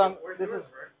put a tongue. This is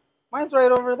mine's right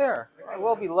over there. I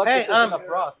will be lucky Hey, if there's enough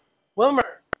broth. Wilmer,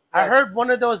 I Yes. heard one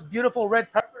of those beautiful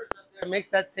red peppers that makes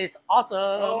that taste awesome.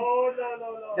 Oh,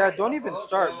 no. Yeah, don't even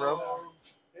start, bro.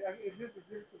 Yeah, is this the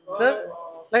drink?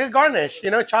 Like a garnish,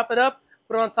 chop it up,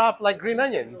 put it on top like green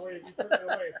onions. Put it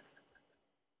away.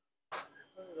 Put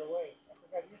it away. I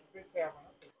forgot you big camera.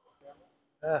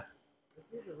 This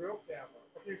is a real camera.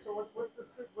 Okay, so what's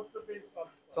the base on?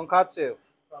 Tonkatsu.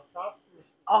 Tonkatsu.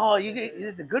 Oh, you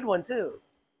did the good one too.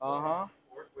 Uh huh.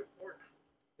 Pork with pork.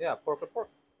 Yeah, pork with pork.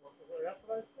 That's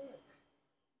what I said.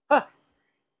 Huh.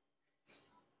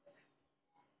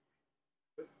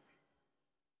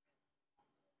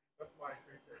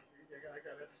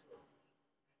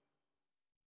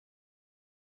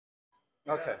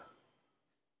 Okay.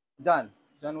 Done.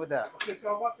 Done with that. Okay, so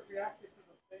I want the reaction to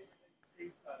the thing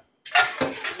that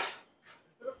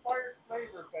instead of fire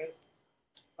flavor, but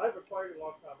I've acquired a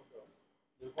long time ago.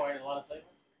 You acquired a lot of flavor?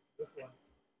 This one. A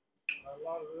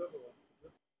lot of the other ones.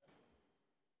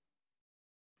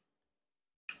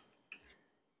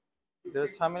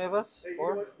 There's how many of us? Hey,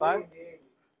 4, 5?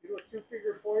 You know what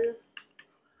two-finger poi is?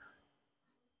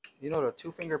 You know what a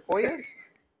two-finger poi is?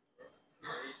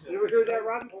 You ever heard that,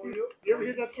 Ron? You ever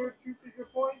hear that word, two-finger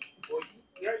poi?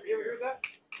 Yeah, you ever heard that?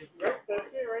 Right, that's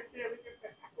it right there. Look at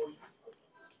that.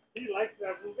 He likes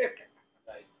that movie.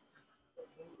 Nice.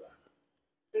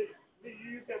 Hey, did you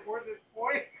use that word as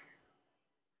poi?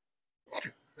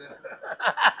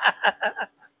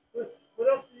 What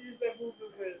else do you use that movie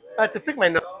with? I have to pick my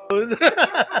nose.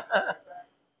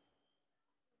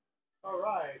 All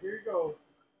right, here you go.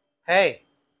 Hey,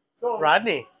 So,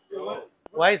 Rodney,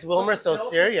 why is Wilmer so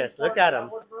serious? Look at him.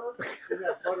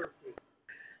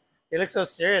 He looks so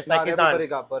serious, Not like he's everybody on.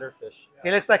 got butterfish.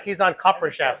 He looks like he's on Copper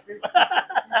Chef.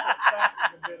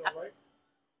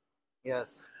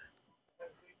 Yes.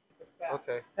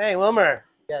 Okay. Hey, Wilmer,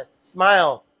 Yes.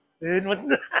 smile, dude. What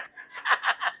the-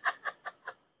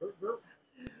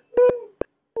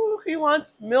 Ooh, he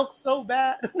wants milk so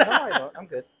bad. No, I don't. I'm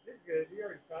good. He's good. He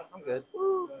already passed I'm good.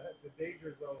 the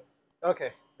danger zone.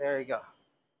 Okay. There you go.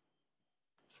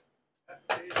 That's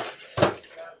the danger zone. That's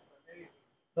amazing.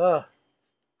 Ugh.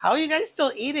 How are you guys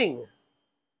still eating?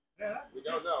 Yeah, We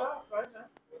don't good know. stuff, right now.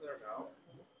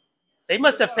 They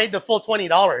must have paid the full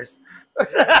 $20.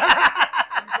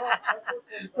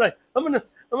 Right, I'm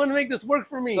gonna make this work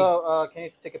for me. So, can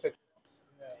you take a picture?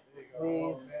 Yeah, there you go.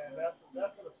 Please. Oh, man,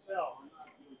 that's gonna sell.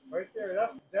 Right there.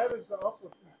 That is the upper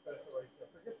piece special right there.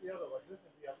 Forget the other one. This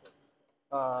is the upper piece.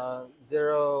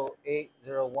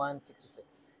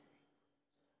 080166.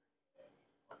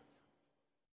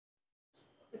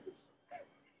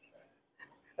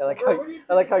 I like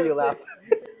how you laugh. Do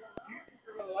you think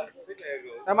you're gonna like it?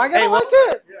 Am I gonna Hey, like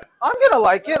it? Yeah. I'm gonna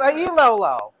like it. I eat lao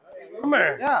lao.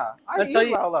 Wilmer, Yeah, I That's eat how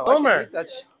you- lao lao. I Wilmer. can eat that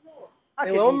shit. I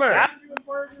Hey, can eat Wilmer. that. You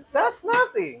acquired this? That's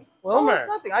nothing. Wilmer. Oh, that's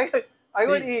nothing. I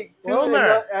would eat two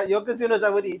Wilmer. at Yokozuna's. I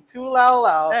would eat 2 lao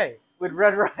lao hey, with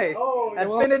red rice Oh, and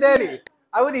yeah. Finedetti.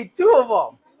 I would eat 2 of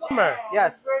them. Wilmer,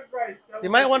 Yes. Red rice. That you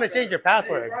was might good. want to change your Hey,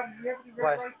 password. Ron, do you have any red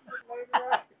Why? rice in this laying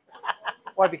around?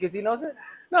 Why? Because he knows it.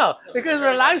 No, because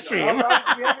we're live stream. Ron, do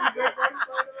you have any red rice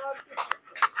laying around?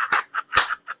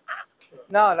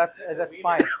 No, that's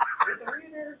fine. With the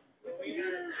wiener. With the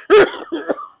wiener. I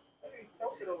think he's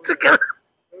choking over there.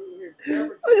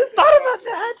 I just thought about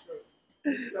that.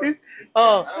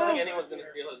 Oh, I don't think anyone's gonna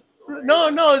steal his. no,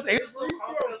 it's,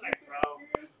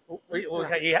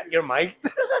 Mauricio. you're mic'd.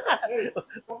 Hey,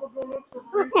 someone go look for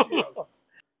Mauricio.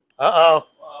 Uh-oh.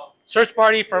 Wow. Search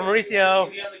party for Mauricio.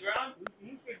 Is he on the ground?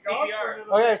 He's been gone for a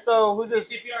little Okay, so who's this?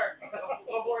 CPR.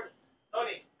 Go aboard.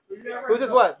 Tony. bit. We never Who's this?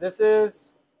 know. What? This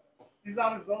is. He's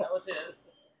on his own. That was his.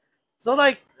 So,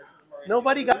 like, This is Mauricio.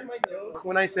 nobody got my joke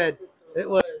when I said it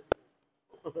was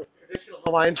traditional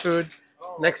Hawaiian food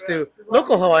next to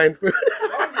local Hawaiian food. Oh, you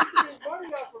can get money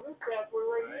off of this bad boy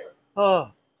right here.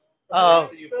 Oh, uh-oh.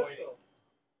 Hawaiian special.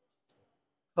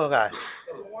 Oh, gosh. The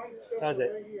Hawaiian special How's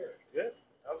it? right here. Good.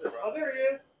 How's it, Oh, Rob? there he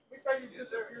is. We thought you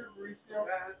disappeared, Mauricio.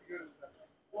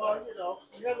 Well, you know,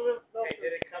 you had a little stuff. Hey,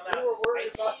 did it come We out were worried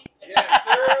spicy? about. Yes,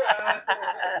 sir.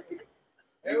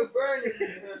 It was burning.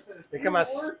 They come out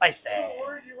We were spicy.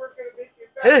 worried you weren't going to make it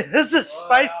back. This is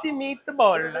spicy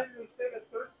meatball.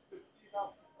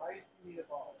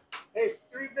 Hey,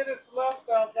 3 minutes left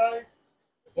now, guys.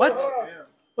 What? Hold on.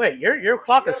 Wait, your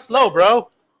clock is slow, bro.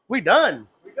 We done.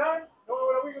 We done?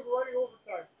 No, we can running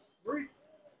overtime. Brief.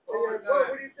 What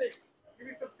do you think? Give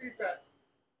me some feedback.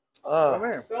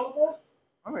 Sellable?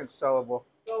 I mean, sellable.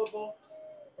 Sellable.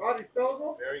 Roddy,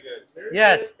 sellable? Very good. Very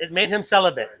Yes, it made him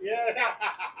celibate. good. Yeah.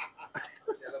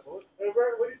 Hey,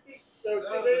 Bert, what do you think? So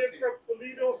today from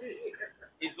Toledo here.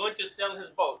 He's going to sell his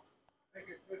boat. I think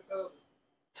it's good sellable.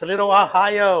 Toledo,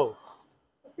 Ohio.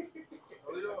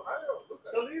 Toledo, Ohio. Look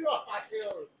at it. Toledo,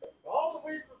 Ohio. All the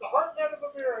way from the heartland of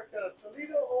America,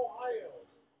 Toledo, Ohio.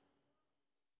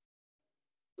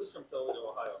 Who's from Toledo,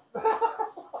 Ohio?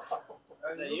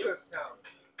 And that you? Lucastown.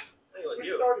 Hey, it was We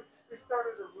you.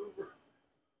 started a rumor.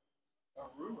 A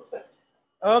rumor.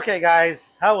 Okay,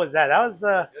 guys, how was that?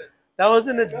 That was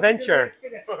an adventure.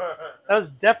 That was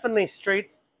definitely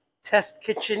straight test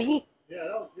kitchen-y. Yeah,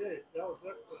 that was good. That was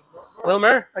excellent.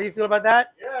 Wilmer, how you feel about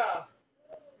that? Yeah.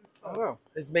 Oh,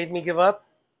 It's made me give up.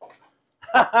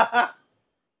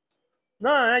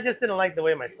 No, I just didn't like the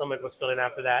way my stomach was feeling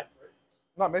after that.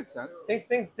 that makes sense.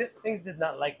 Things did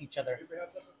not like each other.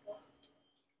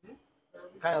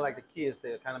 kind of like the key is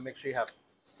to kind of make sure you have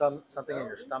something in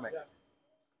your stomach.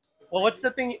 Well, what's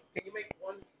the thing? Can you make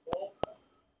one bowl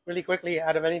really quickly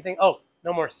out of anything? Oh,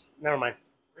 no more. Never mind.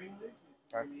 Right.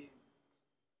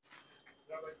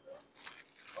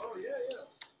 Oh, yeah.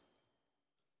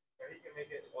 He can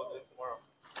make it tomorrow.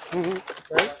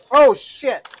 Mm-hmm. Right? Oh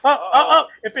shit! Oh!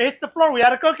 If it hits the floor, we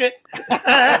gotta cook it. All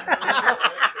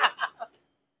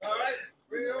right.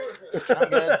 Bring it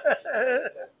over.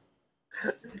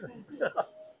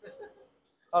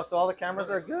 Oh, so all the cameras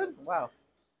are good? Wow,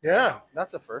 Yeah.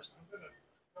 that's a first. I'm going to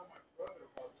tell my brother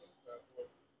about this.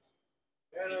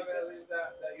 Yeah, no, man, leave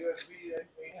that USB.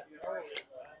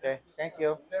 Okay, thank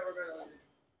you. Never going to leave.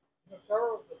 The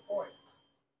thorough is the point.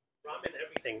 Ramen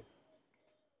everything.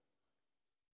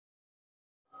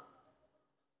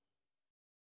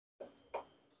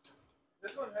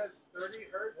 This one has 30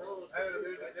 hertz. I don't know,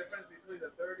 there's a difference between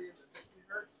the 30 and the 60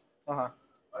 hertz. Uh huh.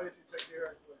 Obviously, 60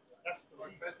 hertz was more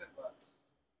expensive, but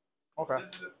Okay.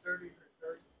 this is a 30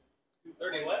 hertz.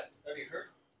 30 what? 30 hertz?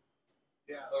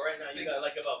 Yeah. So right now you got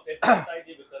like about 50 inside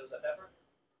you because of the pepper?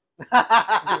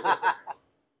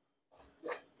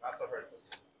 Lots of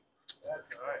hertz.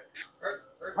 That's all right.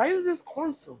 Why is this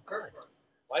corn so good?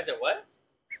 Why is it what?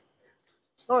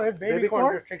 Oh, it's baby corn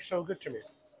corn? just tastes so good to me.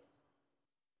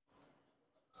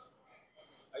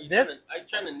 Are you This?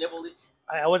 trying to nibble it?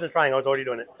 I wasn't trying. I was already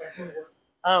doing it.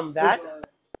 That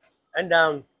and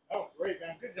Oh, great,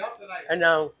 man. Good job tonight. and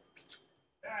Yeah,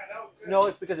 that was good. No,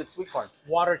 it's because it's sweet corn.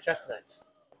 water chestnuts.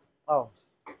 Oh,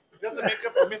 It doesn't make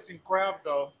up for missing crab,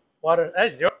 though. Water.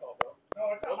 That's your fault, bro.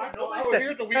 No, it's not my fault. I was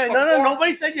here the week Hey, before. no.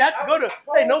 Nobody said you had to go to.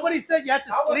 Hey, nobody said you had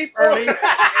to sleep early.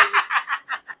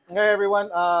 hey everyone.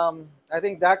 I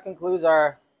think that concludes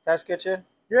our test kitchen.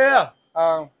 Yeah.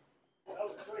 Um, That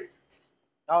was great.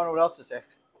 I don't know what else to say.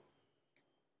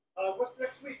 What's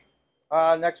next week?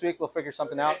 Next week we'll figure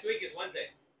something out. Next week is Wednesday.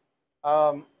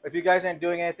 If you guys ain't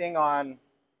doing anything on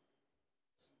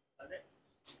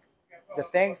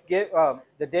the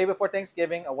the day before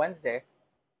Thanksgiving, a Wednesday, if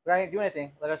you ain't doing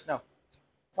anything, let us know.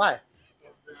 Why?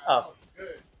 Oh.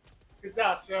 Good. Good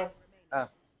job, Chef.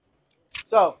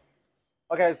 So,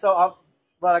 okay, so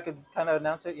but I could kind of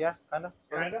announce it, yeah, kind of.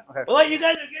 Kinda. Okay. Well, you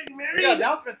guys are getting We got married.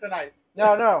 announcement tonight.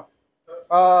 No.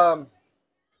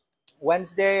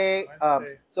 Wednesday.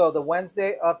 Wednesday. So the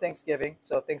Wednesday of Thanksgiving.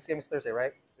 So Thanksgiving's Thursday,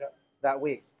 right? Yep. That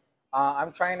week.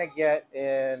 I'm trying to get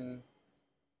in.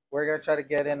 We're gonna try to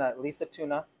get in at least a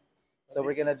tuna. So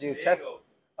we're gonna do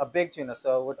a big tuna.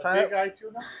 So we're trying Big eye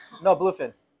tuna? no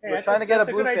bluefin. Hey, We're that's trying to get a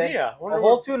that's good bluefin, idea. a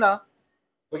whole tuna.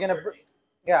 We're gonna,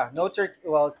 no turkey.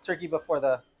 Well, turkey before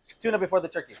the tuna before the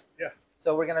turkey. Yeah.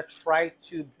 So we're gonna try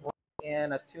to bring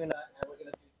in a tuna, and we're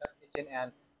gonna do test kitchen,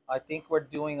 and I think we're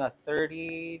doing a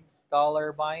 $30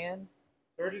 buy-in.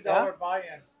 $30 Yeah?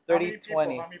 buy-in. 30,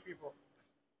 20. How many people?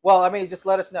 Well, I mean, just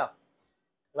let us know.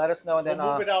 Let us know, and then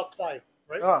We'll move it outside,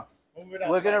 right? Move it outside.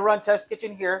 we're gonna run test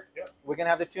kitchen here. Yep. We're gonna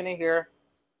have the tuna here.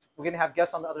 We're gonna have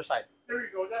guests on the other side. There you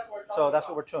go. That's what. So that's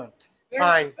what we're doing. There's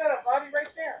Fine. the setup, buddy, right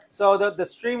there. So the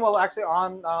stream will actually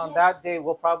on that day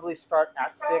will probably start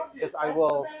at 6 because I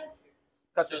will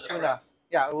cut the tuna.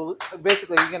 Yeah,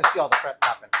 basically you're gonna see all the prep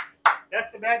happen.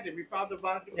 That's the magic. We found the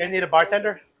magic. You need a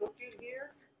bartender? Cooking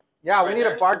here. Yeah, we need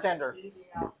a bartender. Eating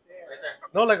out there. Right there.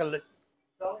 No, like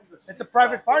Selling the it's a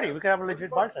private party. We can have a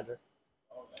legit bartender.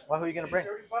 Well, who are you gonna bring?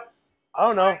 30 bucks. I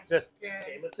don't know. Just Yeah.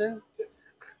 Jameson.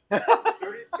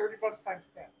 30 bucks times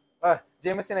 10.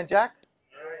 Jameson and Jack,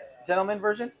 gentleman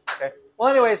version. Okay. Well,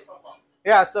 anyways,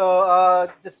 yeah.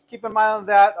 So just keep in mind on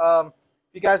that. If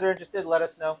you guys are interested, let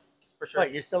us know for sure.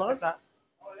 Wait, you still on? If not,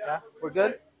 Oh, yeah, we're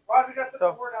good. Well, we got the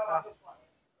So, word out on this one.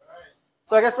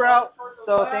 So I guess we're out.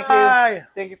 So thank you. Bye.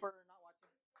 Thank you for.